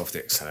backed off the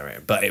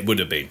accelerator, but it would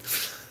have been.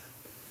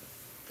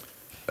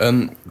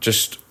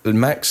 Just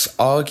Max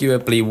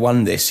arguably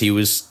won this. He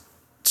was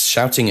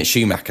shouting at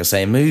Schumacher,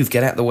 saying, "Move,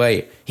 get out the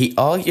way." He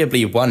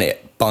arguably won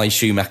it by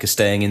Schumacher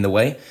staying in the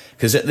way,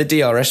 because at the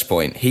DRS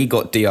point, he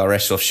got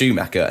DRS off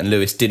Schumacher and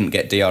Lewis didn't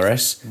get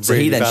DRS. So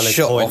Really he then valid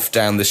shot point. off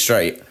down the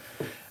straight.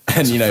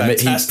 And, he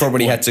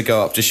probably had to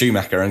go up to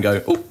Schumacher and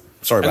go, "Oh,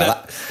 sorry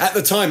about that." At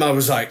the time, I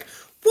was like,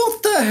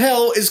 what the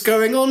hell is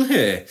going on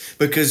here?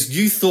 Because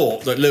you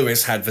thought that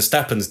Lewis had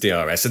Verstappen's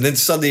DRS, and then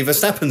suddenly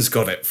Verstappen's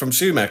got it from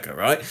Schumacher,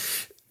 right?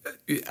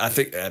 I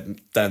think,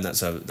 Dan,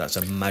 that's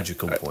a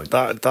magical point.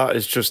 That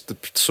is just the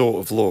sort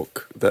of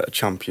luck that a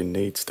champion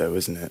needs, though,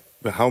 isn't it?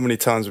 But how many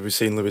times have we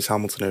seen Lewis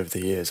Hamilton over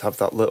the years have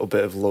that little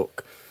bit of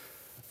luck?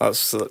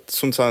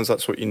 Sometimes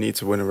that's what you need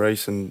to win a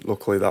race, and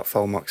luckily that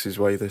fell Max's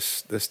way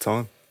this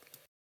time.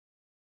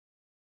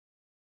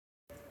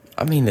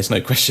 I mean, there's no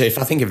question.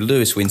 I think if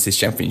Lewis wins this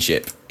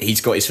championship,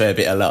 he's got his fair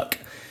bit of luck.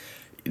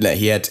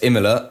 He had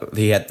Imola,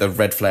 he had the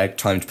red flag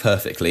timed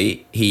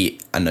perfectly.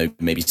 I know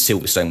maybe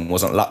Silverstone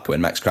wasn't luck when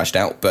Max crashed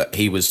out, but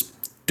he was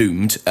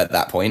doomed at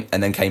that point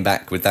and then came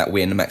back with that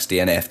win, Max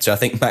DNF'd. So I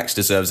think Max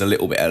deserves a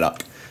little bit of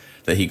luck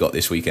that he got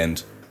this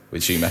weekend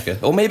with Schumacher.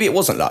 Or maybe it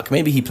wasn't luck.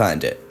 Maybe he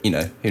planned it. Who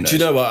knows? Do you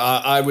know what?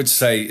 I would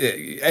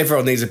say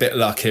everyone needs a bit of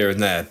luck here and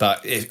there,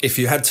 but if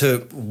you had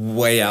to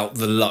weigh out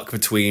the luck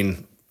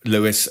between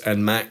Lewis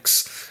and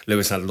Max,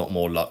 Lewis had a lot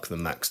more luck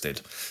than Max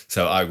did.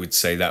 So I would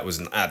say that was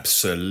an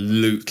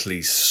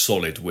absolutely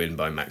solid win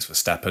by Max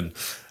Verstappen.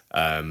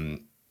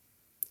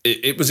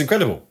 It was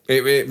incredible.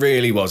 It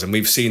really was. And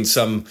we've seen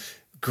some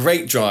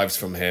great drives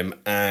from him.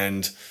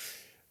 And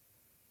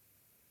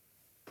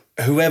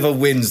whoever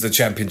wins the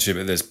championship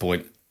at this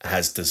point,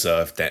 has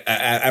deserved it.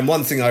 And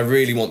one thing I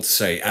really want to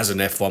say as an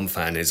F1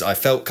 fan is I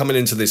felt coming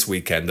into this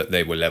weekend that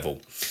they were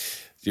level.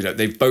 You know,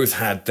 they've both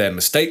had their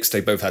mistakes.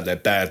 They both had their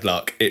bad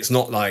luck. It's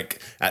not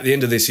like at the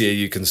end of this year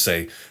you can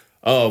say,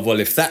 oh, well,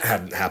 if that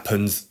hadn't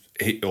happened,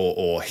 he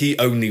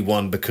only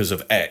won because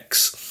of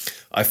X.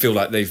 I feel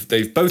like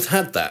they've both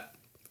had that.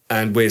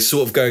 And we're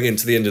sort of going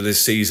into the end of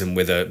this season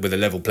with a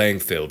level playing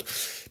field.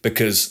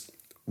 Because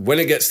when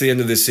it gets to the end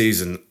of this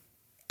season,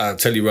 I'll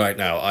tell you right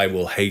now, I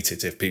will hate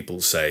it if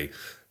people say,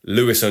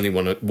 Lewis only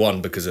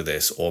won because of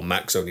this, or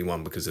Max only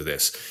won because of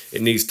this.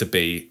 It needs to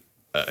be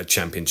a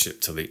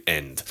championship till the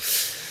end.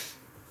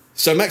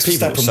 So Max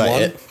Verstappen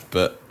won. It,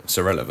 but it's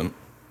irrelevant.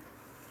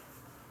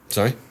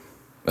 Sorry?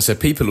 I said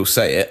people will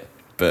say it,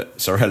 but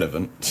it's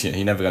irrelevant.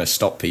 You're never going to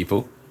stop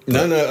people. And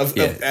you're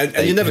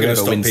never going to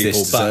stop people,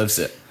 deserves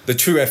it. The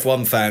true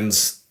F1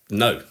 fans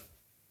know.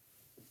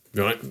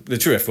 Right? The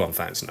true F1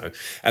 fans know.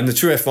 And the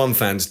true F1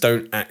 fans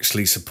don't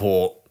actually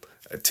support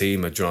a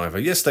team, a driver.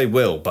 Yes, they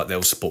will, but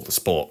they'll support the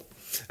sport.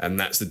 And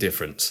that's the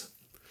difference.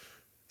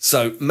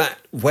 So, Matt,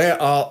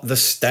 where are the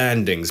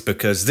standings?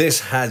 Because this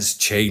has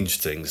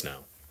changed things now.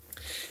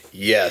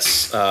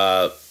 Yes.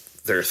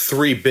 There are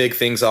three big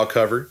things I'll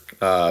cover.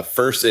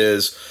 First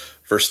is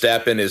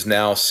Verstappen is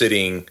now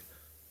sitting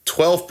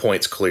 12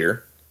 points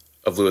clear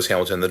of Lewis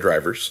Hamilton, the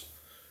drivers,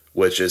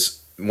 which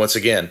is, once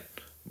again,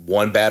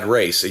 one bad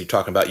race. So you're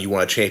talking about you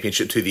want a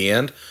championship to the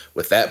end.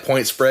 With that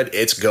point spread,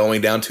 it's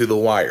going down to the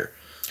wire.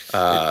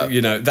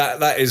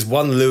 That is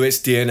one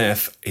Lewis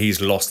DNF. He's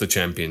lost the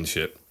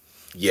championship.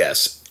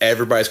 Yes,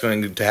 everybody's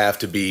going to have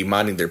to be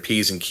minding their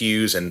P's and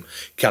Q's and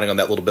counting on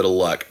that little bit of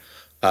luck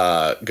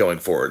going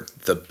forward.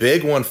 The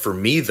big one for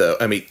me, though,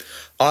 I mean,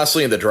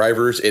 honestly, in the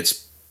drivers,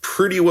 it's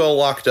pretty well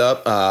locked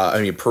up.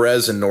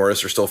 Perez and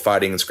Norris are still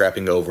fighting and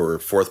scrapping over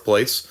fourth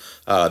place.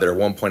 They're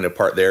 1 point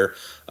apart there.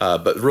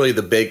 But really,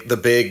 the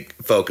big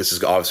focus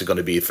is obviously going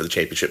to be for the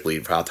championship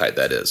lead, for how tight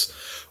that is.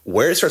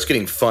 Where it starts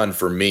getting fun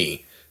for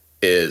me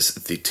is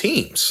the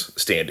team's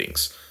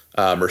standings.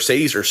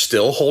 Mercedes are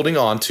still holding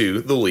on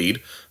to the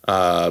lead.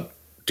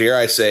 Dare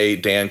I say,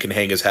 Dan can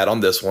hang his hat on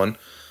this one.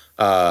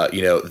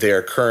 They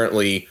are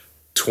currently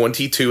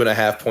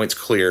 22.5 points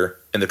clear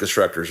in the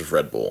constructors of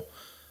Red Bull.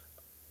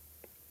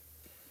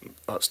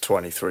 That's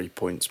 23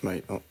 points,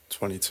 mate, not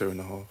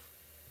 22.5.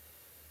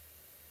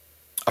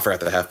 I forgot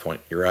the half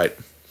point. You're right.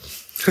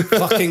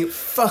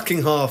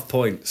 fucking half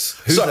points.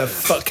 Who the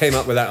fuck came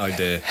up with that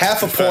idea?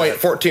 Half a point,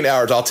 14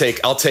 hours. I'll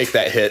take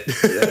that hit.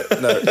 Yeah,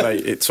 no,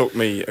 mate, it took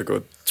me a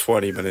good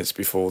 20 minutes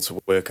before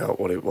to work out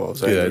what it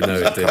was. Yeah, no,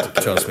 it did.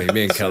 Trust me.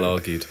 Me and Cal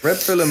argued. Red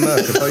Bull and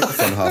Merc are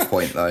both on half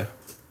point, though.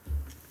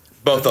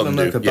 Both of them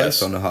do. Both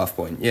Yes, on a half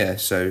point. Yeah,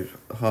 so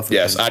half.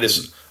 Yes,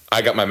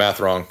 I got my math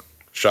wrong.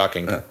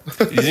 Shocking.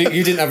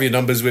 You didn't have your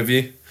numbers with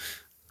you?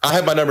 I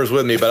have my numbers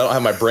with me, but I don't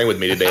have my brain with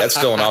me today. That's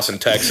still in Austin,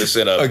 Texas,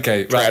 in a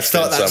trash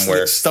bin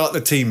somewhere. Start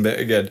the team bit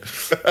again.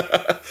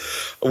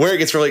 Where it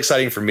gets really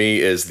exciting for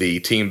me is the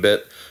team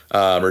bit.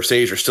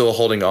 Mercedes are still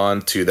holding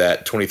on to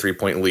that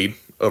 23-point lead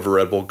over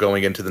Red Bull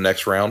going into the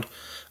next round.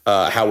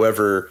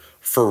 However,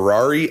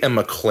 Ferrari and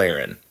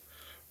McLaren.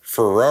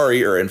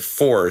 Ferrari are in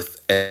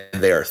fourth,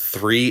 and they are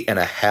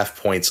 3.5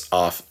 points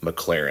off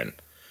McLaren.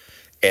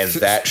 And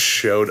that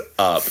showed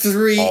up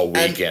all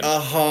weekend.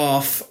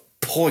 3.5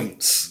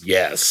 points.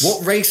 Yes.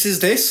 What race is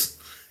this?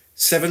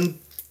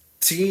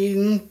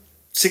 17,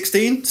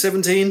 16,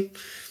 17?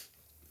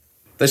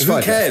 There's Who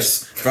five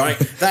cares? left. Right?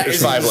 That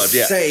is five left,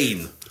 yeah.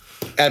 insane.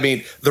 I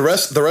mean, the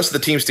rest of the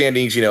team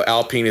standings,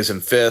 Alpine is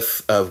in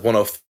fifth of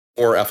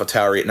 104,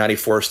 AlphaTauri at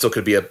 94, still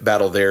could be a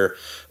battle there.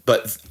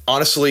 But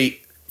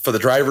honestly, for the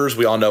drivers,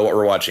 we all know what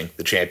we're watching,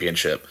 the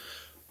championship.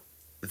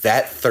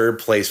 That third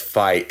place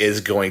fight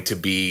is going to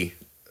be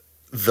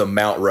the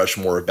Mount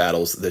Rushmore of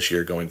battles this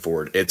year going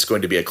forward. It's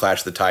going to be a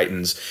clash of the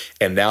Titans.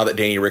 And now that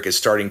Danny Rick is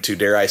starting to,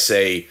 dare I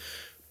say,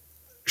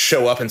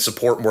 show up and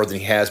support more than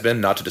he has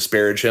been, not to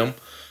disparage him,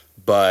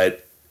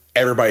 but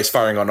everybody's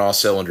firing on all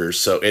cylinders.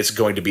 So it's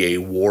going to be a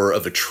war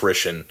of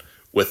attrition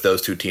with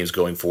those two teams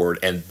going forward.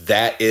 And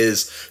that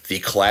is the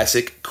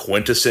classic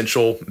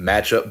quintessential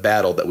matchup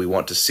battle that we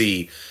want to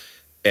see.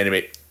 And I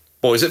mean,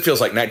 boys, it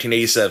feels like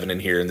 1987 in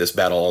here in this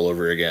battle all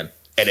over again.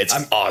 And it's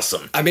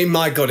awesome. I mean,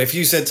 my God, if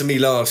you said to me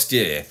last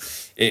year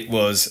it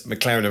was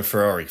McLaren and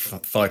Ferrari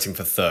fighting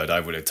for third, I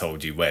would have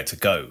told you where to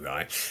go,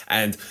 right?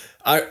 And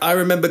I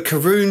remember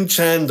Karun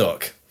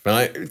Chandok,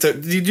 right?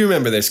 Did you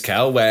remember this,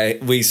 Cal, where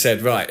we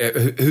said, right,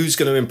 who's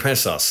going to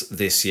impress us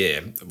this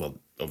year? Well,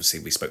 obviously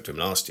we spoke to him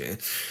last year,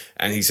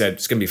 and he said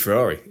it's going to be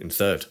Ferrari in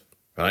third,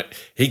 right?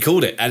 He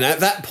called it. And at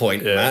that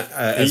point, Matt,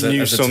 as a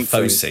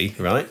Tifosi,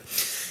 right?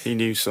 He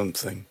knew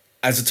something.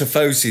 As a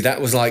Tifosi,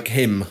 that was like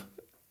him.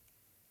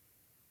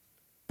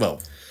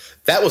 Well,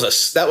 that was a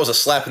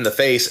slap in the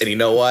face, and you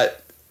know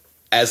what?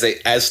 As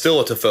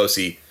still a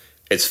Tifosi,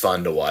 it's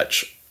fun to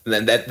watch.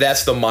 And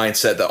that's the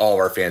mindset that all of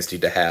our fans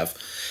need to have.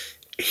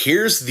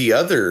 Here's the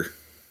other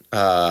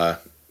kind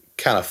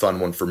of fun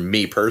one for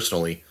me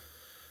personally.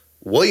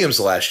 Williams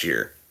last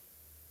year,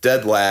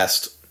 dead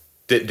last,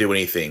 didn't do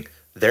anything.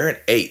 They're in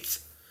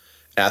eighth.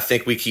 And I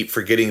think we keep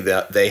forgetting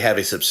that they have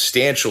a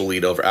substantial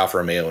lead over Alfa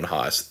Romeo and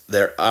Haas.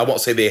 I won't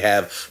say they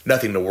have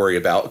nothing to worry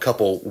about. A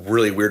couple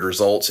really weird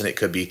results, and it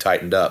could be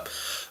tightened up.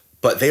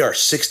 But they are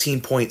 16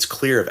 points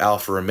clear of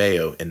Alfa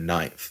Romeo in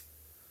ninth.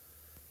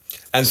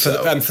 And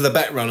for the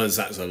back runners,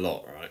 that's a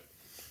lot, right?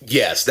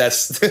 Yes,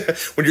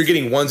 that's when you're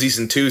getting onesies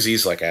and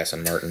twosies like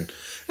Aston Martin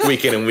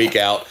week in and week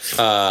out.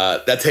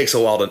 That takes a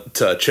while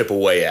to chip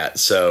away at.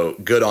 So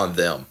good on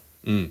them.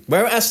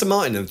 Where are Aston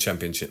Martin in the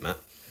championship, Matt?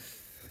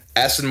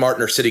 Aston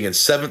Martin are sitting in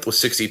 7th with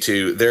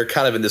 62. They're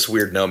kind of in this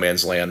weird no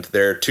man's land.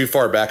 They're too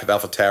far back of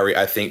AlphaTauri,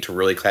 I think, to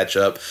really catch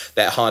up.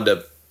 That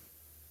Honda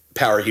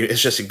power unit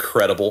is just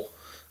incredible.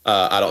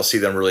 I don't see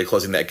them really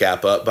closing that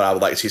gap up, but I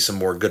would like to see some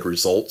more good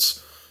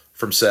results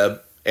from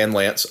Seb and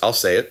Lance. I'll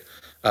say it.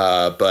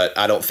 But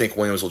I don't think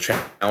Williams will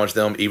challenge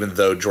them, even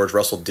though George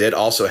Russell did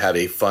also have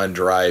a fun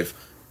drive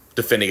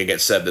defending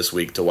against Seb this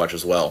week to watch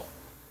as well.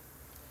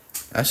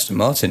 Aston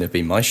Martin have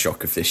been my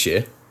shock of this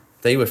year.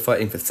 They were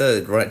fighting for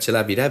third right till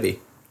Abu Dhabi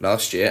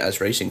last year as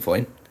Racing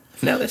Point.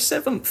 Now they're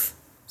seventh.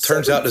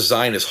 Turns out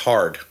design is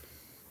hard.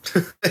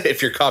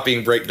 If you're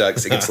copying brake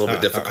ducts, it gets a little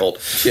bit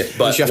difficult. Yeah,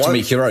 but you have to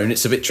make your own.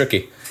 It's a bit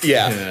tricky.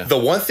 Yeah. The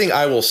one thing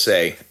I will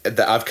say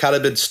that I've kind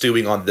of been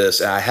stewing on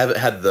this, and I haven't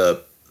had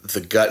the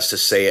guts to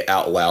say it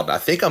out loud, and I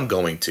think I'm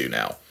going to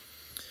now.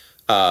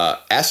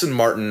 Aston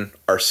Martin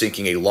are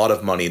sinking a lot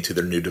of money into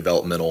their new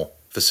developmental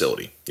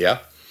facility. Yeah?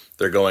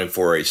 They're going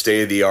for a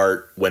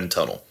state-of-the-art wind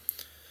tunnel.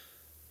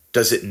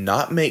 Does it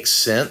not make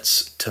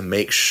sense to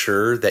make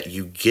sure that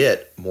you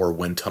get more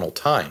wind tunnel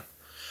time?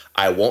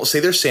 I won't say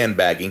they're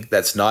sandbagging.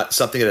 That's not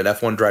something that an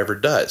F1 driver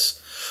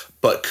does.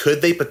 But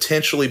could they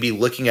potentially be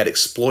looking at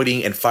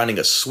exploiting and finding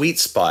a sweet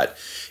spot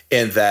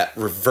in that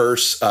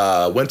reverse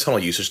wind tunnel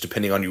usage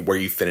depending on where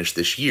you finish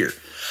this year?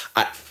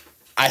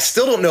 I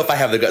still don't know if I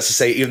have the guts to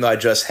say it, even though I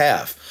just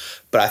have.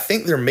 But I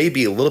think there may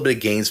be a little bit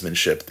of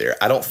gamesmanship there.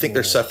 I don't think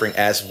they're suffering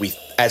as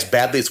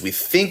badly as we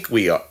think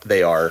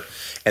they are.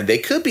 And they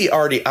could be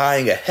already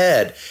eyeing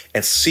ahead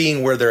and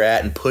seeing where they're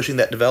at and pushing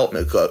that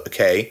development.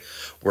 Okay,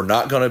 we're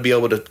not going to be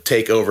able to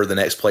take over the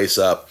next place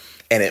up,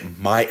 and it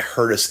might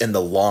hurt us in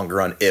the long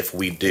run if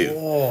we do.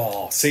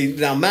 Oh, see,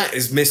 now Matt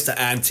is Mr.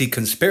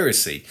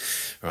 Anti-Conspiracy,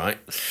 right?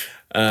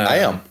 I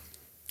am.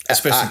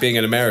 Especially being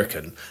an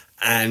American.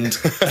 And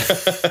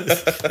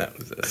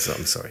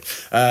I'm sorry.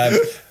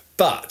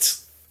 But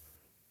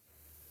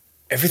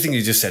everything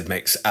you just said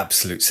makes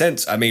absolute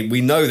sense. I mean,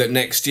 we know that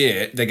next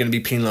year they're going to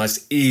be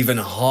penalised even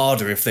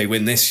harder if they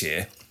win this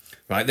year,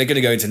 right? They're going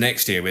to go into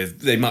next year with,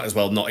 they might as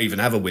well not even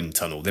have a wind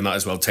tunnel. They might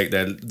as well take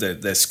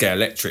their scare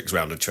electrics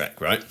round the track,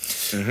 right?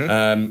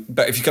 Mm-hmm.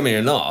 But if you come in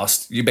and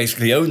last, you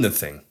basically own the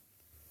thing.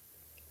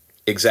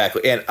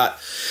 Exactly. And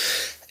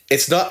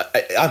it's not,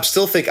 I'm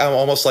still think I'm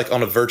almost like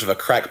on the verge of a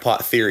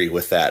crackpot theory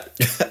with that.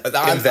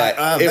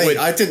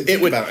 I didn't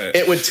think about it.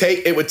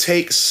 It would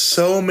take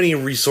so many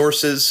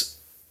resources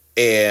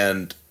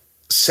and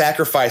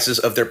sacrifices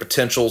of their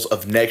potentials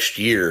of next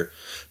year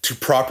to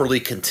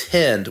properly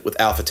contend with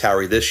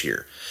AlphaTauri this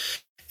year.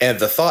 And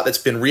the thought that's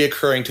been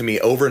reoccurring to me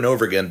over and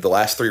over again the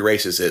last 3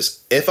 races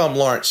is, if I'm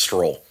Lawrence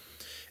Stroll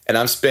and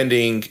I'm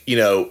spending,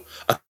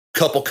 a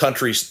couple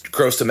countries'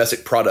 gross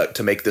domestic product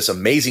to make this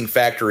amazing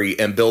factory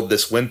and build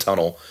this wind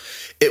tunnel,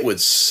 it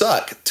would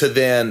suck to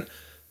then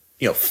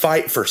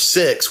fight for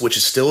 6, which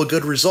is still a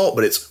good result,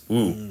 but it's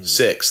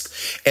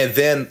 6th, and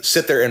then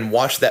sit there and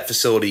watch that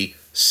facility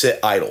sit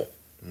idle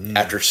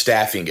after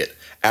staffing it,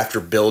 after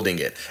building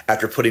it,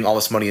 after putting all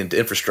this money into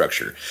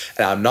infrastructure.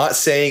 And I'm not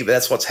saying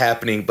that's what's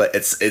happening, but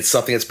it's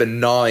something that's been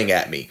gnawing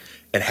at me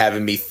and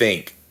having me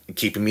think and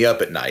keeping me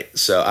up at night.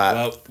 So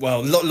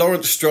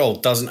Lawrence Stroll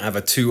doesn't have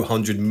a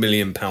 £200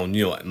 million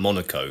yacht in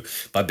Monaco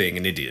by being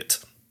an idiot.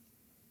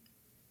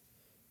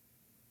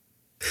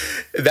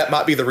 That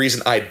might be the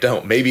reason I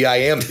don't. Maybe I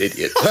am an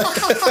idiot.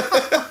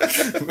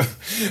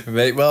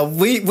 Well,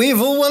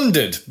 we've all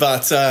wondered,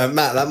 but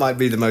Matt, that might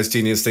be the most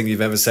genius thing you've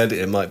ever said.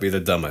 It might be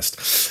the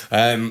dumbest.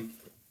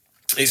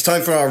 It's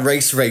time for our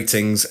race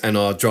ratings and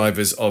our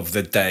drivers of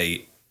the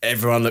day.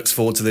 Everyone looks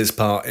forward to this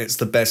part. It's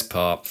the best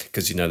part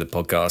because the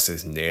podcast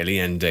is nearly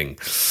ending.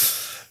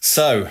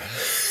 So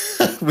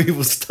we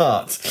will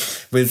start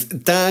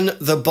with Dan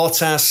the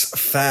Bottas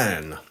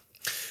fan.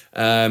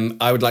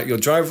 I would like your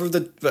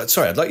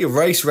I'd like your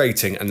race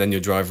rating and then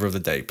your driver of the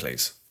day,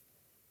 please.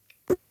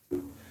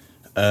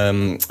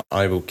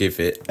 I will give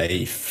it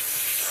a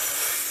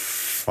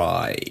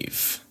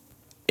 5.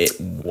 It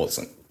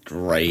wasn't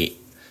great.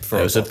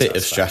 There was a bit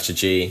of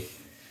strategy.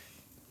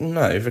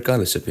 No,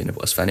 regardless of being a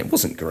Bottas fan, it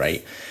wasn't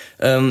great.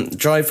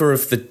 Driver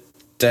of the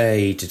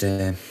day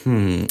today.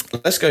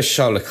 Let's go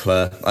Charles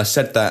Leclerc. I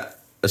said that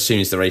as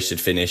soon as the race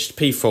had finished.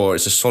 P4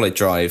 is a solid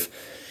drive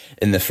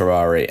in the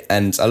Ferrari,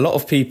 and a lot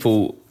of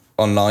people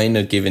online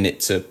are giving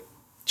it to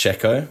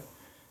Checo,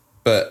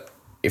 but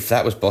if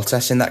that was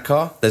Bottas in that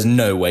car, there's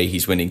no way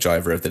he's winning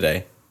driver of the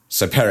day.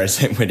 So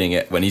Perez ain't winning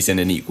it when he's in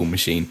an equal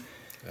machine.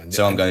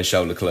 So I'm going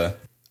Charles Leclerc.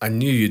 I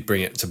knew you'd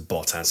bring it to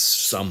Bottas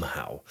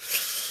somehow.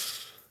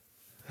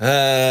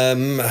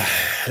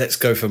 Let's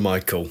go for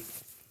Michael.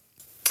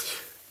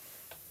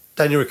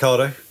 Daniel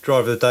Ricciardo,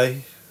 driver of the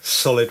day,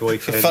 solid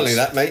weekend. Funny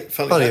that, mate.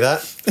 Funny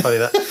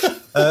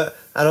that.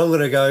 And I'm going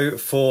to go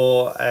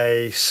for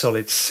a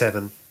solid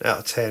 7 out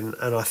of 10.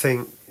 And I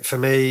think for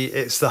me,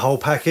 it's the whole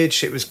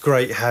package. It was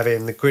great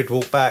having the grid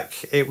walk back.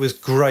 It was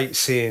great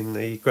seeing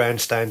the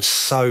grandstand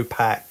so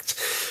packed.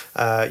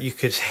 You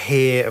could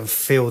hear and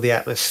feel the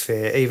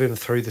atmosphere, even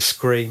through the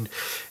screen.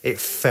 It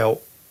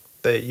felt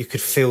that you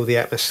could feel the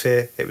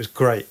atmosphere. It was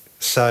great.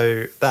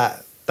 So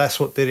that's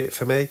what did it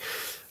for me.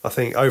 I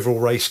think overall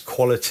race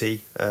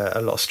quality,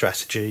 a lot of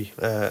strategy,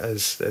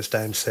 as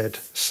Dan said.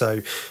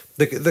 So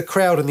the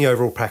crowd and the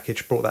overall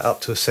package brought that up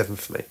to a 7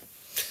 for me.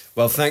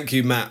 Well, thank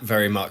you, Matt,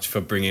 very much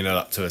for bringing it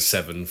up to a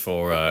 7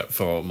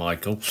 for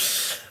Michael.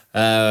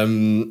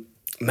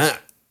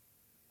 Matt,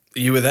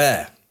 you were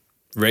there.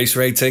 Race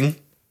rating,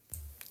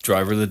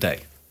 driver of the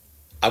day.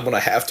 I'm going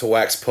to have to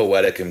wax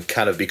poetic and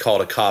kind of be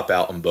called a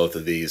cop-out on both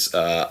of these.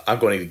 I'm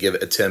going to give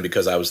it a 10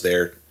 because I was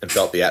there and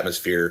felt the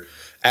atmosphere.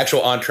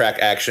 Actual on-track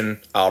action,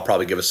 I'll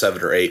probably give a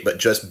 7 or 8, but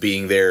just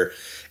being there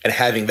and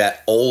having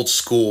that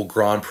old-school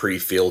Grand Prix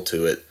feel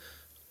to it,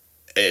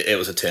 it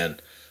was a 10.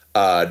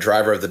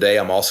 Driver of the day,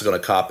 I'm also going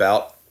to cop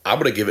out. I'm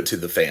going to give it to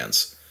the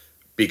fans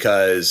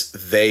because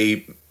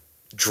they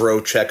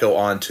drove Checo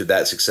on to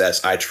that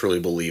success. I truly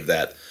believe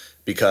that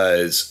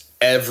because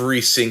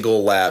every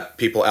single lap,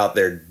 people out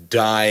there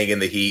dying in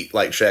the heat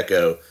like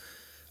Checo,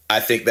 I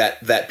think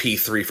that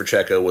P3 for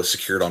Checo was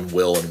secured on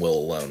Will and Will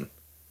alone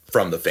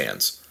from the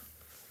fans.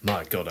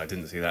 My God, I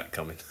didn't see that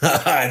coming.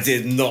 I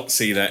did not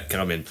see that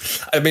coming.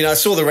 I mean, I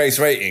saw the race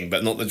rating,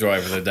 but not the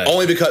driver of the day.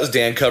 Only because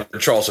Dan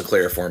covered Charles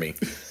Leclerc for me.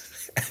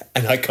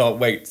 And I can't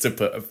wait to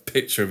put a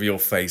picture of your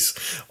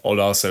face on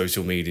our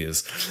social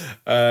medias.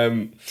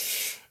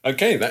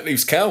 Okay, that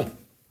leaves Cal.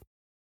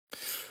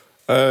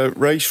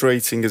 Race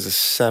rating is a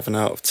 7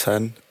 out of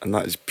 10, and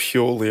that is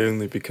purely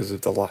only because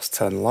of the last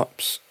 10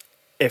 laps.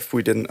 If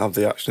we didn't have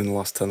the action in the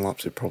last 10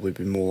 laps, it'd probably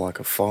be more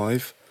like a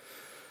 5.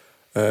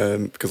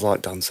 Because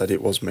like Dan said,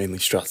 it was mainly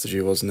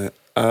strategy, wasn't it?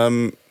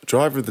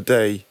 Driver of the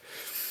day,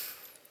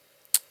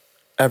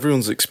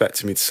 everyone's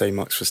expecting me to say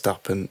Max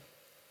Verstappen,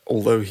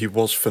 although he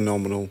was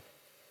phenomenal.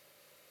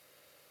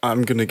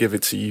 I'm going to give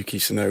it to Yuki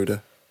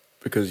Tsunoda,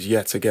 because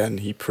yet again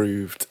he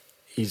proved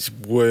he's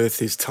worth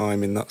his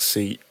time in that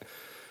seat,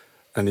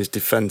 and his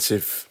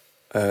defensive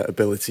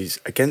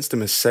abilities against a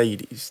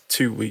Mercedes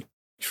 2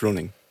 weeks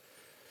running.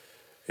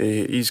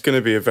 He's going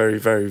to be a very,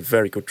 very,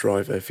 very good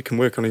driver. If he can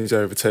work on his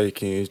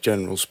overtaking, his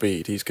general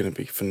speed, he's going to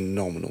be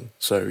phenomenal.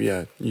 So,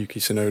 yeah, Yuki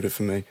Tsunoda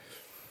for me.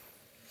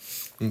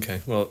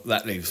 Okay, well,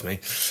 that leaves me.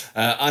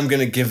 I'm going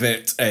to give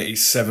it a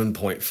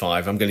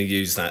 7.5. I'm going to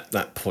use that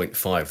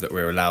 0.5 that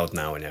we're allowed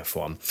now in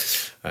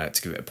F1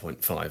 to give it a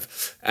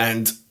 0.5.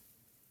 And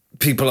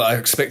people are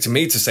expecting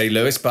me to say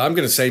Lewis, but I'm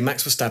going to say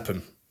Max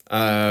Verstappen.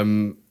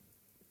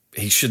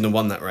 He shouldn't have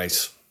won that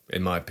race,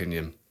 in my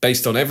opinion.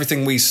 Based on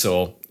everything we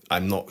saw,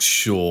 I'm not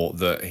sure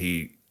that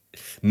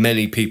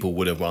many people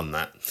would have won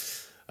that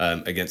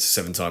against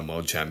a 7-time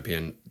world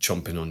champion,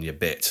 chomping on your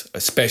bit,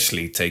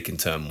 especially taking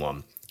turn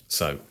 1.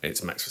 So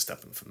it's Max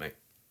Verstappen for me.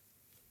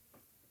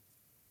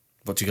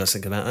 What do you guys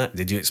think about that?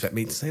 Did you expect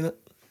me to say that?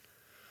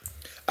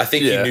 I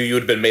think you knew you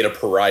would have been made a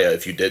pariah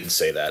if you didn't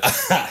say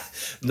that.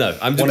 No,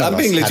 I'm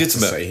being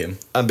legitimate.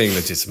 I'm being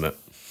legitimate.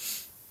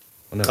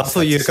 I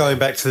thought you were going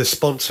back to the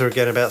sponsor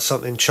again about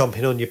something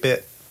chomping on your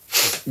bit.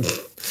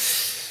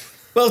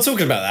 Well,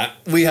 talking about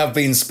that, we have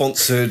been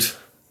sponsored,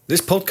 this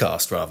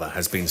podcast rather,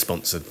 has been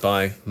sponsored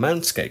by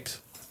Manscaped.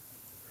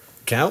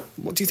 Cal,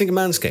 what do you think of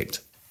Manscaped?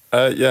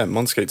 Yeah,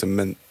 Manscaped are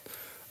mint.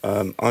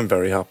 I'm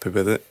very happy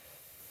with it.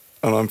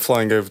 And I'm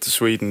flying over to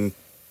Sweden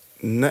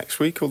next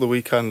week or the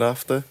weekend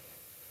after.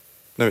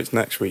 No, it's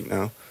next week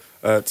now.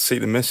 To see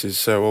the missus,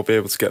 so I'll be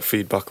able to get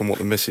feedback on what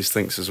the missus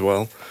thinks as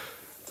well.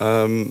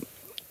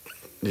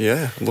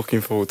 Yeah,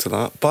 looking forward to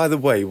that. By the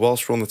way,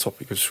 whilst we're on the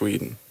topic of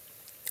Sweden,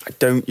 I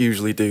don't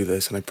usually do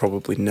this, and I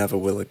probably never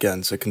will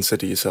again, so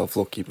consider yourself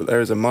lucky. But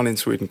there is a man in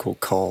Sweden called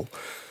Carl,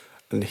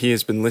 and he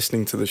has been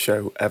listening to the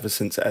show ever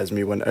since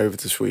Esme went over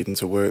to Sweden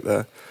to work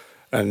there.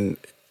 And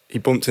he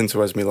bumped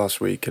into Esme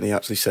last week, and he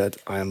actually said,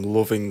 I am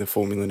loving the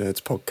Formula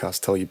Nerds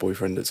podcast. Tell your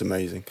boyfriend it's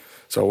amazing.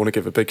 So I want to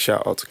give a big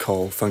shout out to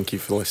Carl. Thank you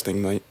for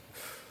listening, mate.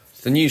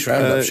 The News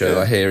Roundup show,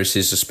 I hear, is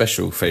his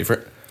special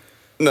favourite.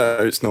 No,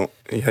 it's not.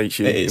 He hates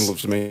you. He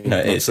loves me. No,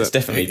 it's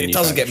definitely. It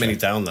doesn't get many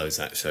downloads,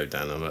 that show,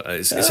 Dan.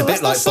 It's a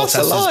bit like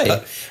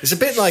Bottas's. It's a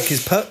bit like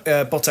his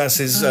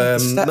Bottas's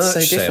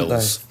merch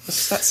sales.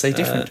 That's so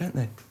different, don't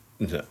they?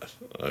 No,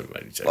 I'm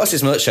really joking.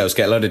 Bottas's merch sales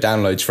get a load of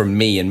downloads from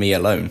me and me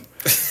alone.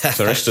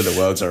 The rest of the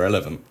world's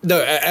irrelevant.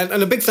 No,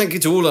 and a big thank you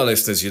to all our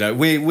listeners. You know,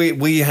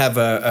 we have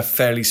a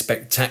fairly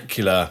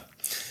spectacular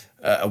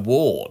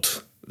award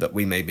that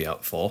we may be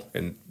up for,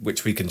 in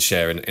which we can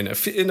share in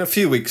a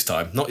few weeks'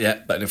 time. Not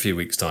yet, but in a few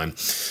weeks' time.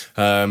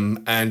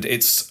 And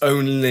it's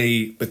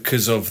only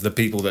because of the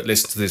people that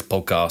listen to this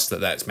podcast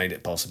that's made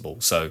it possible.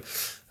 So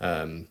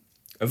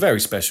a very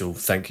special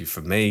thank you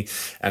from me,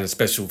 and a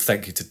special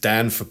thank you to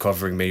Dan for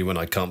covering me when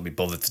I can't be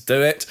bothered to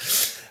do it.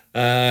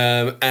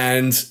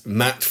 And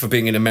Matt for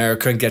being in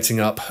America and getting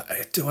up.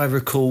 Do I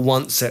recall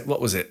once at,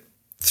 what was it,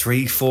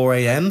 3, 4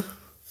 a.m.?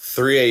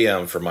 3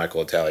 a.m. for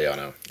Michael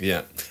Italiano.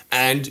 Yeah.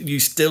 And you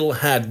still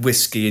had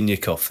whiskey in your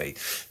coffee.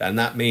 And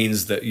that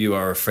means that you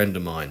are a friend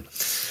of mine.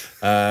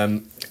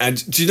 And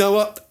do you know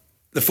what?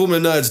 The Formula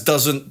Nerds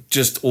doesn't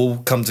just all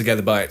come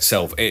together by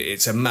itself.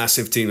 It's a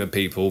massive team of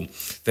people.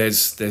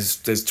 There's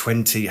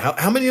 20.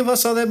 How many of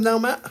us are there now,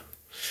 Matt?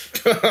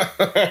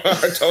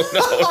 I don't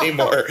know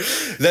anymore.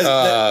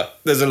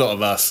 There's a lot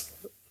of us.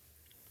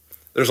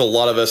 There's a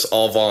lot of us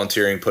all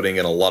volunteering, putting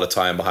in a lot of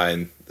time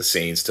behind the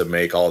scenes to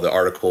make all the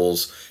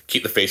articles,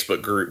 keep the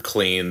Facebook group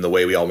clean the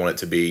way we all want it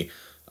to be.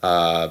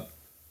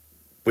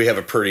 We have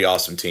a pretty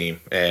awesome team,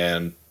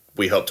 and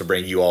we hope to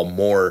bring you all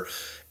more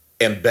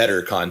and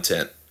better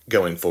content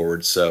going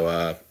forward.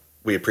 So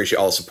we appreciate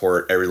all the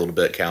support. Every little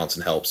bit counts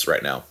and helps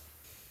right now.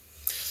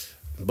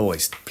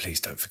 Boys,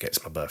 please don't forget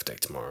it's my birthday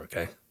tomorrow,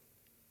 okay?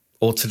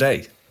 Or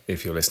today,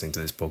 if you're listening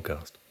to this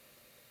podcast.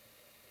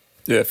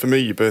 Yeah, for me,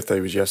 your birthday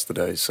was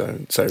yesterday, so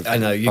I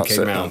know, you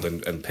came round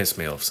and pissed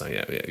me off, so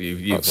yeah,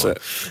 you've won.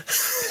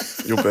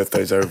 Your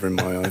birthday's over in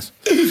my eyes.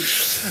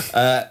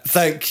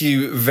 Thank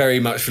you very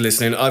much for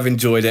listening. I've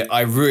enjoyed it.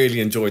 I really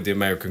enjoyed the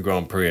American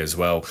Grand Prix as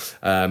well.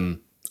 I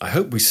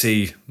hope we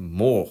see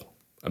more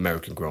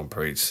American Grand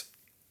Prix.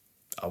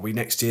 Are we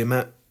next year,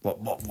 Matt? What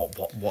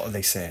are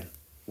they saying?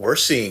 We're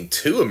seeing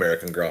 2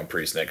 American Grand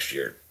Prix next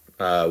year,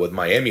 with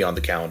Miami on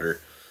the calendar.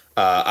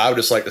 I would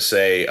just like to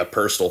say a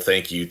personal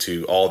thank you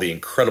to all the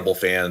incredible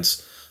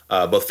fans,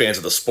 both fans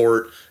of the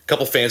sport, a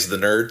couple fans of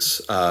the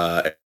nerds,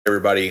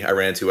 everybody I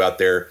ran into out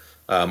there,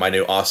 my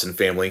new Austin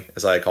family,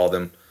 as I call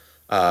them.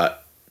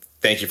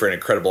 Thank you for an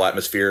incredible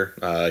atmosphere.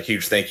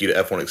 Huge thank you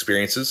to F1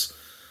 Experiences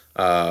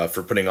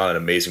for putting on an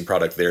amazing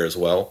product there as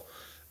well.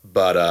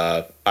 But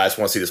I just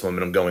want to see this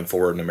momentum going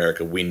forward in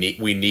America. We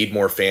need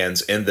more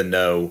fans in the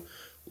know,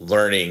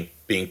 learning,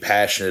 being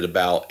passionate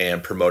about,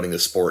 and promoting the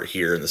sport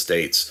here in the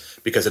States,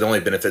 because it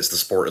only benefits the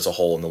sport as a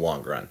whole in the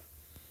long run.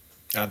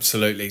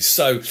 Absolutely.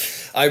 So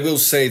I will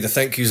say the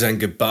thank yous and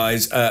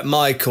goodbyes.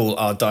 Michael,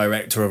 our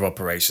Director of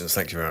Operations,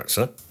 thank you very much,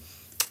 sir.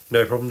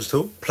 No problems at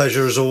all.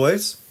 Pleasure as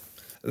always.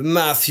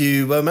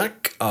 Matthew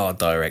Womack, our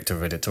Director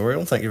of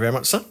Editorial, thank you very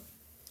much, sir.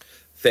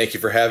 Thank you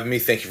for having me.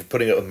 Thank you for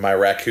putting up with my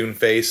raccoon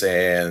face,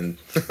 and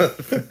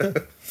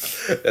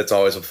it's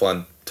always a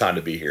fun time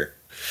to be here.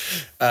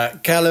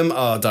 Callum,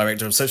 our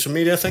Director of Social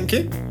Media, thank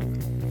you.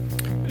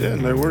 Yeah,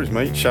 no worries,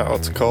 mate. Shout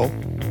out to Carl.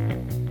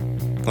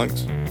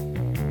 Thanks.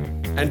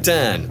 And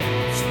Dan,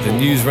 the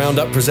News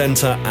Roundup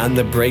presenter and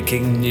the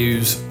breaking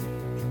news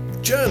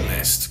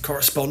journalist,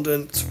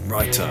 correspondent,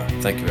 writer.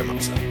 Thank you very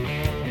much, sir.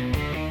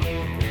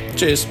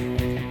 Cheers.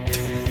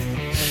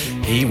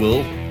 He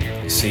will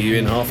see you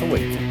in half a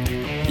week.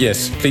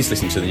 Yes, please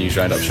listen to the News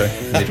Roundup show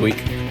midweek.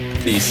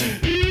 Please.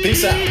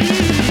 Peace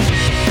out.